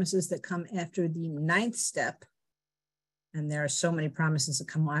promises that come after the 9th step, and there are so many promises that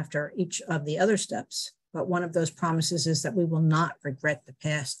come after each of the other steps, but one of those promises is that we will not regret the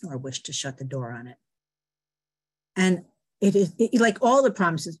past nor wish to shut the door on it. And it is like all the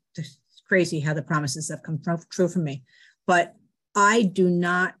promises, it's crazy how the promises have come true for me, but I do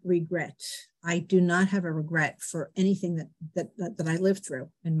not regret. I do not have a regret for anything that I lived through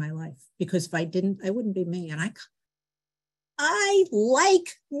in my life, because if I didn't, I wouldn't be me. And I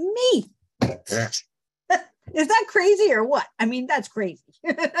like me. Is that crazy or what? I mean, that's crazy.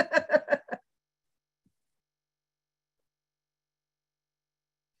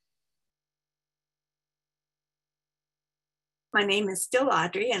 My name is still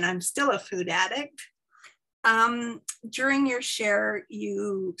Audrey, and I'm still a food addict. During your share,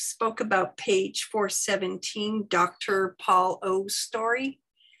 you spoke about page 417, Dr. Paul O's story.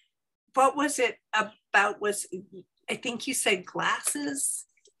 What was it about? I think you said glasses?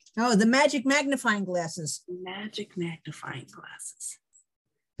 Oh, the magic magnifying glasses. Magic magnifying glasses.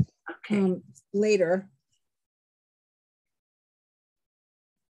 Okay. Later.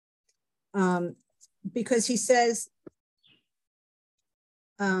 Because he says,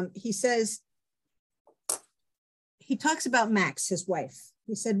 he talks about Max, his wife.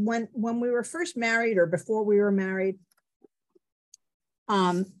 He said, when we were first married, or before we were married,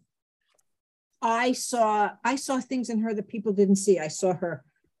 I saw things in her that people didn't see. I saw her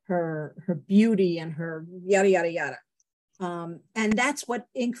beauty and her yada, yada, yada. And that's what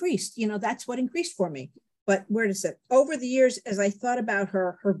increased, that's what increased for me. But where does it? Over the years, as I thought about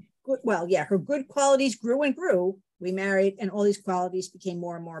her good qualities grew and grew. We married, and all these qualities became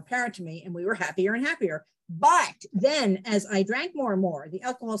more and more apparent to me, and we were happier and happier. But then as I drank more and more, the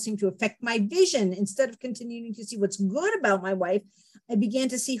alcohol seemed to affect my vision. Instead of continuing to see what's good about my wife, I began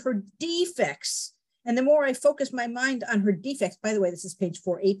to see her defects. And the more I focused my mind on her defects, by the way, this is page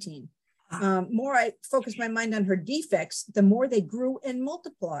 418, more I focused my mind on her defects, the more they grew and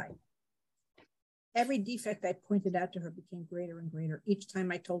multiplied. Every defect I pointed out to her became greater and greater. Each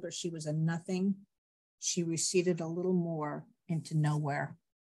time I told her she was a nothing, she receded a little more into nowhere.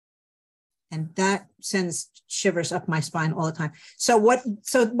 And that sends shivers up my spine all the time. So what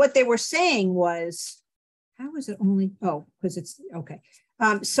they were saying was, how is it only, oh, because it's, okay.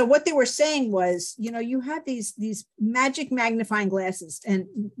 So what they were saying was, you have these magic magnifying glasses, and,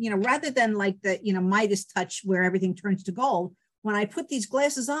 rather than like the, Midas touch where everything turns to gold, when I put these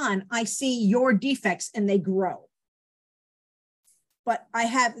glasses on, I see your defects and they grow. but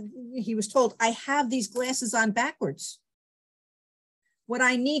he was told, I have these glasses on backwards. What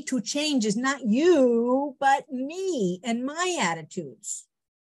I need to change is not you, but me and my attitudes.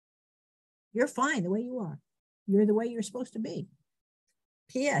 You're fine the way you are. You're the way you're supposed to be.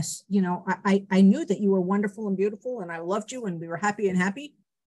 P.S. I knew that you were wonderful and beautiful, and I loved you, and we were happy and happy.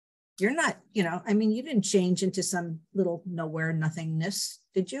 You're not, you didn't change into some little nowhere nothingness,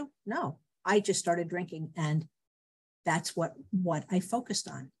 did you? No, I just started drinking, and that's what I focused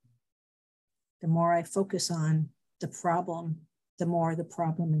on. The more I focus on the problem, the more the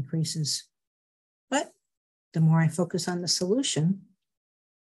problem increases. But the more I focus on the solution,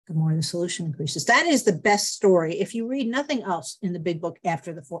 the more the solution increases. That is the best story. If you read nothing else in the big book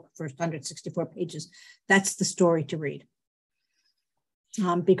after the first 164 pages, that's the story to read.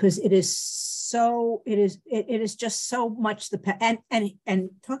 Because it is just so much and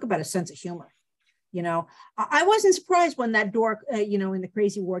talk about a sense of humor. I wasn't surprised when that door, in the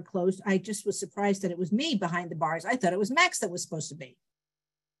crazy ward closed. I just was surprised that it was me behind the bars. I thought it was Max that was supposed to be.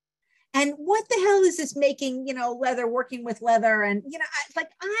 And what the hell is this making, leather, working with leather? And,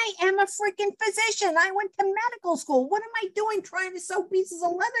 I am a freaking physician. I went to medical school. What am I doing trying to sew pieces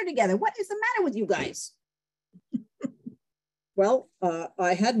of leather together? What is the matter with you guys? Well,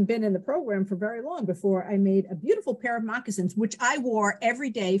 I hadn't been in the program for very long before I made a beautiful pair of moccasins, which I wore every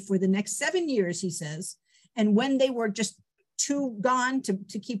day for the next 7 years, he says. And when they were just too gone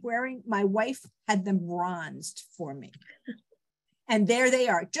to keep wearing, my wife had them bronzed for me. And there they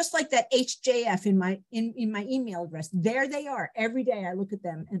are, just like that HJF in my email address. There they are. Every day I look at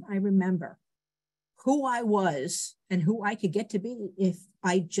them and I remember who I was and who I could get to be if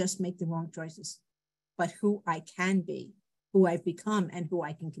I just make the wrong choices, but who I can be, who I've become, and who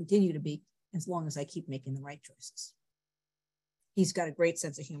I can continue to be as long as I keep making the right choices. He's got a great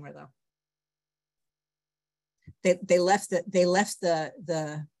sense of humor, though. They left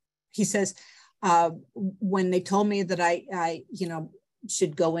the he says, when they told me that I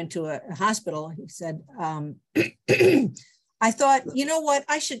should go into a hospital, he said, I thought, you know what,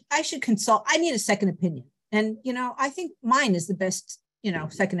 I should consult. I need a second opinion. And, I think mine is the best,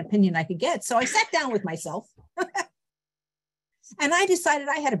 second opinion I could get. So I sat down with myself and I decided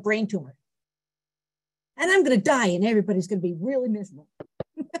I had a brain tumor and I'm going to die and everybody's going to be really miserable.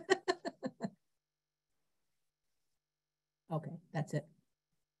 Okay, that's it.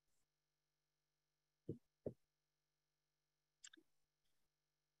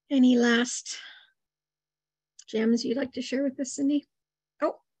 Any last gems you'd like to share with us, Cindy?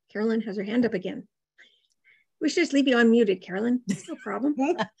 Oh, Carolyn has her hand up again. We should just leave you unmuted, Carolyn. No problem.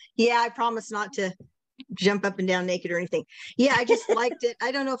 Yeah, I promise not to jump up and down naked or anything. Yeah, I just liked it.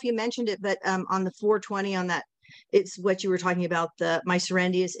 I don't know if you mentioned it, but on the 420 on that, it's what you were talking about. My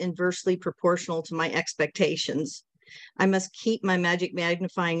serenity is inversely proportional to my expectations. I must keep my magic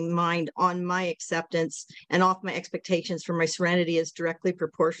magnifying mind on my acceptance and off my expectations, for my serenity is directly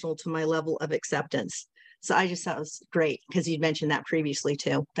proportional to my level of acceptance. So I just thought it was great because you'd mentioned that previously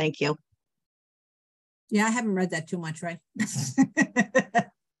too. Thank you. Yeah, I haven't read that too much, right?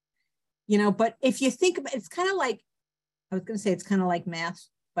 But if you think about it, it's kind of like, I was going to say it's kind of like math,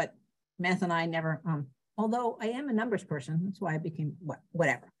 but math and I never, although I am a numbers person, that's why I became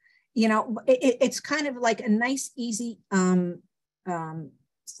whatever. It's kind of like a nice, easy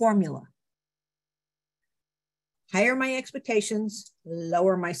formula. Higher my expectations,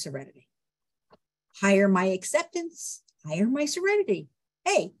 lower my serenity. Higher my acceptance, higher my serenity.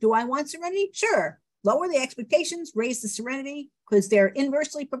 Hey, do I want serenity? Sure. Lower the expectations, raise the serenity, because they're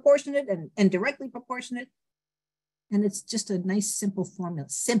inversely proportionate and directly proportionate. And it's just a nice, simple formula.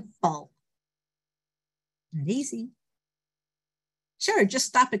 Simple. Not easy. Sure, just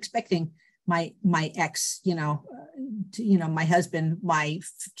stop expecting my ex, my husband, my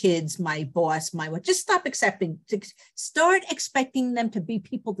kids, my boss, just stop accepting. Start expecting them to be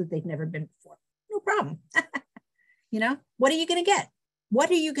people that they've never been before. No problem. What are you going to get?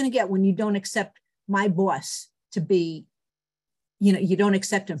 What are you going to get when you don't accept my boss to be, you don't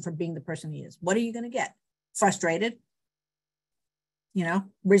accept him for being the person he is? What are you going to get? Frustrated,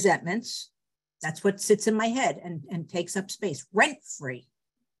 resentments. That's what sits in my head and takes up space rent-free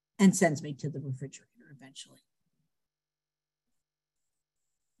and sends me to the refrigerator eventually.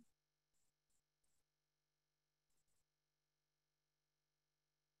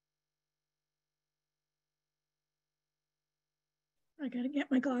 I got to get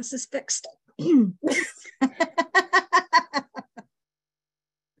my glasses fixed.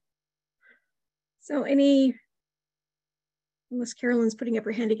 So unless Carolyn's putting up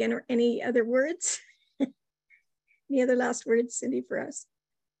her hand again, or any other words? Any other last words, Cindy, for us?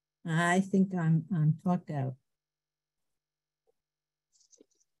 I think I'm talked out.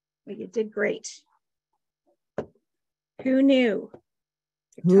 Well, you did great. Who knew?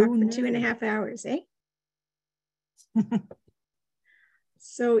 Who Talk for knew? 2.5 hours, eh?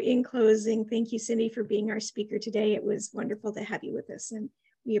 So in closing, thank you, Cindy, for being our speaker today. It was wonderful to have you with us, and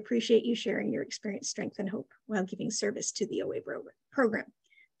we appreciate you sharing your experience, strength, and hope while giving service to the OA program.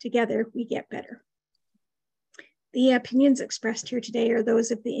 Together, we get better. The opinions expressed here today are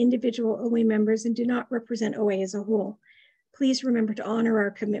those of the individual OA members and do not represent OA as a whole. Please remember to honor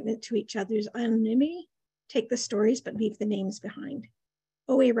our commitment to each other's anonymity. Take the stories, but leave the names behind.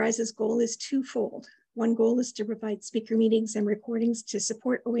 OA Rise's goal is twofold. One goal is to provide speaker meetings and recordings to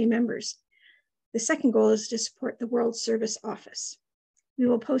support OA members. The second goal is to support the World Service Office. We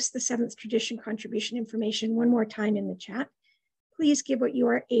will post the 7th tradition contribution information one more time in the chat. Please give what you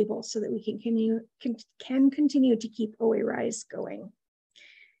are able so that we can continue to keep OA Rise going.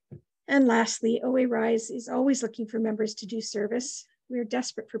 And lastly, OA Rise is always looking for members to do service. We're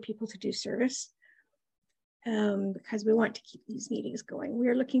desperate for people to do service. Because we want to keep these meetings going. We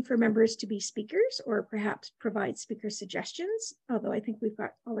are looking for members to be speakers or perhaps provide speaker suggestions, although I think we've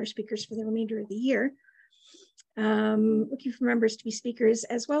got all our speakers for the remainder of the year. Looking for members to be speakers,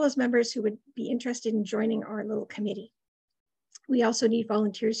 as well as members who would be interested in joining our little committee. We also need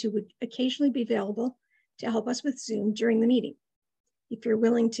volunteers who would occasionally be available to help us with Zoom during the meeting. If you're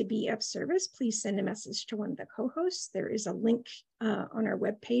willing to be of service, please send a message to one of the co-hosts. There is a link on our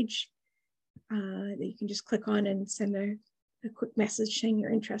webpage that you can just click on and send a quick message saying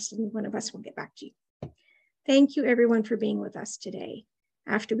you're interested, and one of us will get back to you. Thank you everyone for being with us today.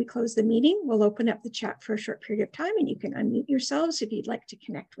 After we close the meeting, we'll open up the chat for a short period of time and you can unmute yourselves if you'd like to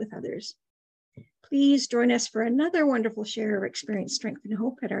connect with others. Please join us for another wonderful share of experience, strength, and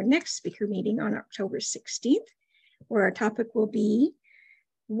hope at our next speaker meeting on October 16th, where our topic will be,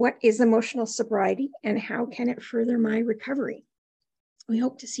 what is emotional sobriety and how can it further my recovery? We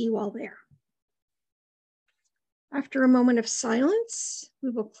hope to see you all there. After a moment of silence,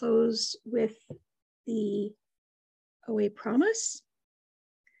 we will close with the OA promise.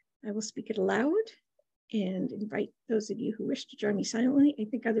 I will speak it aloud and invite those of you who wish to join me silently. I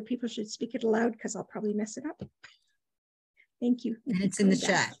think other people should speak it aloud because I'll probably mess it up. Thank you. And it's in the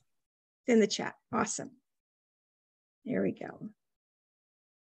chat. It's in the chat. Awesome. There we go.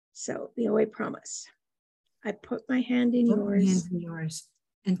 So the OA promise. I put my hand in yours.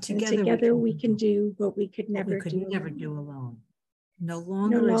 And together we can do what we could never do alone. No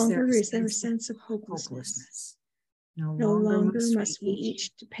longer is there a sense of hopelessness. No longer must we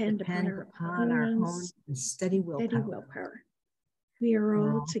each depend upon our own steady willpower. We are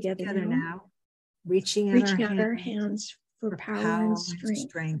all together now, reaching out our hands for power and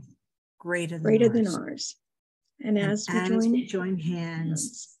strength greater than ours. And as we join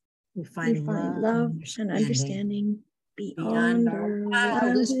hands, we find love and understanding beyond our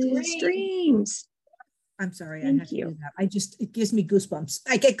wildest dreams. I'm sorry, I have to do that. It gives me goosebumps.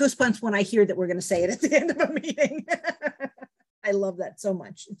 I get goosebumps when I hear that we're going to say it at the end of a meeting. I love that so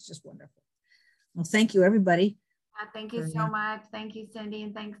much. It's just wonderful. Well, thank you, everybody. Thank you so much. Thank you, Cindy.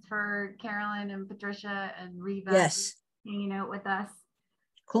 And thanks for Carolyn and Patricia and Reva hanging out with us.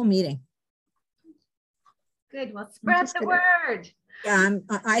 Cool meeting. Good. Well, spread the word. Yeah,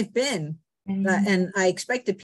 I've been, and I expect to